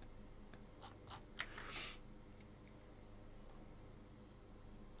 3-7.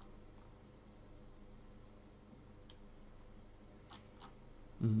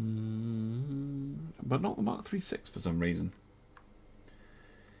 But not the Mark 3-6 for some reason.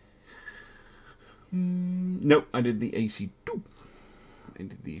 Nope, I did the AC2. I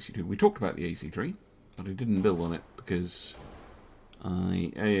did the AC2. We talked about the AC3, but I didn't build on it because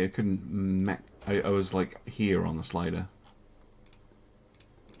I couldn't. I was like here on the slider.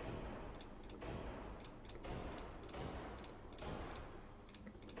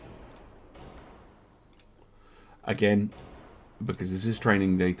 Again, because this is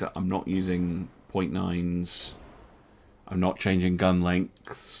training data, I'm not using .9s. I'm not changing gun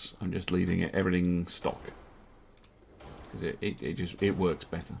lengths. I'm just leaving it everything stock because it works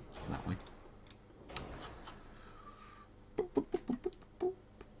better that way.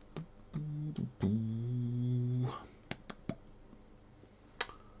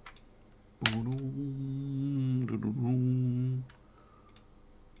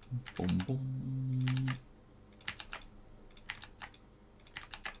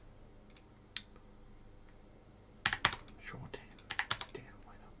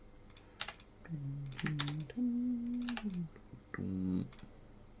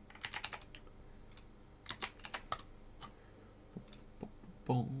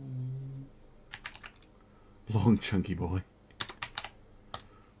 Long chunky boy.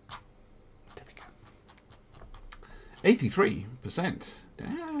 There we go. 83%.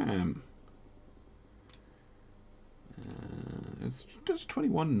 Damn. It's just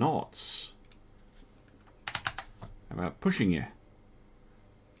 21 knots. How about pushing you?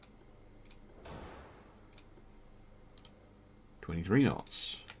 $23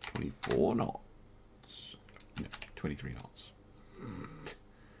 knots. 24 knots. No, 23 knots.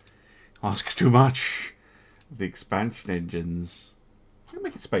 Ask too much. The expansion engines. I'll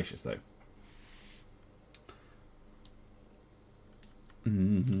make it spacious though. I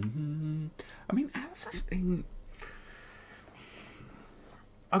mean, that's actually...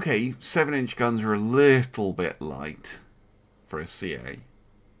 Okay, 7-inch guns are a little bit light for a CA.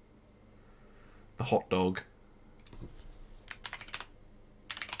 The hot dog.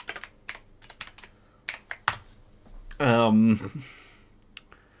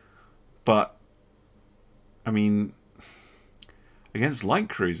 But I mean, against light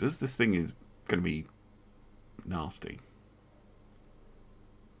cruisers, this thing is going to be nasty.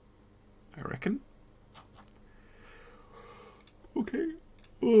 I reckon. Okay.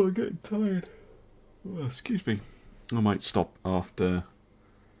 Oh, I'm getting tired. Oh, excuse me. I might stop after...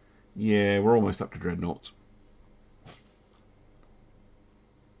 Yeah, we're almost up to Dreadnoughts.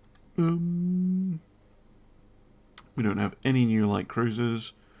 We don't have any new light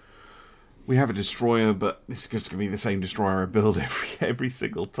cruisers. We have a destroyer, but this is going to be the same destroyer I build every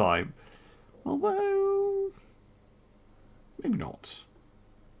single time. Although, maybe not.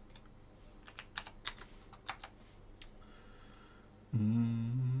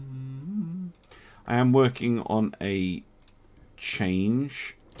 I am working on a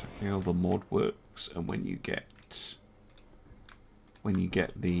change to how the mod works, and when you get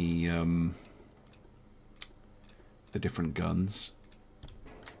the different guns.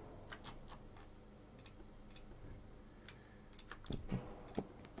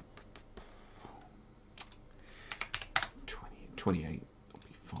 28 will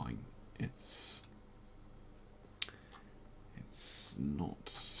be fine. It's not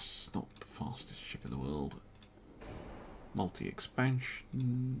the fastest ship in the world.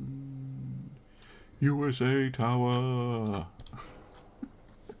 Multi-expansion. USA Tower.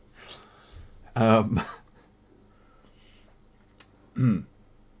 Oh,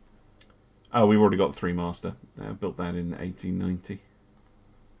 we've already got the 3 master. I built that in 1890.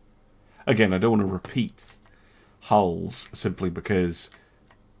 Again, I don't want to repeat hulls simply because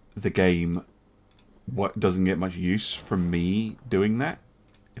the game doesn't get much use from me doing that,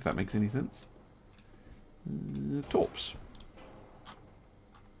 if that makes any sense. Torps.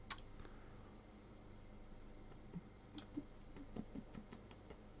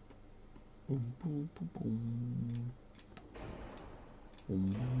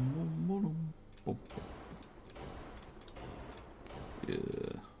 Yeah.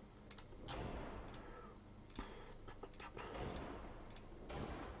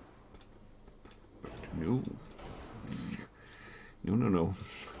 No. No, no, no.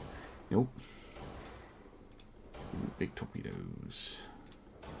 Nope. Big torpedoes.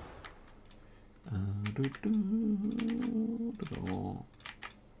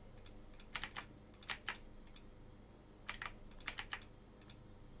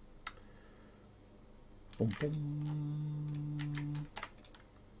 Boom, boom.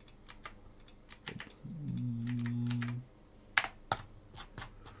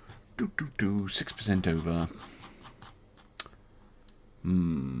 6% over.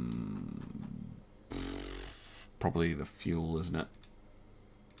 Probably the fuel, isn't it?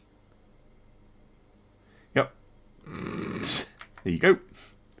 Yep. There you go.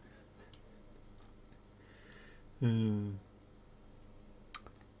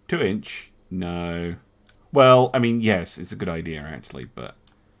 2-inch? No. Well, I mean, yes, it's a good idea, actually, but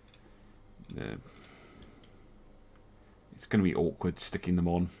it's going to be awkward sticking them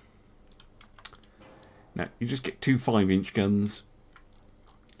on. No, you just get 2 5-inch guns,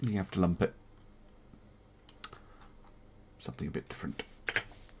 and you have to lump it. Something a bit different.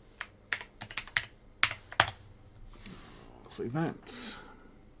 Save that.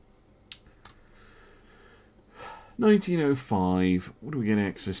 1905. What do we get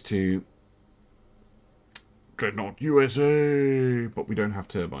access to? Dreadnought USA, but we don't have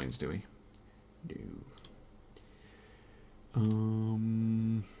turbines, do we? No.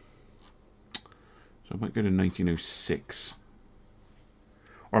 So I might go to 1906,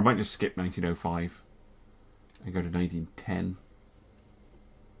 or I might just skip 1905 and go to 1910,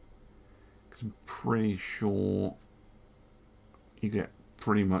 because I'm pretty sure you get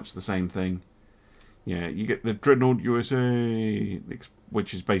pretty much the same thing. Yeah, you get the Dreadnought USA,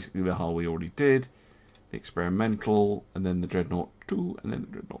 which is basically the hull we already did. The experimental, and then the Dreadnought 2, and then the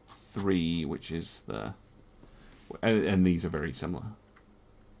Dreadnought 3, which is the... And these are very similar.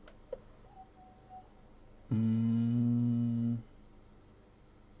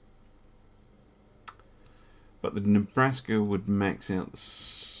 But the Nebraska would max out the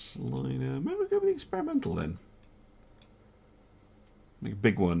slider. Maybe we'll go with the experimental then. Make a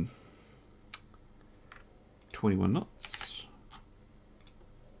big one. 21 knots.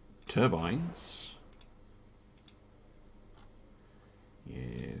 Turbines.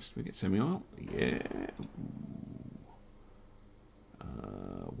 Yes, we get semi-oil. Yeah.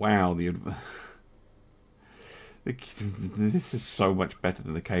 Wow, this is so much better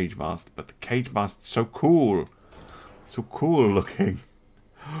than the Cage Master, but the Cage Master's so cool. So cool looking.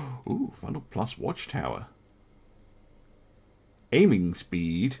 Ooh, funnel plus watchtower. Aiming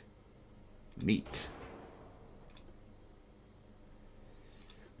speed. Neat.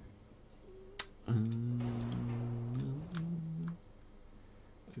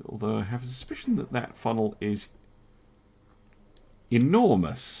 Although I have a suspicion that that funnel is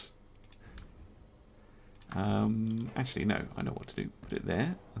enormous. Actually, no. I know what to do. Put it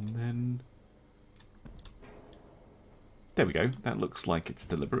there, and then... There we go. That looks like it's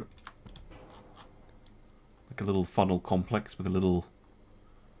deliberate. Like a little funnel complex with a little...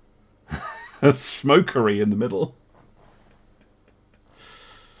 smokery in the middle.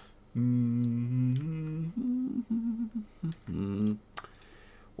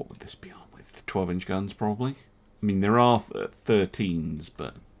 What would this be on with? 12-inch guns, probably? I mean, there are 13s,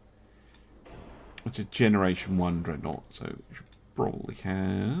 but... It's a Generation 1 Dreadnought, so you should probably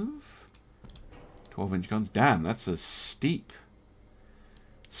have 12-inch guns. Damn, that's a steep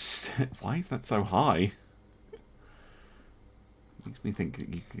Why is that so high? Makes me think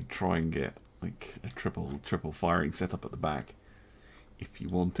that you could try and get like a triple firing setup at the back if you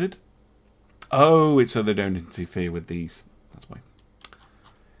wanted. Oh, it's so they don't interfere with these. That's why.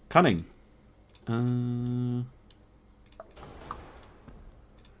 Cunning. Boop,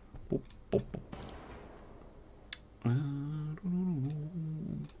 boop, boop.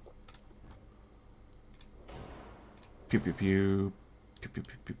 Pew pew pew. Pew pew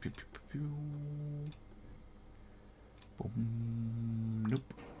pew pew pew pew pew. Boom.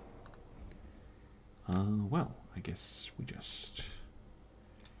 Nope. Well, I guess we just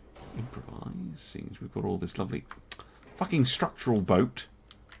improvise, seeing as we've got all this lovely fucking structural boat.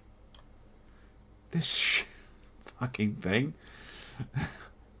 This fucking thing.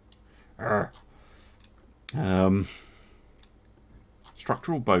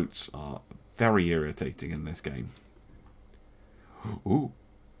 Structural boats are very irritating in this game. Ooh.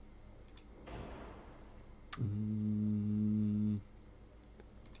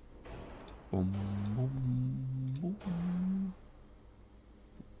 Boom, boom, boom.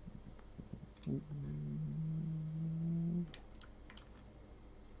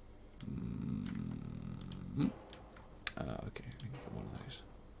 Okay, I think I've got one of those.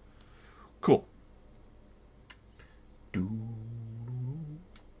 Cool.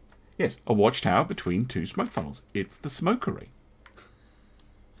 Yes, a watchtower between two smoke funnels. It's the smokery.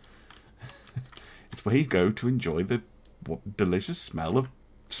 It's where you go to enjoy the delicious smell of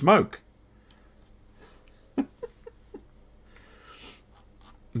smoke.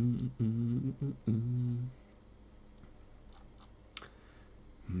 Yes,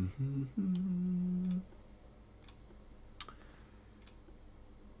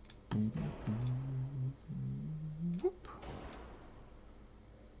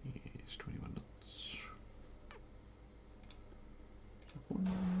 21 knots.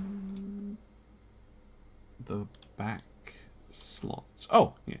 The back slots.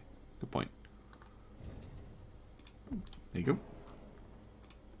 Oh, yeah, good point. There you go.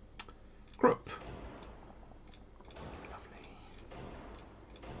 Group. Lovely.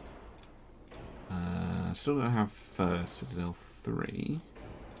 Still don't have Citadel 3.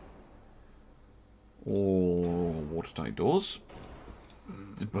 Or watertight doors.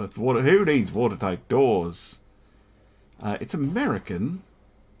 But who needs watertight doors? It's American.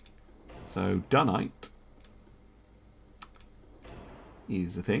 So Dunite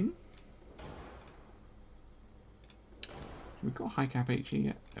is the thing. We've got high cap HE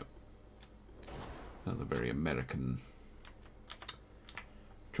yet? No. Another very American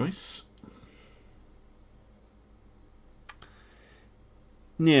choice.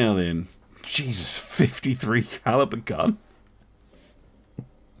 Now then, Jesus, 53 caliber gun.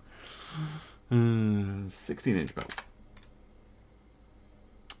 16-inch bow.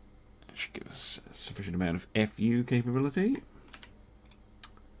 That should give us a sufficient amount of FU capability.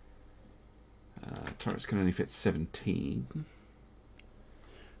 Turrets can only fit 17.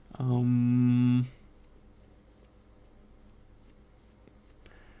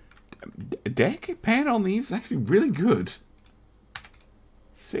 Deck pan on these is actually really good.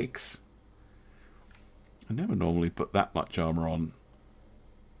 6. I never normally put that much armor on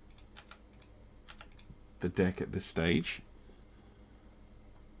the deck at this stage.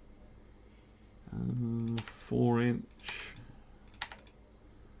 4-inch.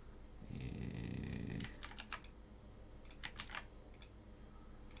 Yeah.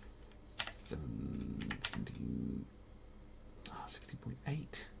 17.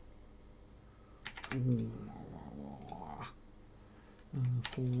 16.8.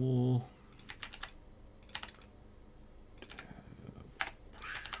 4.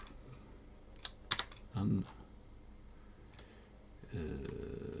 And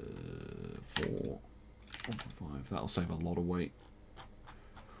 4, 5. That'll save a lot of weight.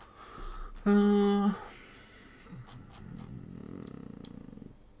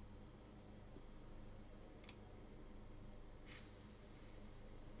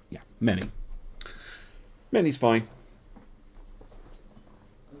 Yeah, many. Many's fine.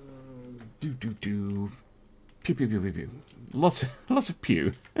 Do. Pew pew pew pew pew. Lots of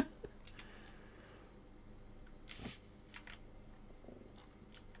pew.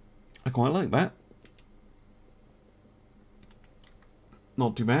 I quite like that.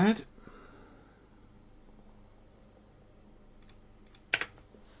 Not too bad.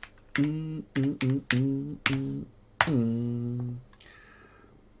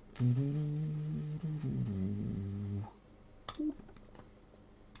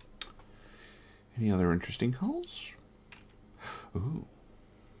 Any other interesting calls? Ooh.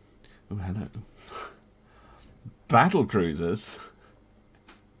 Oh, hello. Battle cruisers.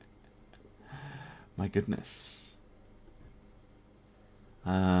 My goodness.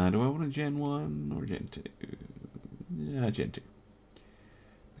 Do I want a Gen 1 or Gen 2? Yeah, Gen 2.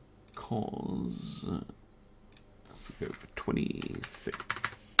 Because if we go for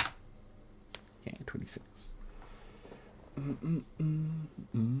 26. Yeah, 26.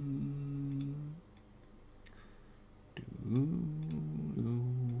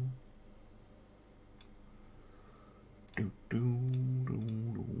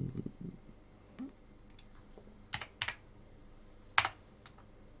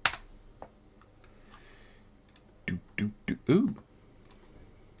 Ooh.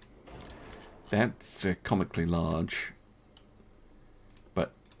 That's comically large.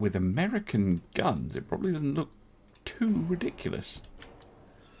 But with American guns, it probably doesn't look too ridiculous.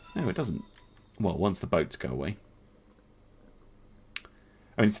 No, it doesn't. Well, once the boats go away.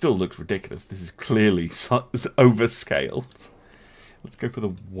 I mean, it still looks ridiculous. This is clearly overscaled. Let's go for the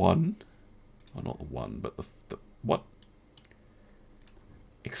 1. Well, not the 1, but the what?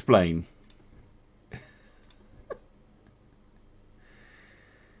 Explain.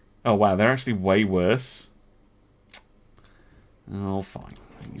 Oh, wow, they're actually way worse. Oh, fine.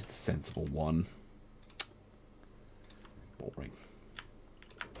 I'll use the sensible 1. Boring.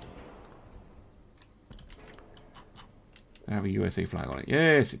 I have a USA flag on it.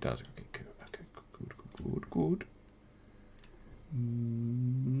 Yes, it does. Okay, good. Okay, good.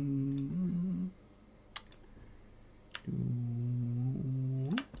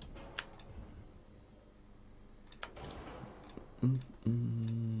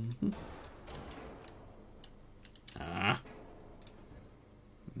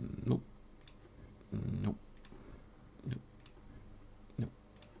 Nope. Nope. Nope. Nope.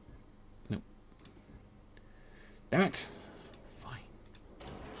 Nope. Damn it. Fine.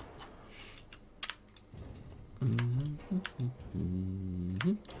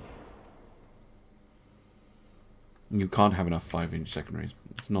 You can't have enough 5-inch secondaries.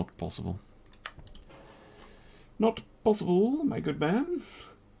 It's not possible. Not possible, my good man.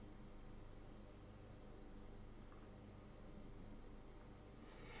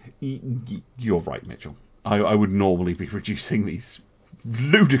 You're right, Mitchell. I would normally be reducing these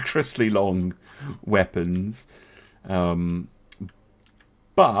ludicrously long weapons. But,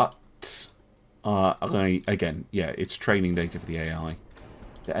 again, yeah, it's training data for the AI.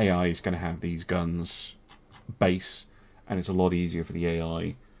 The AI is going to have these guns base, and it's a lot easier for the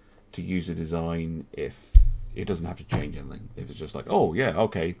AI to use a design if it doesn't have to change anything. If it's just like, oh, yeah,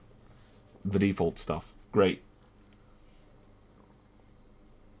 okay, the default stuff, great.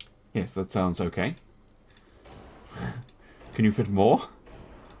 Yes, that sounds okay. Can you fit more?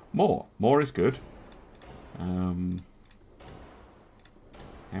 More is good. How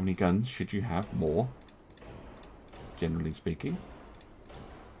many guns should you have? More, generally speaking.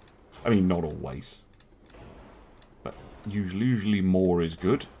 I mean, not always. But usually more is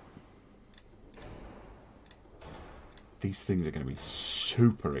good. These things are going to be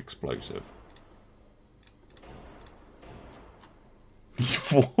super explosive.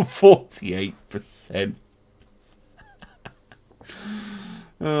 48%.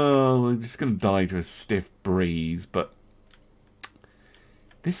 Oh, I'm just going to die to a stiff breeze, but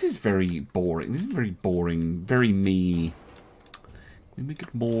this is very boring. This is very boring, very me. Can we make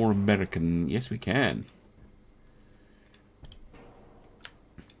it more American? Yes, we can.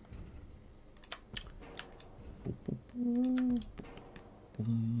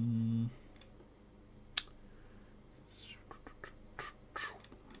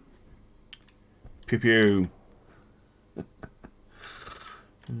 Pew pew.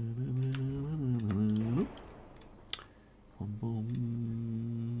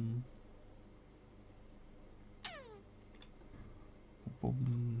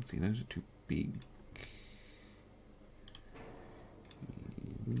 See, those are too big.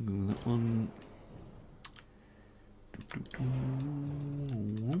 That one.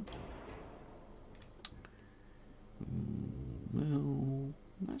 Well,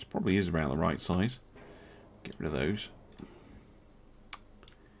 that probably is around the right size. Get rid of those.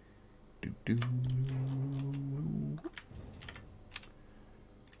 Pew,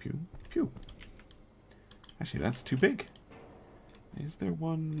 pew. Actually, that's too big. Is there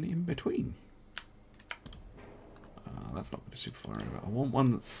one in between? That's not going to super far over. I want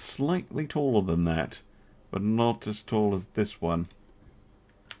one that's slightly taller than that, but not as tall as this one.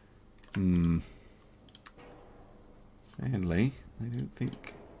 Sadly, I don't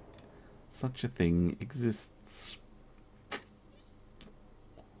think such a thing exists.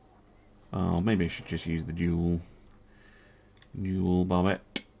 Oh, maybe I should just use the dual bombet.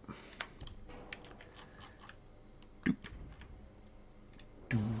 Doop.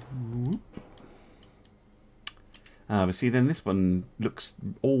 Doop. But see, then this one looks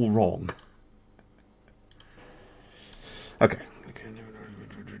all wrong. Okay.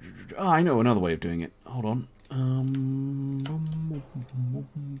 Oh, I know another way of doing it. Hold on.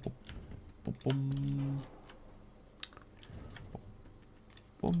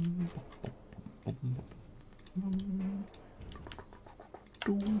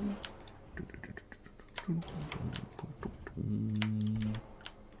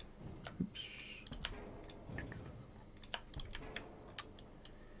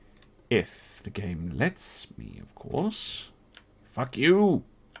 If the game lets me, of course. Fuck you!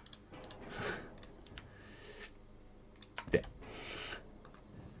 There.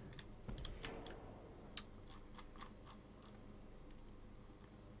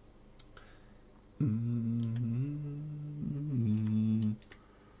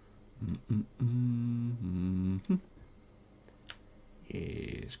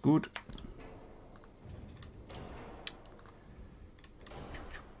 Is good.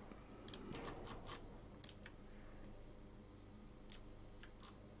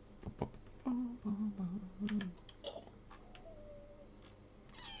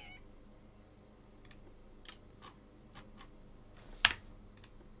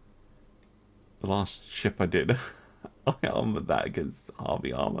 The last ship I did, I armored that against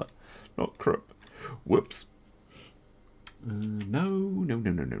Harvey armor, not Krupp. Whoops. No. No. We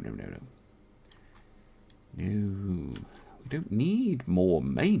don't need more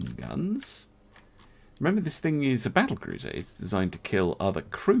main guns. Remember, this thing is a battlecruiser. It's designed to kill other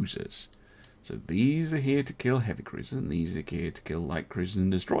cruisers. So these are here to kill heavy cruisers, and these are here to kill light cruisers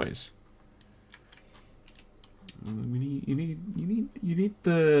and destroyers. You need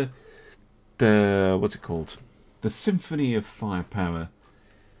the what's it called? The Symphony of Firepower.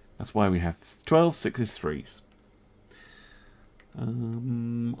 That's why we have 12 6s 3s.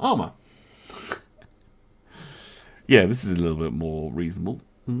 Armor. Yeah, this is a little bit more reasonable.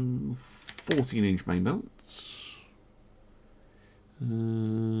 14-inch main belts.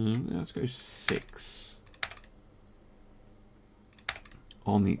 Let's go 6.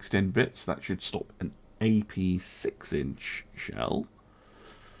 On the extend bits, that should stop an AP 6-inch shell.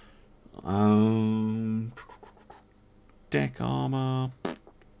 Deck armor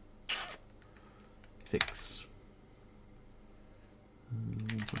 6.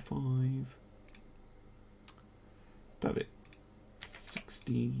 5. Done it.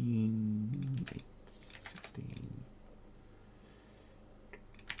 16. 8. 16.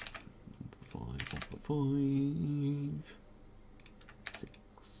 5. 5. 6.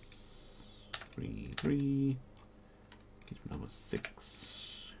 3. 3. Number 6.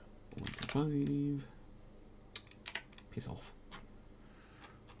 1 5. Piss off.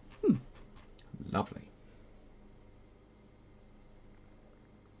 Lovely.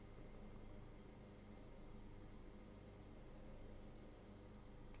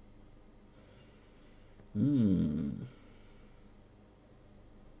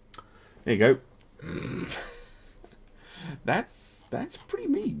 There you go. That's pretty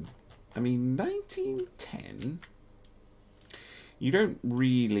mean. I mean, 1910. You don't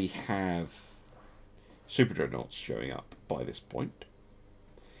really have Super Dreadnoughts showing up by this point.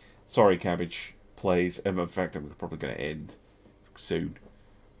 Sorry, Cabbage plays. In fact, I'm probably going to end soon.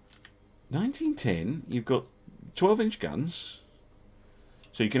 1910, you've got 12-inch guns,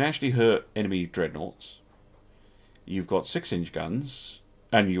 so you can actually hurt enemy Dreadnoughts. You've got 6-inch guns,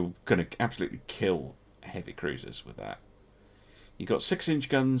 and you're going to absolutely kill heavy cruisers with that. You've got 6-inch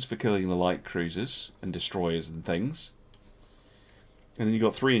guns for killing the light cruisers and destroyers and things. And then you've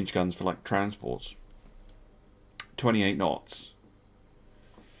got 3-inch guns for, like, transports. 28 knots.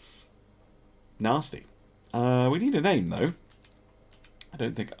 Nasty. We need a name, though. I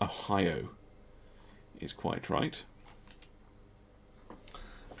don't think Ohio is quite right.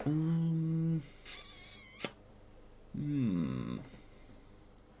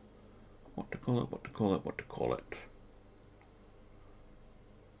 What to call it?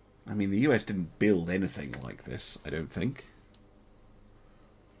 I mean, the US didn't build anything like this, I don't think.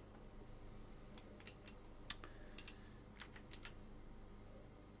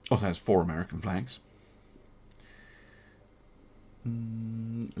 Also has 4 American flags.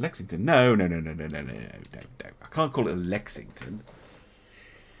 Lexington. No. I can't call it a Lexington.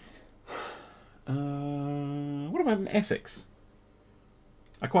 What about an Essex?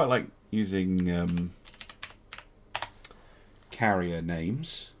 I quite like using carrier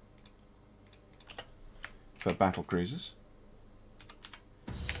names for battle cruisers.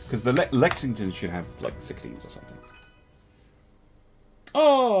 Because the Lexington should have like 16s or something.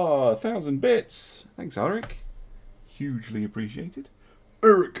 Oh, 1,000 bits. Thanks, Ulrich. Hugely appreciated.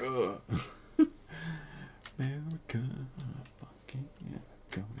 Erica. America, fucking yeah,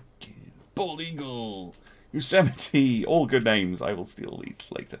 gonna get a bald eagle, Yosemite, all good names. I will steal these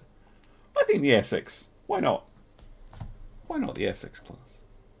later. I think the Essex. Why not? Why not the Essex class?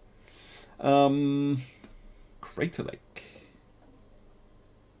 Crater Lake.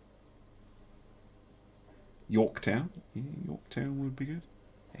 Yorktown. Yeah, Yorktown would be good.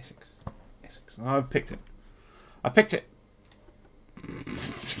 Essex. Essex. Oh, I've picked it. I picked it.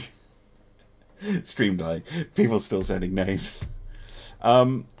 Stream dying. People still sending names.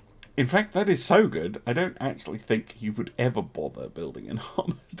 In fact, that is so good, I don't actually think you would ever bother building an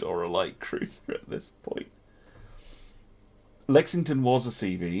armoured or a light cruiser at this point. Lexington was a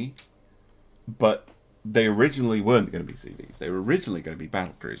CV, but they originally weren't going to be CVs. They were originally going to be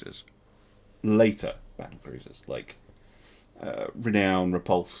battle cruisers. Later battle cruisers, like Renown,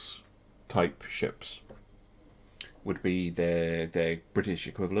 Repulse type ships would be their British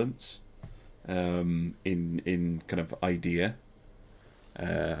equivalents in kind of idea.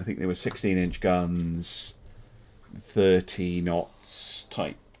 I think they were 16-inch guns, 30 knots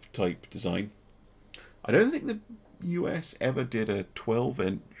type design. I don't think the US ever did a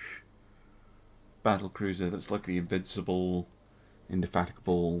 12-inch battle cruiser that's like the invincible,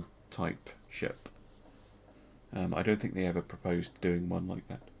 indefatigable type ship. I don't think they ever proposed doing one like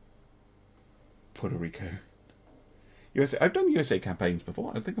that. Puerto Rico. USA. I've done USA campaigns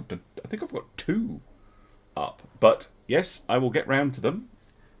before. I think I've got 2 up. But yes, I will get round to them.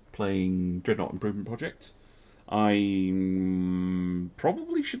 Playing Dreadnought Improvement Project. I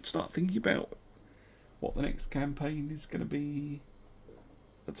probably should start thinking about what the next campaign is going to be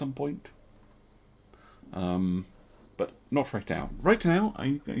at some point. But not right now. Right now,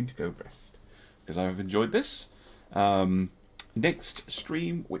 I'm going to go rest because I've enjoyed this. Next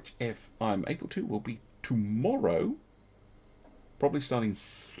stream, which if I'm able to, will be tomorrow. Probably starting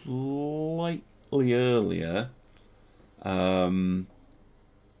slightly earlier. I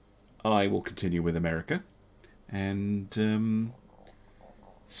will continue with America and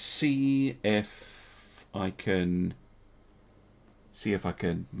see if I can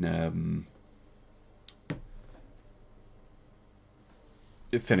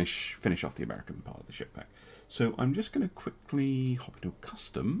finish off the American part of the ship pack. So I'm just going to quickly hop into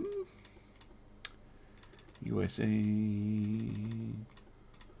custom. USA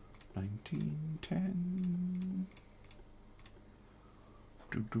 1910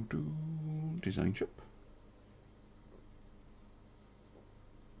 design ship.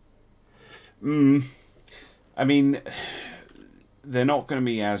 I mean, they're not going to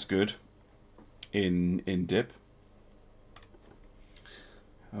be as good in dip.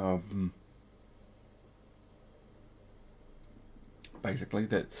 Basically,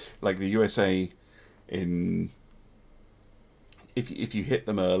 that like the USA in if you hit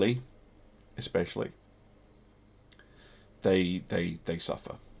them early, especially, they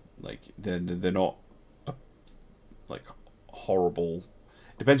suffer. Like they're not like horrible.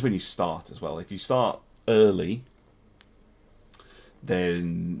 Depends when you start as well. If you start early,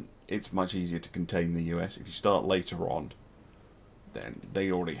 then it's much easier to contain the US. If you start later on, then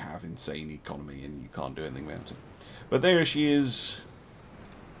they already have insane economy and you can't do anything about it. But there she is,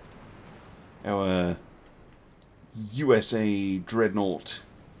 our USA Dreadnought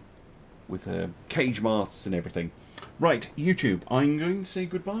with her cage masts and everything. Right, YouTube, I'm going to say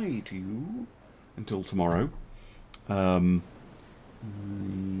goodbye to you until tomorrow.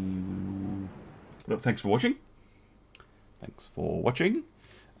 Thanks for watching. Thanks for watching.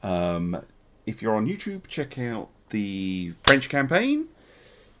 If you're on YouTube, check out the French campaign.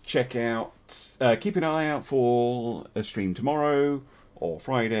 Check out, keep an eye out for a stream tomorrow or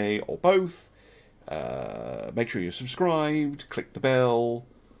Friday or both. Make sure you're subscribed, click the bell,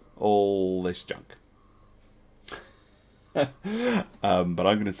 all this junk. But I'm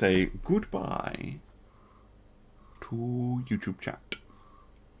going to say goodbye to YouTube chat.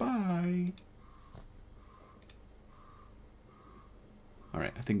 Bye.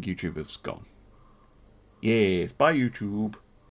 Alright, I think YouTube has gone. Yes, bye YouTube.